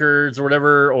with records or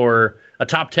whatever, or a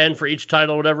top 10 for each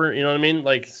title or whatever, you know what I mean?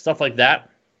 Like stuff like that.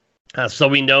 So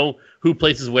we know who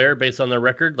places where based on their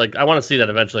record. Like I want to see that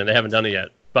eventually, and they haven't done it yet.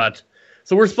 But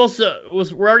So we're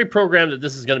already programmed that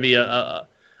this is going to be a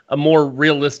more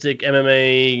realistic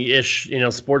MMA-ish,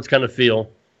 sports kind of feel.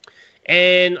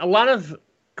 And WWE's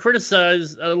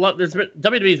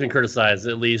been criticized,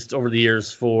 at least over the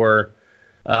years, for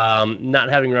not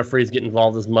having referees get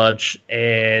involved as much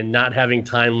and not having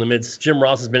time limits. Jim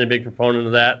Ross has been a big proponent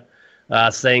of that,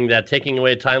 saying that taking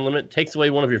away a time limit takes away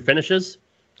one of your finishes.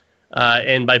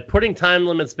 And by putting time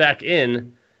limits back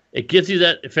in, it gives you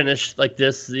that finish like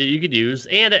this that you could use,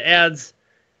 and it adds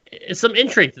some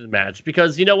intrigue to the match,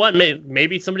 because you know what?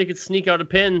 Maybe somebody could sneak out a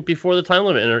pin before the time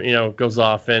limit goes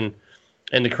off, and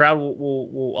the crowd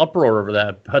will uproar over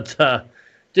that. But,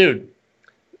 dude,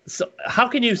 so how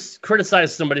can you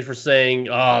criticize somebody for saying,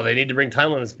 oh, they need to bring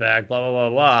time limits back, blah, blah, blah,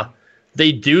 blah?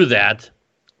 They do that.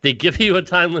 They give you a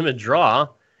time limit draw,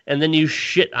 and then you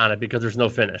shit on it because there's no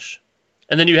finish.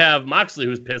 And then you have Moxley,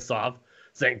 who's pissed off,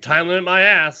 saying, time limit my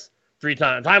ass 3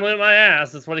 times. Time limit my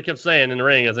ass. That's what he kept saying in the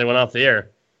ring as they went off the air.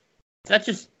 That's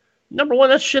just, number one,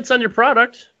 that shit's on your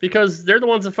product, because they're the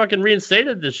ones that fucking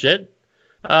reinstated this shit.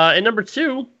 And number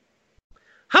two,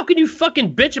 how can you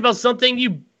fucking bitch about something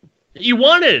you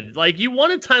wanted? Like, you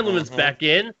wanted time limits back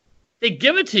in. They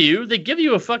give it to you. They give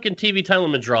you a fucking TV time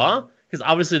limit draw, because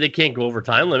obviously they can't go over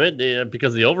time limit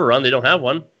because of the overrun. They don't have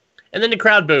one. And then the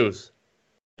crowd boos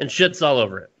and shits all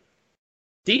over it.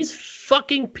 These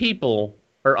fucking people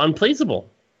are unpleasable.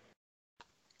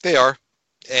 They are.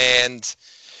 And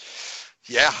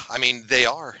yeah, I mean, they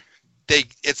are.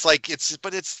 It's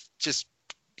just.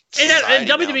 And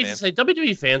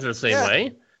WWE fans are the same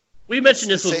way. We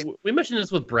mentioned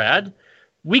this with Brad.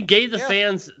 We gave the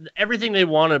fans everything they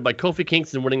wanted by Kofi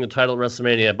Kingston winning the title at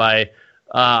WrestleMania, by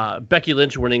Becky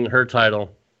Lynch winning her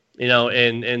title,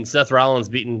 and Seth Rollins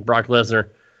beating Brock Lesnar.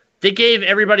 They gave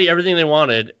everybody everything they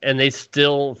wanted, and they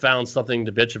still found something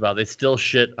to bitch about. They still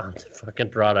shit on the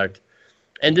fucking product.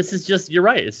 And this is just, you're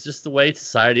right, it's just the way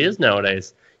society is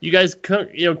nowadays. You guys,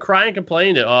 cry and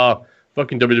complain that,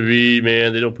 fucking WWE,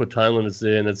 man, they don't put time limits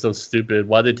in. It's so stupid.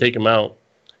 Why'd they take them out?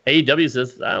 AEW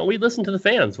says, we listen to the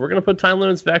fans. We're going to put time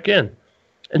limits back in.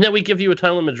 And then we give you a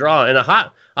time limit draw in a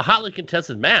hotly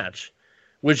contested match,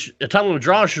 which a time limit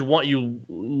draw should want you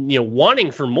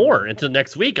wanting for more into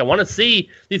next week. I want to see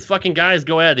these fucking guys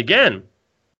go at it again.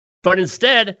 But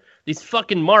instead, these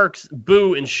fucking marks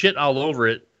boo and shit all over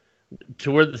it,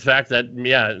 to where the fact that,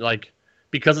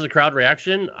 because of the crowd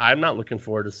reaction, I'm not looking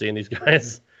forward to seeing these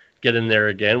guys get in there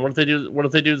again. What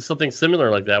if they do something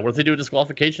similar like that? What if they do a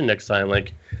disqualification next time?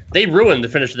 Like, they ruined the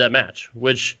finish of that match,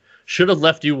 which should have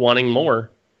left you wanting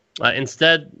more.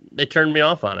 Instead, they turned me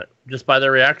off on it just by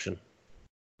their reaction.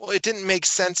 Well, it didn't make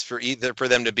sense for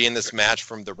them to be in this match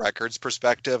from the records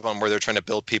perspective, on where they're trying to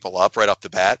build people up right off the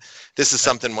bat. This is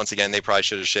something, once again, they probably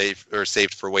should have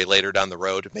saved for way later down the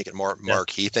road to make it more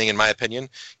marquee thing, in my opinion,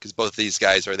 because both of these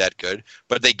guys are that good.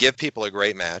 But they give people a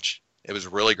great match. It was a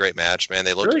really great match, man.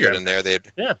 They looked really good in there. They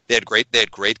had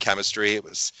great chemistry. It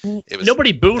was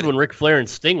nobody booed when Ric Flair and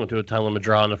Sting went to a time limit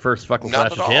draw in the first fucking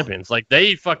Clash of Champions. Like,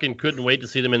 they fucking couldn't wait to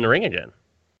see them in the ring again.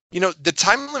 The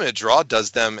time limit draw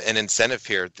does them an incentive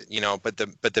here, but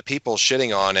the people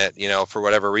shitting on it, for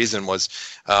whatever reason, was,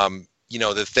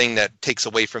 the thing that takes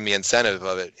away from the incentive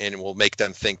of it and will make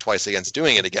them think twice against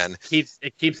doing it again.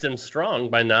 It keeps them strong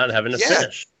by not having to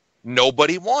finish.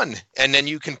 Nobody won. And then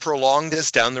you can prolong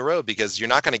this down the road, because you're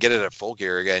not going to get it at Full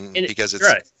Gear again, because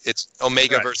it's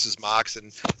Omega versus Mox,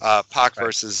 and Pac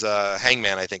versus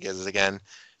Hangman, I think is again.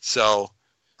 So,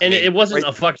 it wasn't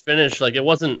a fucked finish. Like, it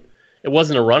wasn't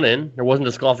a run-in. There wasn't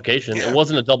disqualification. Yeah. It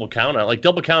wasn't a double count-out. Like,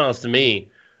 double count-outs to me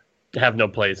have no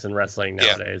place in wrestling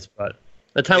nowadays. Yeah. But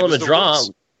the time limit draw,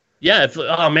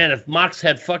 if Mox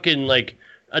had fucking,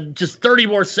 just 30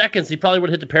 more seconds, he probably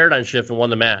would have hit the paradigm shift and won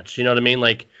the match. You know what I mean?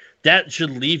 Like, that should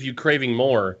leave you craving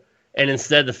more. And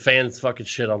instead, the fans fucking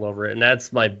shit all over it. And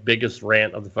that's my biggest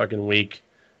rant of the fucking week.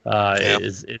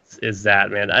 Is that,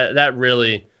 man? That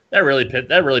really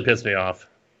pissed me off.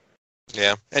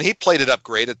 Yeah, and he played it up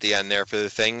great at the end there for the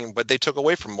thing, but they took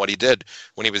away from what he did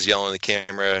when he was yelling at the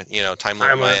camera, time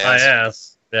limit my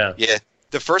ass. Yeah. Yeah.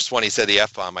 The first one, he said the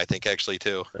F-bomb, I think, actually,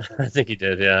 too. I think he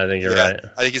did, yeah. I think you're right.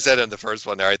 I think he said it in the first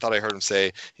one there. I thought I heard him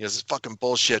say, this is fucking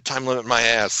bullshit, time limit my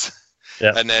ass.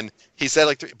 Yeah. And then he said,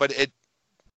 but it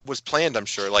was planned, I'm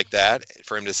sure, like that,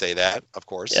 for him to say that, of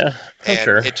course. Yeah,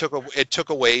 sure. It took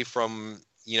away from,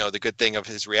 the good thing of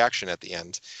his reaction at the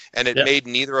end. And it made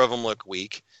neither of them look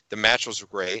weak. The match was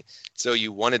great, so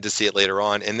you wanted to see it later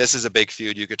on. And this is a big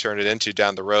feud you could turn it into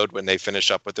down the road when they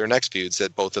finish up with their next feuds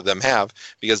that both of them have,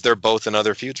 because they're both in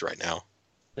other feuds right now.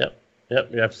 Yep,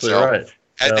 you're absolutely right.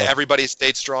 And everybody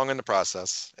stayed strong in the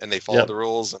process, and they followed the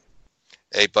rules.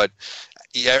 But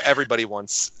everybody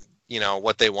wants,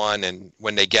 what they won, and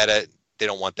when they get it, they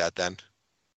don't want that then.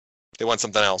 They want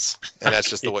something else, and that's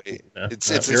just the way.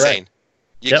 It's insane. Right.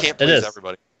 You can't please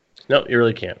everybody. No, you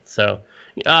really can't. So,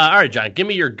 all right, John, give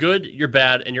me your good, your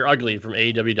bad, and your ugly from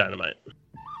AEW Dynamite.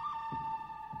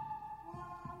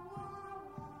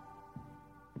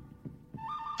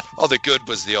 Oh, the good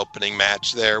was the opening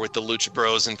match there with the Lucha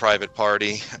Bros and Private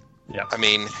Party. Yeah. I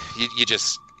mean,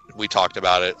 we talked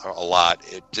about it a lot.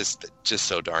 It just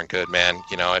so darn good, man.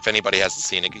 If anybody hasn't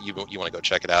seen it, you want to go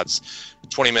check it out. It's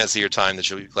 20 minutes of your time that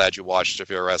you'll be glad you watched if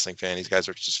you're a wrestling fan. These guys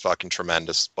are just fucking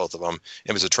tremendous, both of them.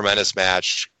 It was a tremendous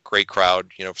match, great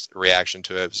crowd, reaction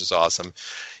to it. It was just awesome.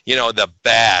 The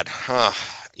bad,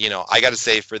 I got to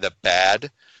say for the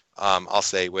bad, I'll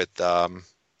say with probably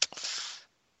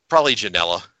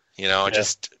Janela.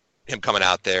 Just him coming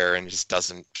out there and it just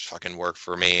doesn't fucking work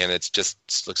for me, and it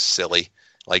just looks silly.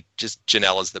 Like, just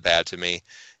Janela's the bad to me.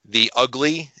 The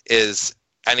ugly is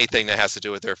anything that has to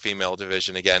do with their female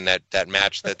division. Again, that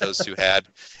match that those two had,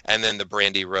 and then the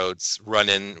Brandy Rhodes run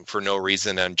in for no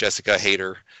reason on Jessica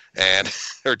Hayter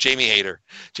or Jamie Hayter.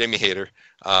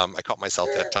 I caught myself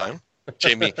that time.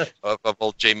 Jamie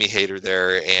Hayter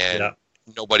there, and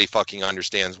nobody fucking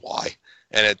understands why.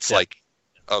 And it's like,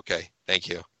 okay, thank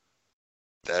you.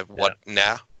 What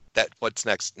now? What's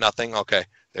next? Nothing? Okay,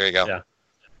 there you go. Yeah,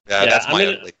 that's my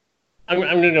ugly. I'm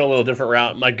going to go a little different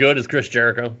route. My good is Chris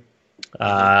Jericho.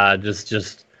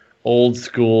 Just old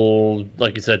school,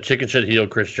 like you said, chicken shit heel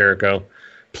Chris Jericho.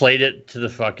 Played it to the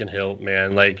fucking hilt,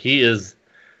 man. Like, he is,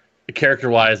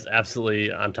 character-wise,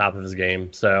 absolutely on top of his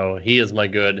game. So he is my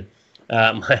good.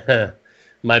 My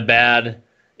bad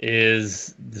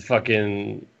is the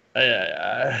fucking...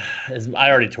 I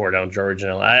already tore down George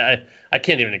Janela. I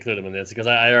can't even include him in this because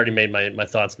I already made my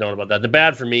thoughts known about that. The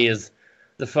bad for me is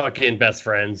the fucking Best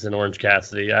Friends and Orange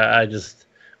Cassidy. I just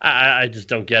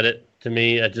don't get it. To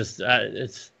me, it does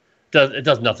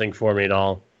nothing for me at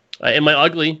all. And my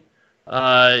ugly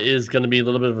is going to be a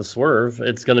little bit of a swerve.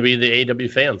 It's going to be the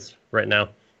AEW fans right now.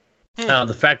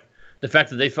 The fact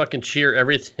that they fucking cheer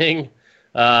everything,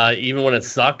 even when it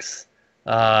sucks,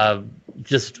 they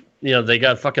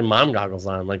got fucking mom goggles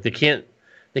on. Like, they can't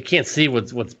see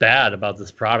what's bad about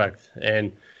this product.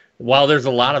 And while there's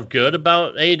a lot of good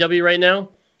about AEW right now,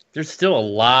 there's still a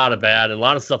lot of bad and a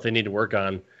lot of stuff they need to work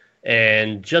on.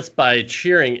 And just by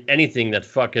cheering anything that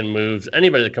fucking moves,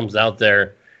 anybody that comes out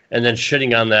there and then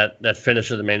shitting on that finish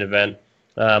of the main event,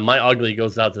 my ugly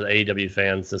goes out to the AEW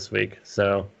fans this week.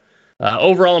 So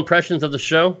overall impressions of the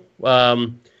show,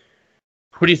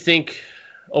 who do you think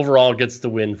overall gets the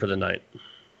win for the night?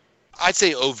 I'd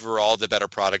say overall the better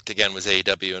product again was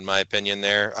AEW in my opinion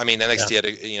there. I mean,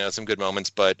 NXT had some good moments,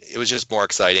 but it was just more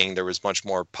exciting. There was much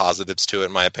more positives to it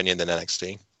in my opinion than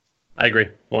NXT. I agree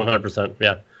 100%.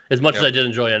 Yeah. As much as I did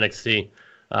enjoy NXT,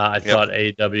 I thought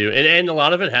AEW and a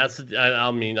lot of it has to,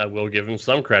 I will give them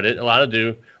some credit. A lot of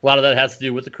that has to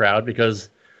do with the crowd, because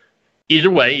either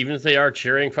way, even if they are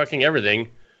cheering fucking everything,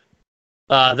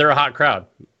 they're a hot crowd.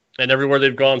 And everywhere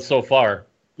they've gone so far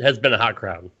has been a hot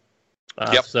crowd.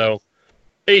 So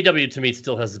AEW to me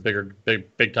still has a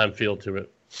big time feel to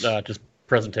it, just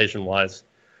presentation wise.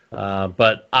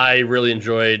 But I really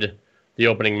enjoyed the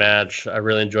opening match. I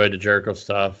really enjoyed the Jericho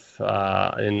stuff,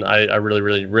 and I really,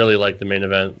 really, really liked the main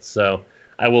event. So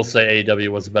I will say AEW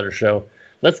was a better show.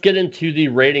 Let's get into the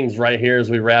ratings right here as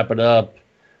we wrap it up.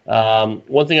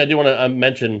 One thing I do want to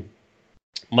mention: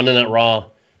 Monday Night Raw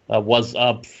was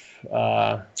up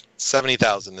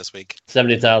 70,000 this week.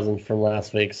 70,000 from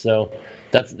last week. So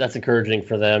that's encouraging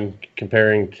for them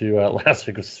comparing to last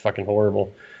week, was fucking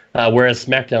horrible. Whereas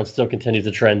SmackDown still continues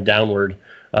to trend downward.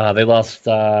 They lost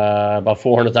about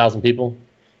 400,000 people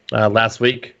last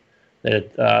week.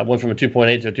 It went from a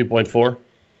 2.8 to a 2.4.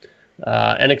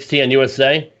 NXT and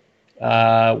USA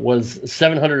was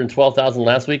 712,000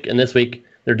 last week, and this week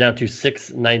they're down to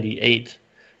 698.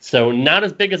 So not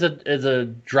as big as a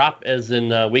drop as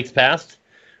in weeks past,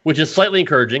 which is slightly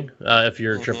encouraging if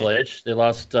you're Triple H. They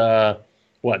lost, my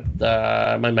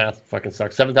math fucking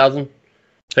sucks, 7,000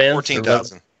 fans?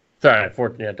 14,000. Sorry,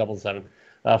 double 7.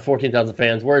 14,000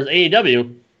 fans, whereas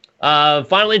AEW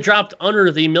finally dropped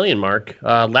under the million mark.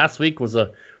 Last week was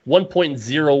a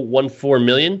 1.014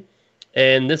 million,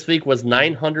 and this week was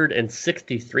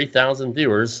 963,000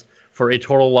 viewers for a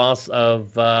total loss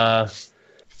of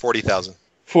 40,000.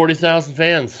 40,000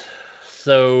 fans.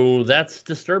 So that's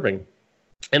disturbing.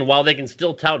 And while they can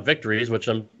still tout victories, which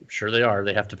I'm sure they are,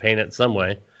 they have to paint it some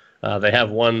way. They have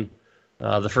won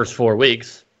the first 4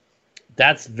 weeks.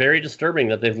 That's very disturbing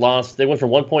that they've lost. They went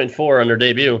from 1.4 on their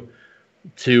debut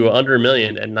to under a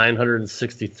million and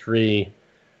 963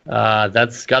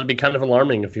 That's got to be kind of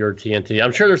alarming if you're TNT.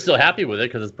 I'm sure they're still happy with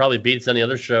it because it probably beats any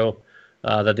other show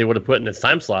that they would have put in its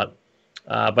time slot.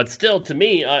 But still, to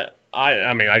me,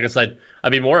 I mean, I guess I'd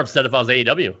be more upset if I was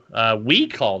AEW. We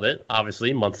called it,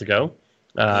 obviously, months ago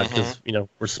because,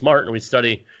 we're smart and we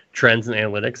study trends and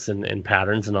analytics and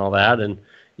patterns and all that. And,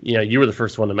 you were the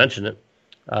first one to mention it.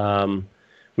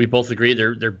 We both agree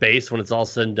their base, when it's all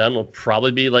said and done, will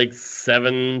probably be like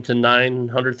 700,000 to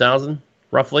 900,000,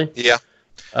 roughly. Yeah.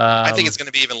 I think it's going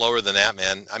to be even lower than that,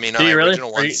 man. I mean, my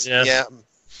original ones,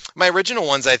 my original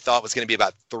ones I thought was going to be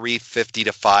about 350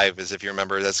 to 5, as if you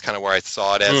remember. That's kind of where I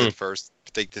saw it as at first. I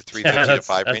think the 350 to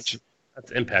 5 range.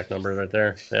 That's Impact number right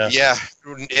there. Yeah. Yeah,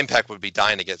 Impact would be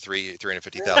dying to get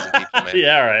 350,000 people, man.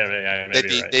 Yeah,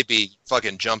 right. They'd be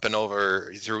fucking jumping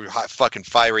over through fucking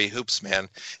fiery hoops, man,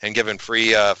 and giving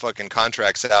free fucking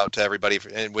contracts out to everybody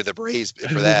with a raise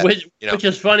for that. Which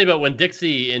is funny, but when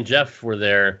Dixie and Jeff were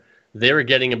there, they were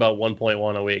getting about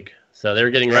 1.1 a week. So they were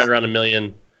getting right around $1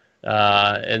 million.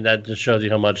 And that just shows you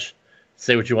how much,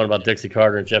 say what you want about Dixie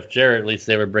Carter and Jeff Jarrett, at least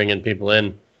they were bringing people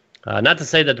in. Not to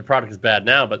say that the product is bad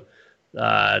now, but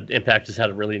Impact just had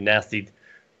a really nasty,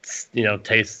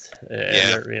 taste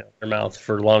in their mouths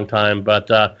for a long time. But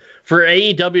for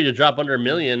AEW to drop under $1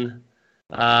 million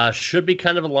should be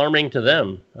kind of alarming to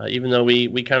them, even though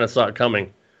we kind of saw it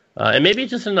coming. And maybe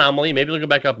it's just an anomaly. Maybe they'll go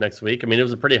back up next week. I mean, it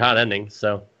was a pretty hot ending,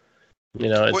 so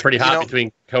it's pretty hot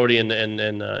between Cody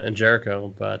and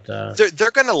Jericho. But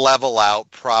they're going to level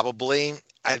out probably.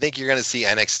 I think you're going to see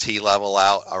NXT level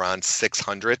out around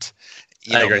 600.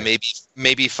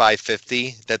 Maybe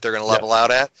 550 that they're going to level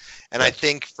out at. And I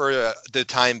think for the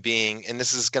time being, and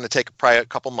this is going to take probably a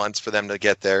couple months for them to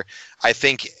get there, I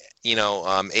think,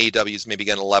 AEW is maybe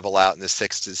going to level out in the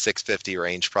 6 to 650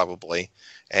 range probably.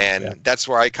 And that's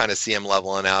where I kind of see them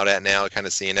leveling out at now, kind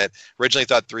of seeing it. Originally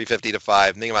thought 350 to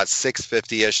 5. I think about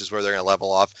 650-ish is where they're going to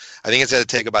level off. I think it's going to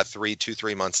take about 3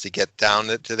 months to get down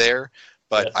to there.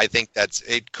 But I think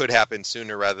it could happen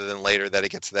sooner rather than later that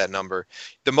it gets to that number.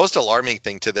 The most alarming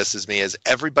thing to this is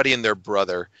everybody and their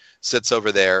brother sits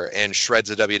over there and shreds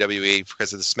the WWE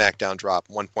because of the SmackDown drop,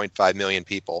 1.5 million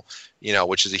people,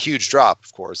 which is a huge drop,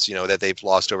 of course, that they've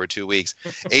lost over 2 weeks.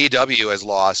 AEW has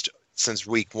lost since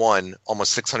week 1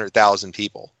 almost 600,000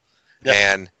 people. Yep.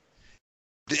 And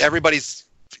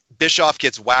Bischoff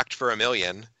gets whacked for $1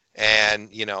 million. And,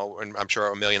 and I'm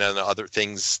sure $1 million and other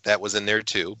things that was in there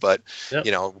too. But, there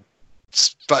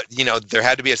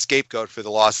had to be a scapegoat for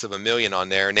the loss of $1 million on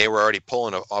there. And they were already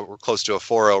pulling close to a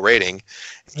 4.0 rating,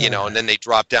 and then they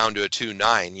dropped down to a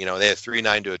 2.9. They had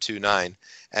 3.9 to a 2.9.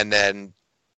 And then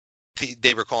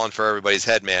they were calling for everybody's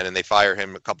head, man. And they fired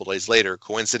him a couple days later.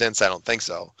 Coincidence? I don't think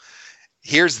so.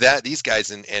 Here's that. These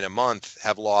guys in a month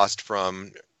have lost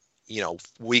from,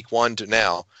 week 1 to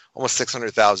now, almost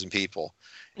 600,000 people.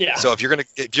 Yeah. So if you're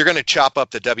gonna chop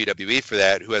up the WWE for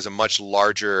that, who has a much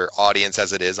larger audience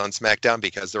as it is on SmackDown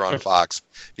because they're on Fox,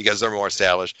 because they're more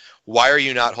established, why are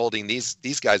you not holding these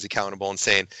guys accountable and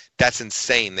saying that's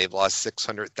insane? They've lost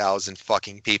 600,000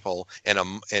 fucking people in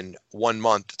 1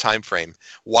 month time frame.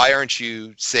 Why aren't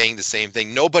you saying the same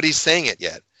thing? Nobody's saying it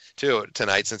yet.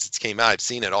 Tonight since it came out, I've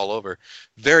seen it all over.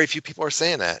 Very few people are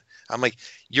saying that. I'm like,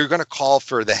 you're going to call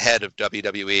for the head of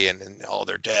WWE and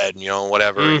they're dead,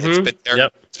 whatever. Mm-hmm.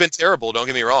 It's been terrible. Don't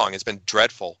get me wrong. It's been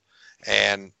dreadful.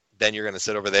 And then you're going to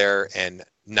sit over there and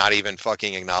not even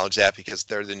fucking acknowledge that because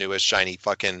they're the newest shiny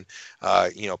fucking,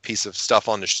 piece of stuff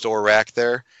on the store rack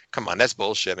there. Come on. That's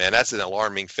bullshit, man. That's an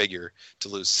alarming figure to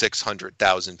lose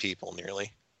 600,000 people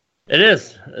nearly. It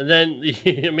is. And then,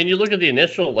 you look at the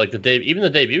initial, even the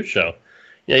debut show.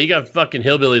 You got fucking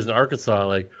hillbillies in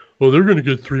Arkansas, they're going to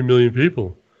get 3 million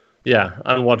people. Yeah,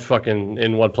 on what fucking,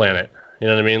 in what planet? You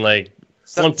know what I mean? 1.4.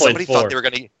 Somebody thought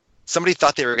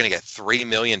they were going to get 3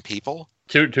 million people?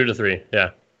 2 to 3, yeah.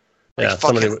 Yeah,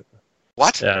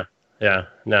 what? Yeah,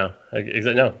 no.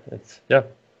 No, it's, yeah.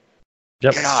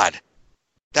 Yep. God.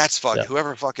 That's fucked. Yeah.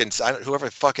 Whoever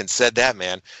fucking said that,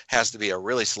 man, has to be a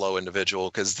really slow individual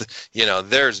because,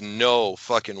 there's no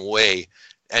fucking way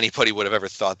anybody would have ever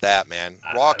thought that, man.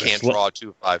 Raw can't draw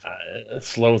 2.5. It's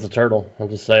slow as a turtle. I'm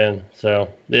just saying. So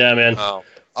yeah, man. So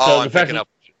I'm picking up.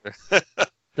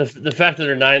 The fact that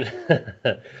they're 9,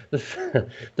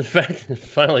 the fact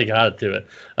finally got it to it.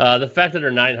 The fact that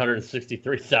they're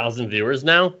 963,000 viewers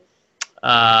now,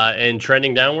 and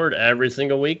trending downward every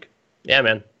single week. Yeah,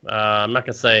 man. I'm not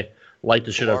gonna say light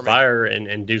the shit on fire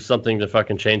and do something to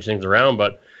fucking change things around,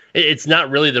 but it's not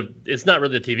really the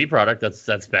TV product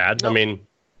that's bad. No. I mean.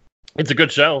 It's a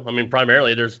good show. I mean,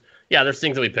 primarily there's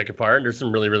things that we pick apart. There's some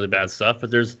really, really bad stuff,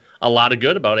 but there's a lot of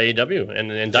good about AEW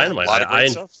and Dynamite.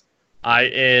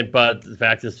 But the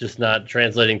fact it's just not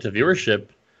translating to viewership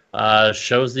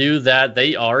shows you that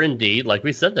they are indeed, like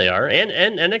we said they are, and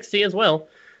NXT as well,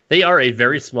 they are a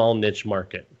very small niche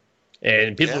market.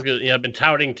 And people have been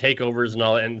touting takeovers and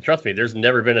all, and trust me, there's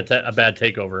never been a bad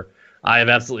takeover. I have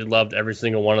absolutely loved every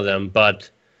single one of them, but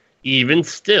even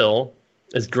still,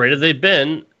 as great as they've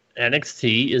been,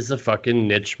 NXT is a fucking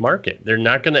niche market. They're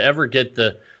not going to ever get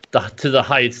to the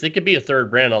heights. They could be a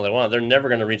third brand all they want. They're never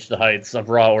going to reach the heights of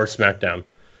Raw or SmackDown.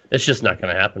 It's just not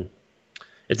going to happen.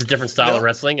 It's a different style of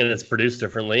wrestling, and it's produced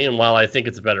differently. And while I think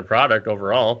it's a better product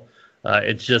overall,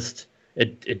 it's just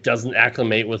it doesn't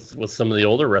acclimate with some of the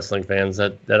older wrestling fans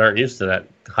that aren't used to that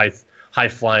high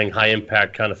flying, high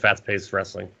impact kind of fast paced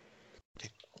wrestling.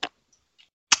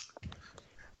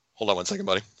 Hold on one second,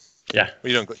 buddy. Yeah. What are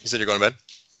you doing? You said you're going to bed?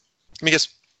 Give me a kiss.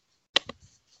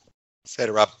 Say it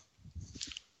to Rob.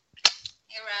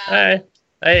 Hey.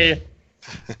 Hey.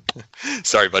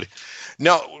 Sorry, buddy.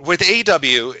 No, with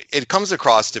AEW, it comes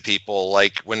across to people,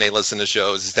 like when they listen to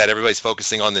shows, is that everybody's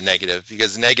focusing on the negative,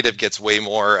 because negative gets way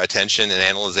more attention and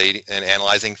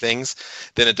analyzing things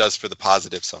than it does for the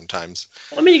positive sometimes.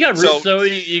 I mean, you got Russo,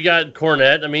 you got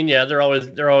Cornette. I mean, yeah, they're always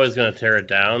going to tear it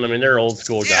down. I mean, they're old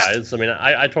school guys. I mean,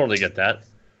 I totally get that.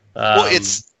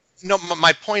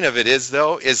 My point of it is,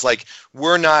 though, is like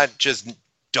we're not just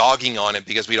dogging on it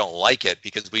because we don't like it,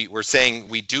 because we're saying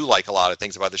we do like a lot of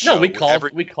things about the show. No, we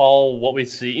call what we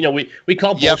see. You know, we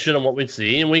call bullshit on what we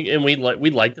see, and we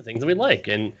like the things that we like,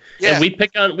 and we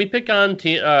pick on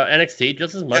NXT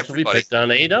just as much as we picked on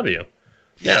AEW.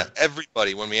 Yeah,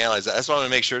 everybody, when we analyze that. That's what I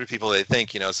want to make sure to people they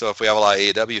think, so if we have a lot of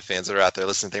AEW fans that are out there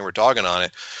listening, think we're dogging on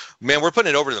it. Man, we're putting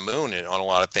it over the moon on a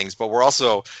lot of things, but we're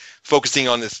also focusing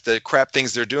on the crap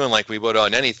things they're doing like we would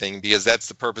on anything, because that's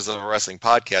the purpose of a wrestling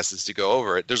podcast, is to go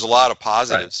over it. There's a lot of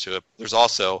positives to it. There's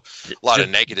also a lot of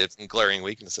negatives and glaring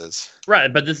weaknesses.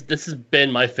 Right, but this has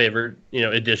been my favorite,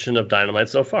 edition of Dynamite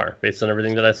so far, based on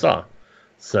everything that I saw.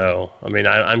 So, I mean,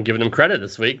 I'm giving them credit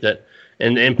this week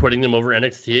and putting them over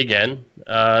NXT again.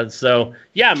 So,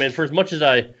 yeah, I mean, for as much as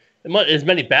as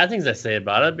many bad things I say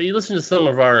about it, but you listen to some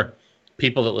of our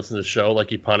people that listen to the show, like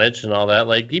Punich and all that,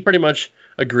 like he pretty much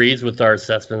agrees with our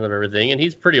assessment of everything, and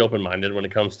he's pretty open-minded when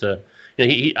it comes to,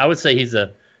 I would say he's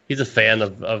a fan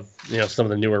of some of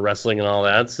the newer wrestling and all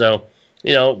that. So,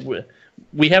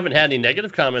 we haven't had any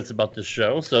negative comments about this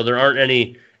show, so there aren't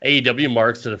any AEW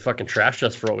marks that have fucking trashed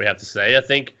us for what we have to say. I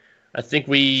think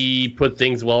we put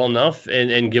things well enough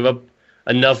and give up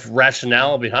enough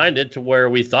rationale behind it to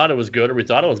where we thought it was good or we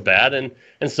thought it was bad, and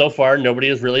so far nobody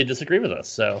has really disagreed with us.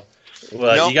 So, you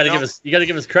got to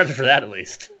give us credit for that at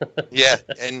least. Yeah,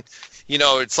 and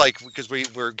it's like, because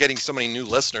we're getting so many new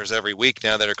listeners every week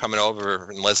now that are coming over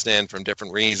and listening from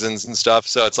different reasons and stuff.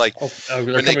 So it's like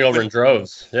they're coming over in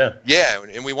droves. Yeah. Yeah,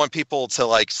 and we want people to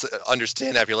like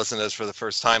understand that if you're listening to this for the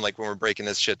first time, like when we're breaking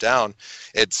this shit down,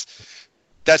 we're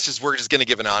just going to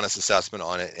give an honest assessment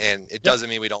on it, and it doesn't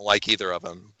mean we don't like either of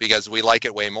them, because we like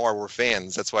it way more. We're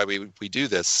fans. That's why we do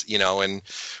this, and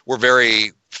we're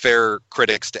very fair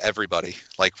critics to everybody.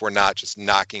 Like, we're not just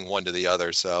knocking one to the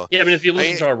other. So yeah, I mean, if you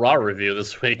listen to our Raw review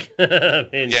this week, I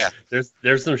mean,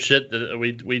 there's some shit that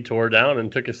we tore down and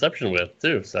took exception with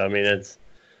too. So I mean,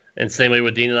 and same way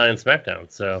with Dean and I on SmackDown.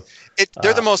 So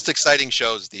they're the most exciting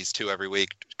shows, these two, every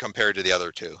week compared to the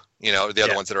other two. The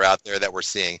other ones that are out there that we're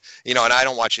seeing. And I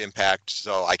don't watch Impact,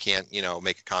 so I can't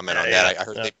make a comment on that. I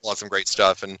heard they pull out some great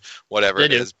stuff and whatever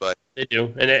it is, but they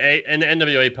do. And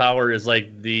NWA Power is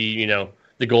like the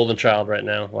golden child right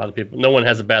now. A lot of people, no one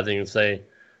has a bad thing to say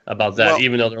about that,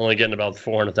 even though they're only getting about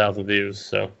 400,000 views.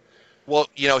 So, well,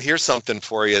 here's something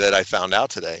for you that I found out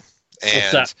today,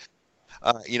 and what's that?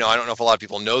 I don't know if a lot of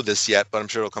people know this yet, but I'm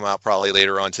sure it'll come out probably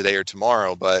later on today or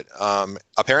tomorrow. But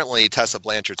apparently Tessa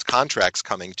Blanchard's contract's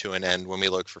coming to an end when we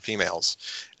look for females.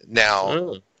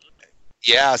 Now,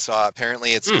 yeah, so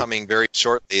apparently it's coming very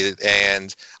shortly,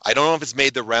 and I don't know if it's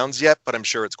made the rounds yet, but I'm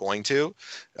sure it's going to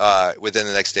within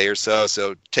the next day or so.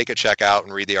 So take a check out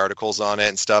and read the articles on it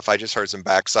and stuff. I just heard some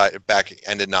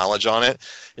back-ended knowledge on it.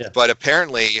 Yeah. But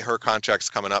apparently her contract's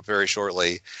coming up very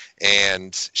shortly,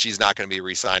 and she's not going to be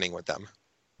re-signing with them.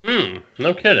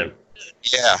 No kidding.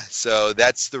 Yeah, so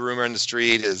that's the rumor in the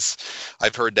street.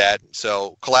 I've heard that.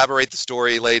 So collaborate the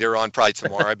story later on, probably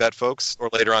tomorrow, I bet, folks, or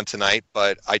later on tonight.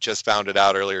 But I just found it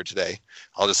out earlier today.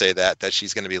 I'll just say that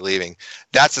she's going to be leaving.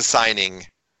 That's a signing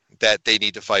that they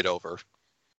need to fight over.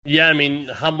 Yeah, I mean,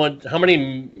 how much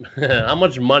money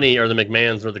are the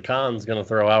McMahons or the Khans going to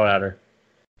throw out at her?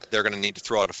 They're going to need to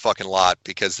throw out a fucking lot,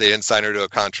 because they didn't sign her to a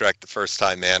contract the first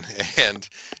time, man. And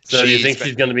so do you think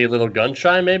she's going to be a little gun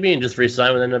shy maybe and just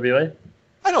re-sign with NWA?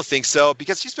 I don't think so,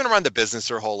 because she's been around the business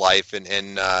her whole life,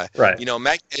 and right. You know,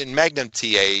 Magnum TA,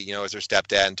 you know, is her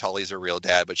stepdad, and Tully's her real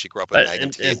dad, but she grew up with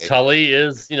Magnum TA. And Tully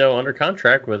is, you know, under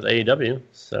contract with AEW,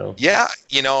 so. Yeah,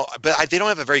 you know, but they don't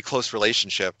have a very close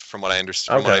relationship, from what I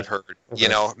understand, from what I've heard. Okay. You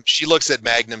know, she looks at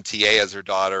Magnum TA as her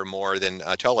daughter more than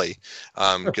Tully,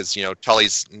 because you know,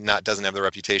 Tully's doesn't have the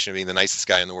reputation of being the nicest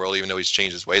guy in the world, even though he's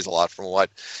changed his ways a lot from what,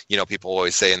 you know, people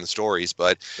always say in the stories.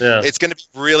 But it's going to be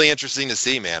really interesting to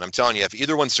see, man. I'm telling you, if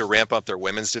either wants to ramp up their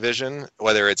women's division,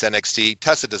 whether it's NXT,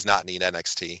 Tessa does not need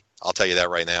NXT. I'll tell you that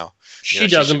right now. She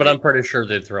doesn't, but I'm pretty sure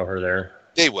they'd throw her there.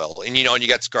 They will. And, you know, and you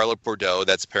got Scarlett Bordeaux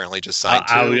that's apparently just signed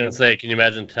too. I was going to say, can you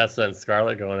imagine Tessa and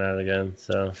Scarlett going at it again?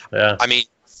 So, yeah. I mean,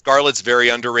 Scarlett's very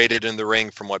underrated in the ring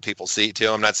from what people see, too.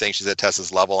 I'm not saying she's at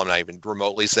Tessa's level. I'm not even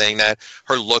remotely saying that.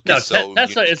 Her look is so...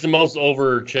 Tessa is the most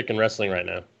over chick in wrestling right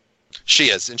now. She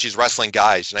is, and she's wrestling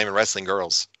guys. She's not even wrestling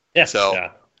girls. Yeah. So...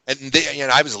 Yeah. And you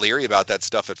know, I was leery about that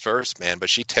stuff at first, man,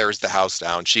 but she tears the house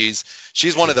down. She's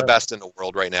one of the best in the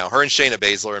world right now. Her and Shayna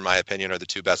Baszler, in my opinion, are the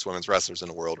two best women's wrestlers in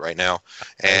the world right now.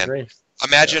 And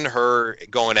imagine her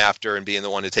going after and being the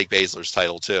one to take Baszler's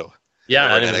title too.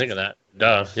 Yeah, I didn't even think of that.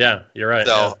 Duh. Yeah, you're right.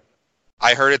 So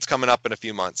I heard it's coming up in a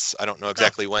few months. I don't know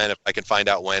exactly when. If I can find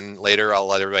out when later, I'll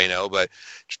let everybody know. But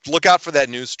look out for that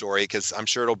news story, because I'm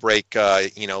sure it'll break,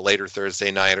 you know, later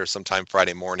Thursday night or sometime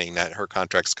Friday morning that her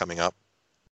contract's coming up.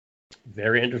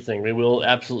 Very interesting. We will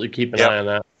absolutely keep an eye on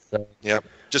that. So. Yep.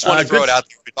 Just want to throw it out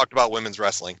there. We talked about women's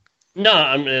wrestling. No,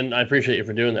 and I appreciate you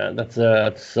for doing that.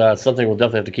 That's something we'll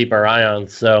definitely have to keep our eye on.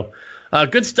 So,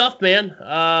 good stuff, man.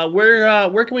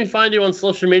 Where can we find you on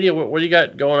social media? What do you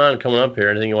got going on coming up here?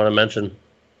 Anything you want to mention?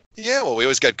 Yeah, well, we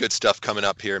always got good stuff coming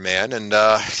up here, man. And,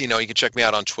 you know, you can check me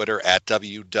out on Twitter at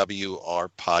WWR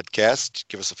Podcast.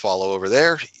 Give us a follow over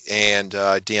there. And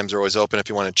DMs are always open if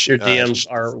you want to. Your DMs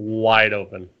are wide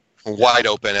open. Wide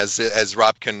open, as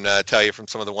Rob can tell you from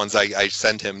some of the ones I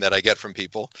send him that I get from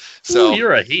people. So ooh,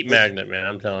 you're a heat magnet, man.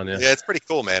 I'm telling you. Yeah, it's pretty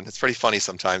cool, man. It's pretty funny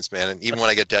sometimes, man. And even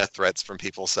when I get death threats from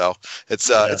people, so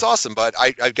it's awesome. But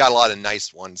I've got a lot of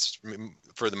nice ones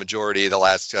for the majority of the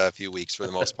last few weeks, for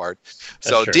the most part.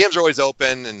 So DMs are always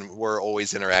open, and we're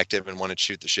always interactive and want to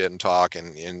shoot the shit and talk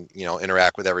and you know,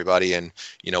 interact with everybody. And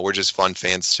you know, we're just fun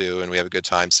fans too, and we have a good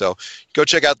time. So go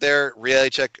check out their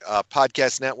Reality Check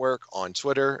Podcast Network on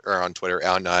Twitter on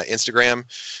Instagram,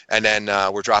 and then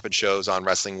we're dropping shows on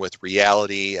Wrestling with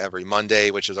Reality every Monday,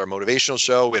 which is our motivational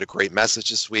show. We had a great message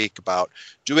this week about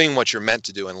doing what you're meant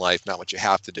to do in life, not what you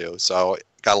have to do. So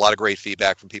got a lot of great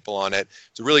feedback from people on it.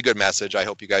 It's a really good message. I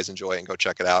hope you guys enjoy it and go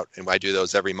check it out. And I do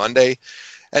those every Monday.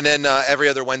 And then every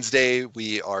other Wednesday,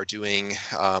 we are doing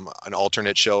an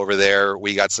alternate show over there.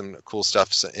 We got some cool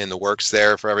stuff in the works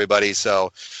there for everybody.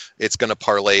 So it's going to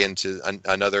parlay into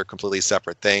another completely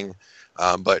separate thing.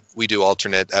 But we do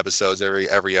alternate episodes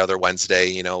every other Wednesday.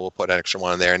 You know, we'll put an extra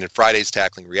one in there. And then Friday's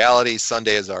Tackling Reality.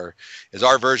 Sunday is our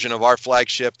version of our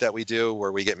flagship that we do,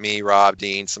 where we get me, Rob,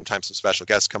 Dean, sometimes some special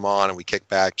guests come on, and we kick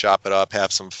back, chop it up,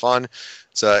 have some fun.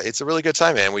 So it's a really good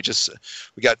time, man. We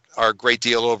got our great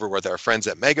deal over with our friends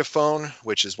at Megaphone,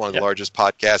 which is one of the largest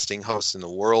podcasting hosts in the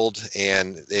world,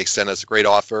 and they extend us a great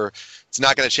offer. It's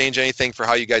not going to change anything for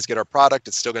how you guys get our product.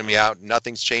 It's still going to be out.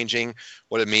 Nothing's changing.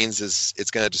 What it means is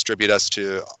it's going to distribute us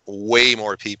to way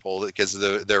more people because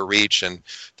of their reach and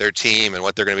their team and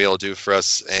what they're going to be able to do for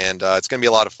us. And it's going to be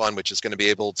a lot of fun, which is going to be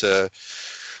able to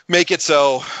make it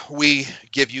so we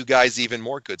give you guys even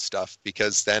more good stuff,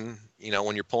 because then, you know,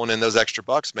 when you're pulling in those extra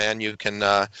bucks, man, you can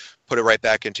put it right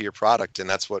back into your product. And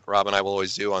that's what Rob and I will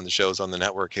always do on the shows on the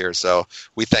network here. So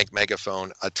we thank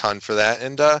Megaphone a ton for that.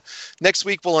 And next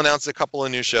week we'll announce a couple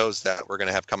of new shows that we're going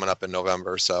to have coming up in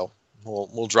November. So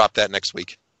we'll drop that next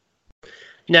week.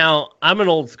 Now, I'm an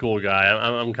old school guy.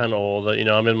 I'm kind of old. You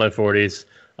know, I'm in my 40s.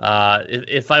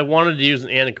 If I wanted to use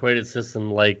an antiquated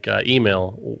system like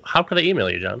email, how could I email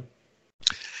you, John?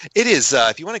 It is,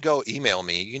 if you want to go email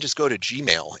me, you can just go to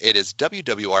Gmail. It is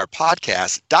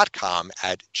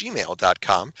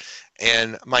wwrpodcast.com@gmail.com.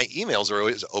 And my emails are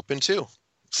always open too.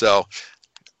 So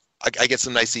I get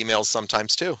some nice emails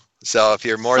sometimes too. So if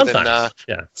you're more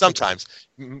sometimes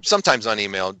on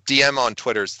email, DM on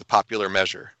Twitter is the popular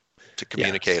measure to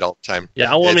communicate all the time.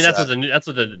 Yeah, well, I mean, that's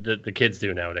what the kids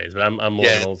do nowadays. But I'm more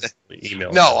of those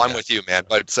emails. No, I'm with you, man.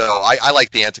 But so I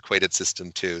like the antiquated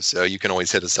system too. So you can always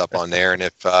hit us up on there. And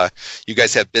if you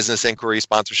guys have business inquiry,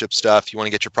 sponsorship stuff, you want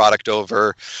to get your product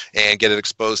over and get it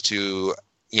exposed to,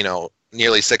 you know,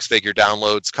 nearly 6-figure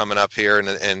downloads coming up here,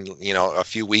 and you know, a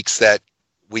few weeks that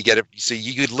we get it. So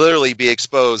you could literally be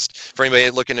exposed for anybody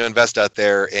looking to invest out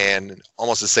there, and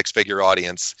almost a 6-figure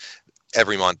audience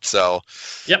every month. So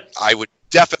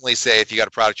definitely say if you got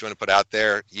a product you want to put out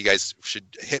there, you guys should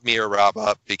hit me or Rob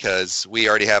up, because we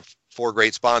already have 4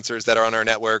 great sponsors that are on our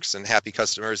networks and happy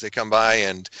customers that come by.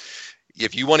 And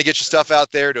if you want to get your stuff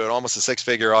out there to almost a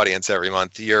 6-figure audience every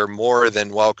month, you're more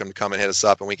than welcome to come and hit us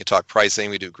up, and we can talk pricing.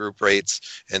 We do group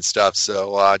rates and stuff.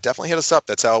 So definitely hit us up.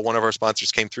 That's how one of our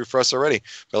sponsors came through for us already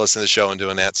by listening to the show and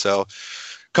doing that. So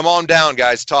come on down,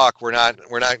 guys. Talk. We're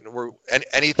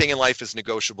anything in life is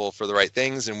negotiable for the right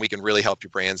things, and we can really help your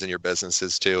brands and your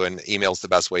businesses too. And email's the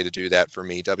best way to do that for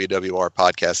me.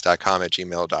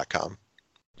 wwrpodcast.com@gmail.com.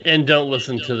 And don't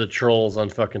listen to the trolls on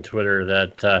fucking Twitter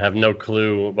that have no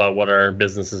clue about what our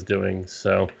business is doing.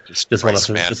 So just want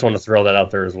to throw that out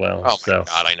there as well. Oh my God,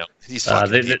 I know. These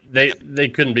they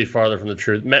couldn't be farther from the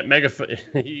truth. Megaphone,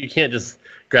 you can't just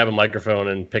grab a microphone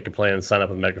and pick a plan and sign up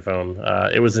with Megaphone.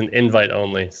 It was an invite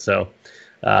only. So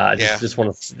I just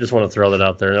want to throw that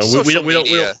out there.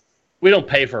 We don't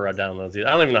pay for our downloads either.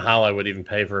 I don't even know how I would even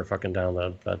pay for a fucking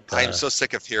download. But I'm so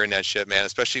sick of hearing that shit, man.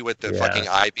 Especially with the fucking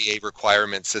IBA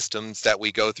requirement systems that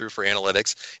we go through for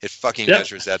analytics. It fucking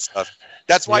measures that stuff.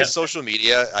 That's why social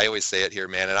media, I always say it here,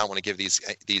 man, and I don't want to give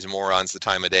these morons the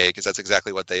time of day, because that's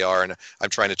exactly what they are, and I'm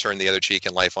trying to turn the other cheek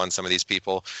in life on some of these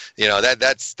people. You know,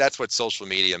 that's what social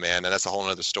media, man, and that's a whole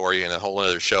other story and a whole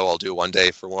other show I'll do one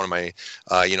day for one of my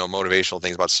motivational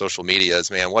things about social media is,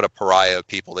 man, what a pariah of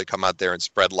people that come out there and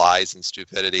spread lies and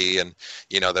stupidity and,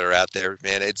 that are out there,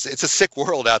 man. It's a sick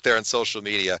world out there on social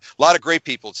media. A lot of great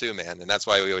people too, man, and that's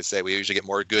why we always say we usually get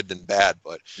more good than bad,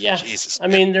 but Jesus. I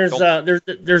mean,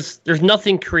 there's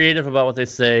nothing creative about what they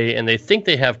say, and they think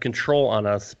they have control on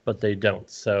us, but they don't.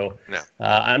 So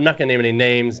I'm not going to name any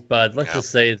names, but let's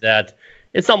just say that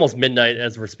it's almost midnight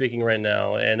as we're speaking right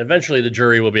now, and eventually the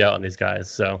jury will be out on these guys.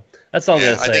 So that's all I'm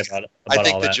going to say about it. I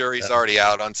think the jury's already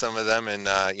out on some of them, and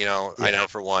I know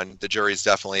for one, the jury's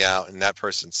definitely out, and that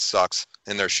person sucks,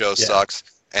 and their show sucks,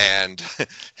 and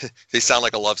they sound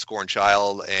like a love-scorned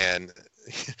child, and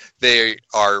they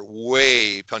are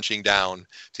way punching down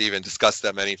to even discuss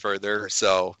them any further.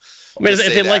 So I mean,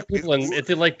 if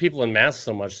they like people in masks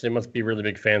so much, they must be really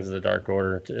big fans of the Dark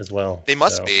Order as well. They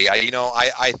must be. I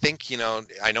think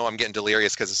I know I'm getting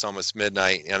delirious because it's almost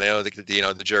midnight, and I know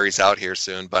the jury's out here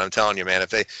soon. But I'm telling you, man, if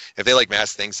they like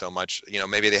mass things so much,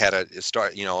 maybe they had a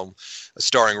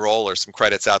starring role or some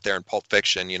credits out there in Pulp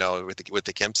Fiction, with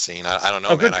the Kemp scene. I don't know.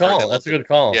 Oh, good call. That's a good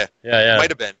call. Yeah. Might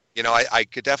have been. I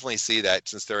could definitely see that,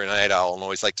 since they're a night owl and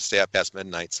always like to stay up past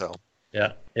midnight. So.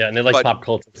 Yeah, and they like pop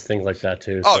culture, things like that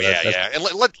too. Oh, so and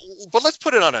but let's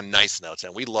put it on a nice note,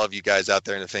 and we love you guys out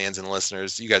there and the fans and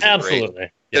listeners. You guys are absolutely great.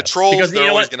 The trolls, they're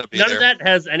always going to be there. None of that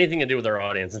has anything to do with our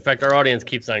audience. In fact, our audience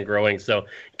keeps on growing. So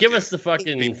give us the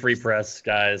fucking free press,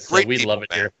 guys. So we love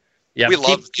it here. Yeah, we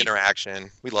love interaction.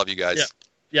 We love you guys.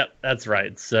 Yep, that's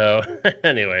right. So,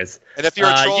 anyways, and if you're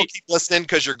a troll, keep listening,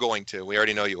 because you're going to. We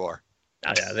already know you are.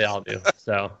 Oh yeah, they all do.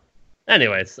 So.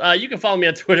 Anyways, you can follow me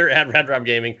on Twitter at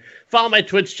RadRobGaming. Follow my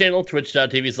Twitch channel,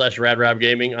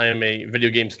 twitch.tv/RadRobGaming. I am a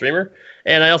video game streamer,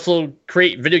 and I also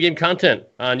create video game content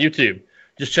on YouTube.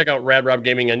 Just check out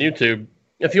RadRobGaming on YouTube.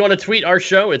 If you want to tweet our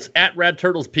show, it's at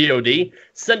RadTurtlesPod.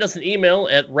 Send us an email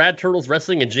at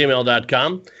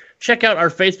radturtleswrestling@gmail.com. Check out our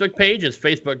Facebook page. It's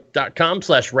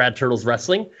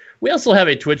facebook.com/RadTurtlesWrestling. We also have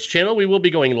a Twitch channel. We will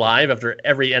be going live after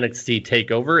every NXT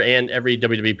takeover and every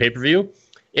WWE pay-per-view.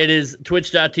 It is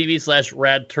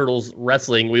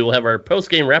twitch.tv/RadTurtlesWrestling. We will have our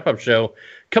post-game wrap-up show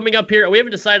coming up here. We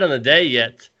haven't decided on the day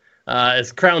yet,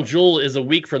 as Crown Jewel is a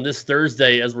week from this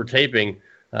Thursday as we're taping.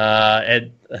 I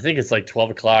think it's like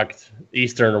 12 o'clock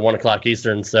Eastern or 1 o'clock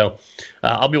Eastern. So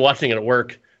I'll be watching it at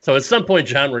work. So at some point,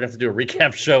 John, we're going to have to do a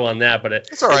recap show on that. But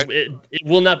it's all right. It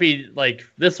will not be like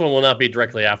this one will not be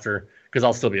directly after, because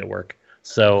I'll still be at work.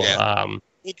 So,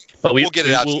 but we'll get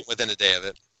it out within a day of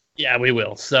it. Yeah, we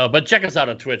will. So, but check us out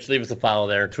on Twitch. Leave us a follow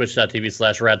there,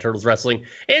 twitch.tv/RadTurtlesWrestling.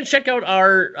 And check out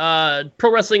our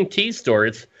Pro Wrestling Tees store.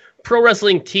 It's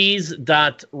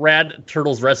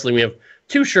prowrestlingtees.radturtleswrestling. We have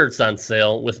 2 shirts on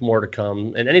sale with more to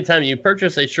come. And anytime you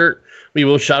purchase a shirt, we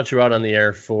will shout you out on the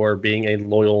air for being a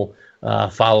loyal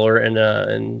follower and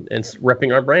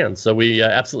repping our brand. So we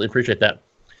absolutely appreciate that.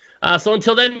 So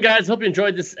until then, guys, hope you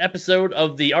enjoyed this episode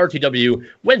of the RTW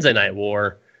Wednesday Night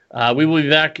War. We will be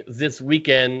back this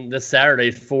weekend, this Saturday,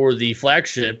 for the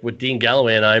flagship with Dean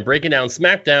Galloway and I, breaking down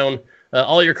SmackDown,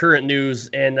 all your current news,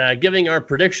 and giving our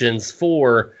predictions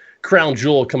for Crown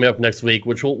Jewel coming up next week,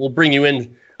 which we'll bring you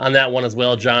in on that one as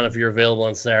well, John, if you're available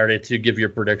on Saturday to give your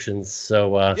predictions.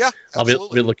 So I'll be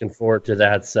looking forward to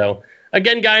that. So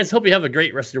again, guys, hope you have a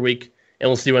great rest of your week, and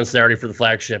we'll see you on Saturday for the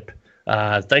flagship.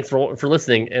 Thanks for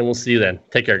listening, and we'll see you then.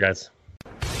 Take care, guys.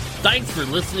 Thanks for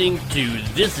listening to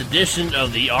this edition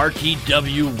of the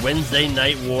RTW Wednesday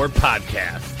Night War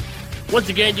podcast. Once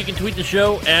again, you can tweet the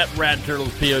show at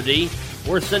RadTurtlesPOD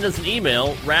or send us an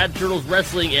email,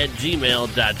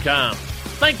 radturtleswrestling@gmail.com.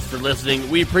 Thanks for listening.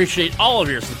 We appreciate all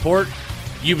of your support.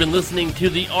 You've been listening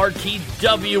to the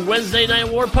RTW Wednesday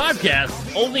Night War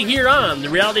podcast, only here on the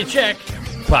Reality Check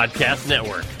Podcast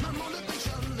Network.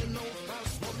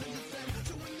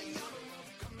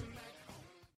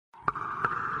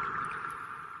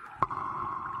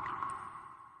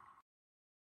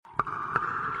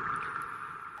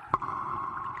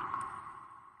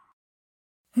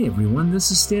 Hey everyone,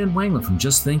 this is Stan Wangler from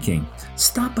Just Thinking.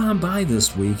 Stop on by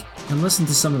this week and listen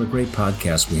to some of the great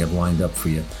podcasts we have lined up for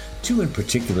you. Two in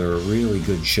particular are really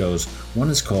good shows. One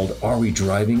is called Are We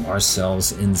Driving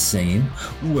Ourselves Insane?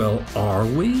 Well, are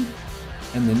we?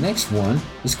 And the next one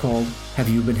is called Have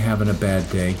You Been Having a Bad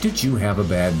Day? Did you have a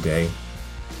bad day?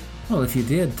 Well, if you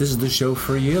did, this is the show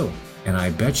for you. And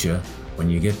I bet you, when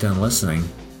you get done listening,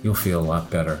 you'll feel a lot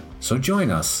better. So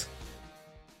join us.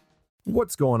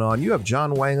 What's going on? You have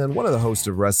John Wangland, one of the hosts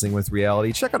of Wrestling with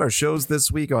Reality. Check out our shows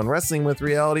this week on Wrestling with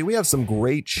Reality. We have some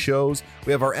great shows.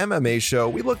 We have our MMA show.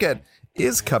 We look at,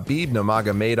 is Khabib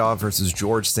Nurmagomedov versus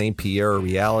George St. Pierre a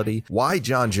reality? Why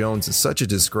John Jones is such a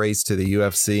disgrace to the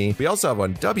UFC. We also have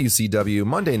on WCW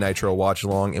Monday Nitro Watch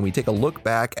Along, and we take a look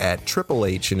back at Triple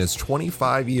H in his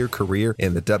 25-year career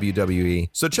in the WWE.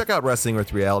 So check out Wrestling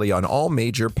with Reality on all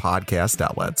major podcast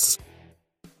outlets.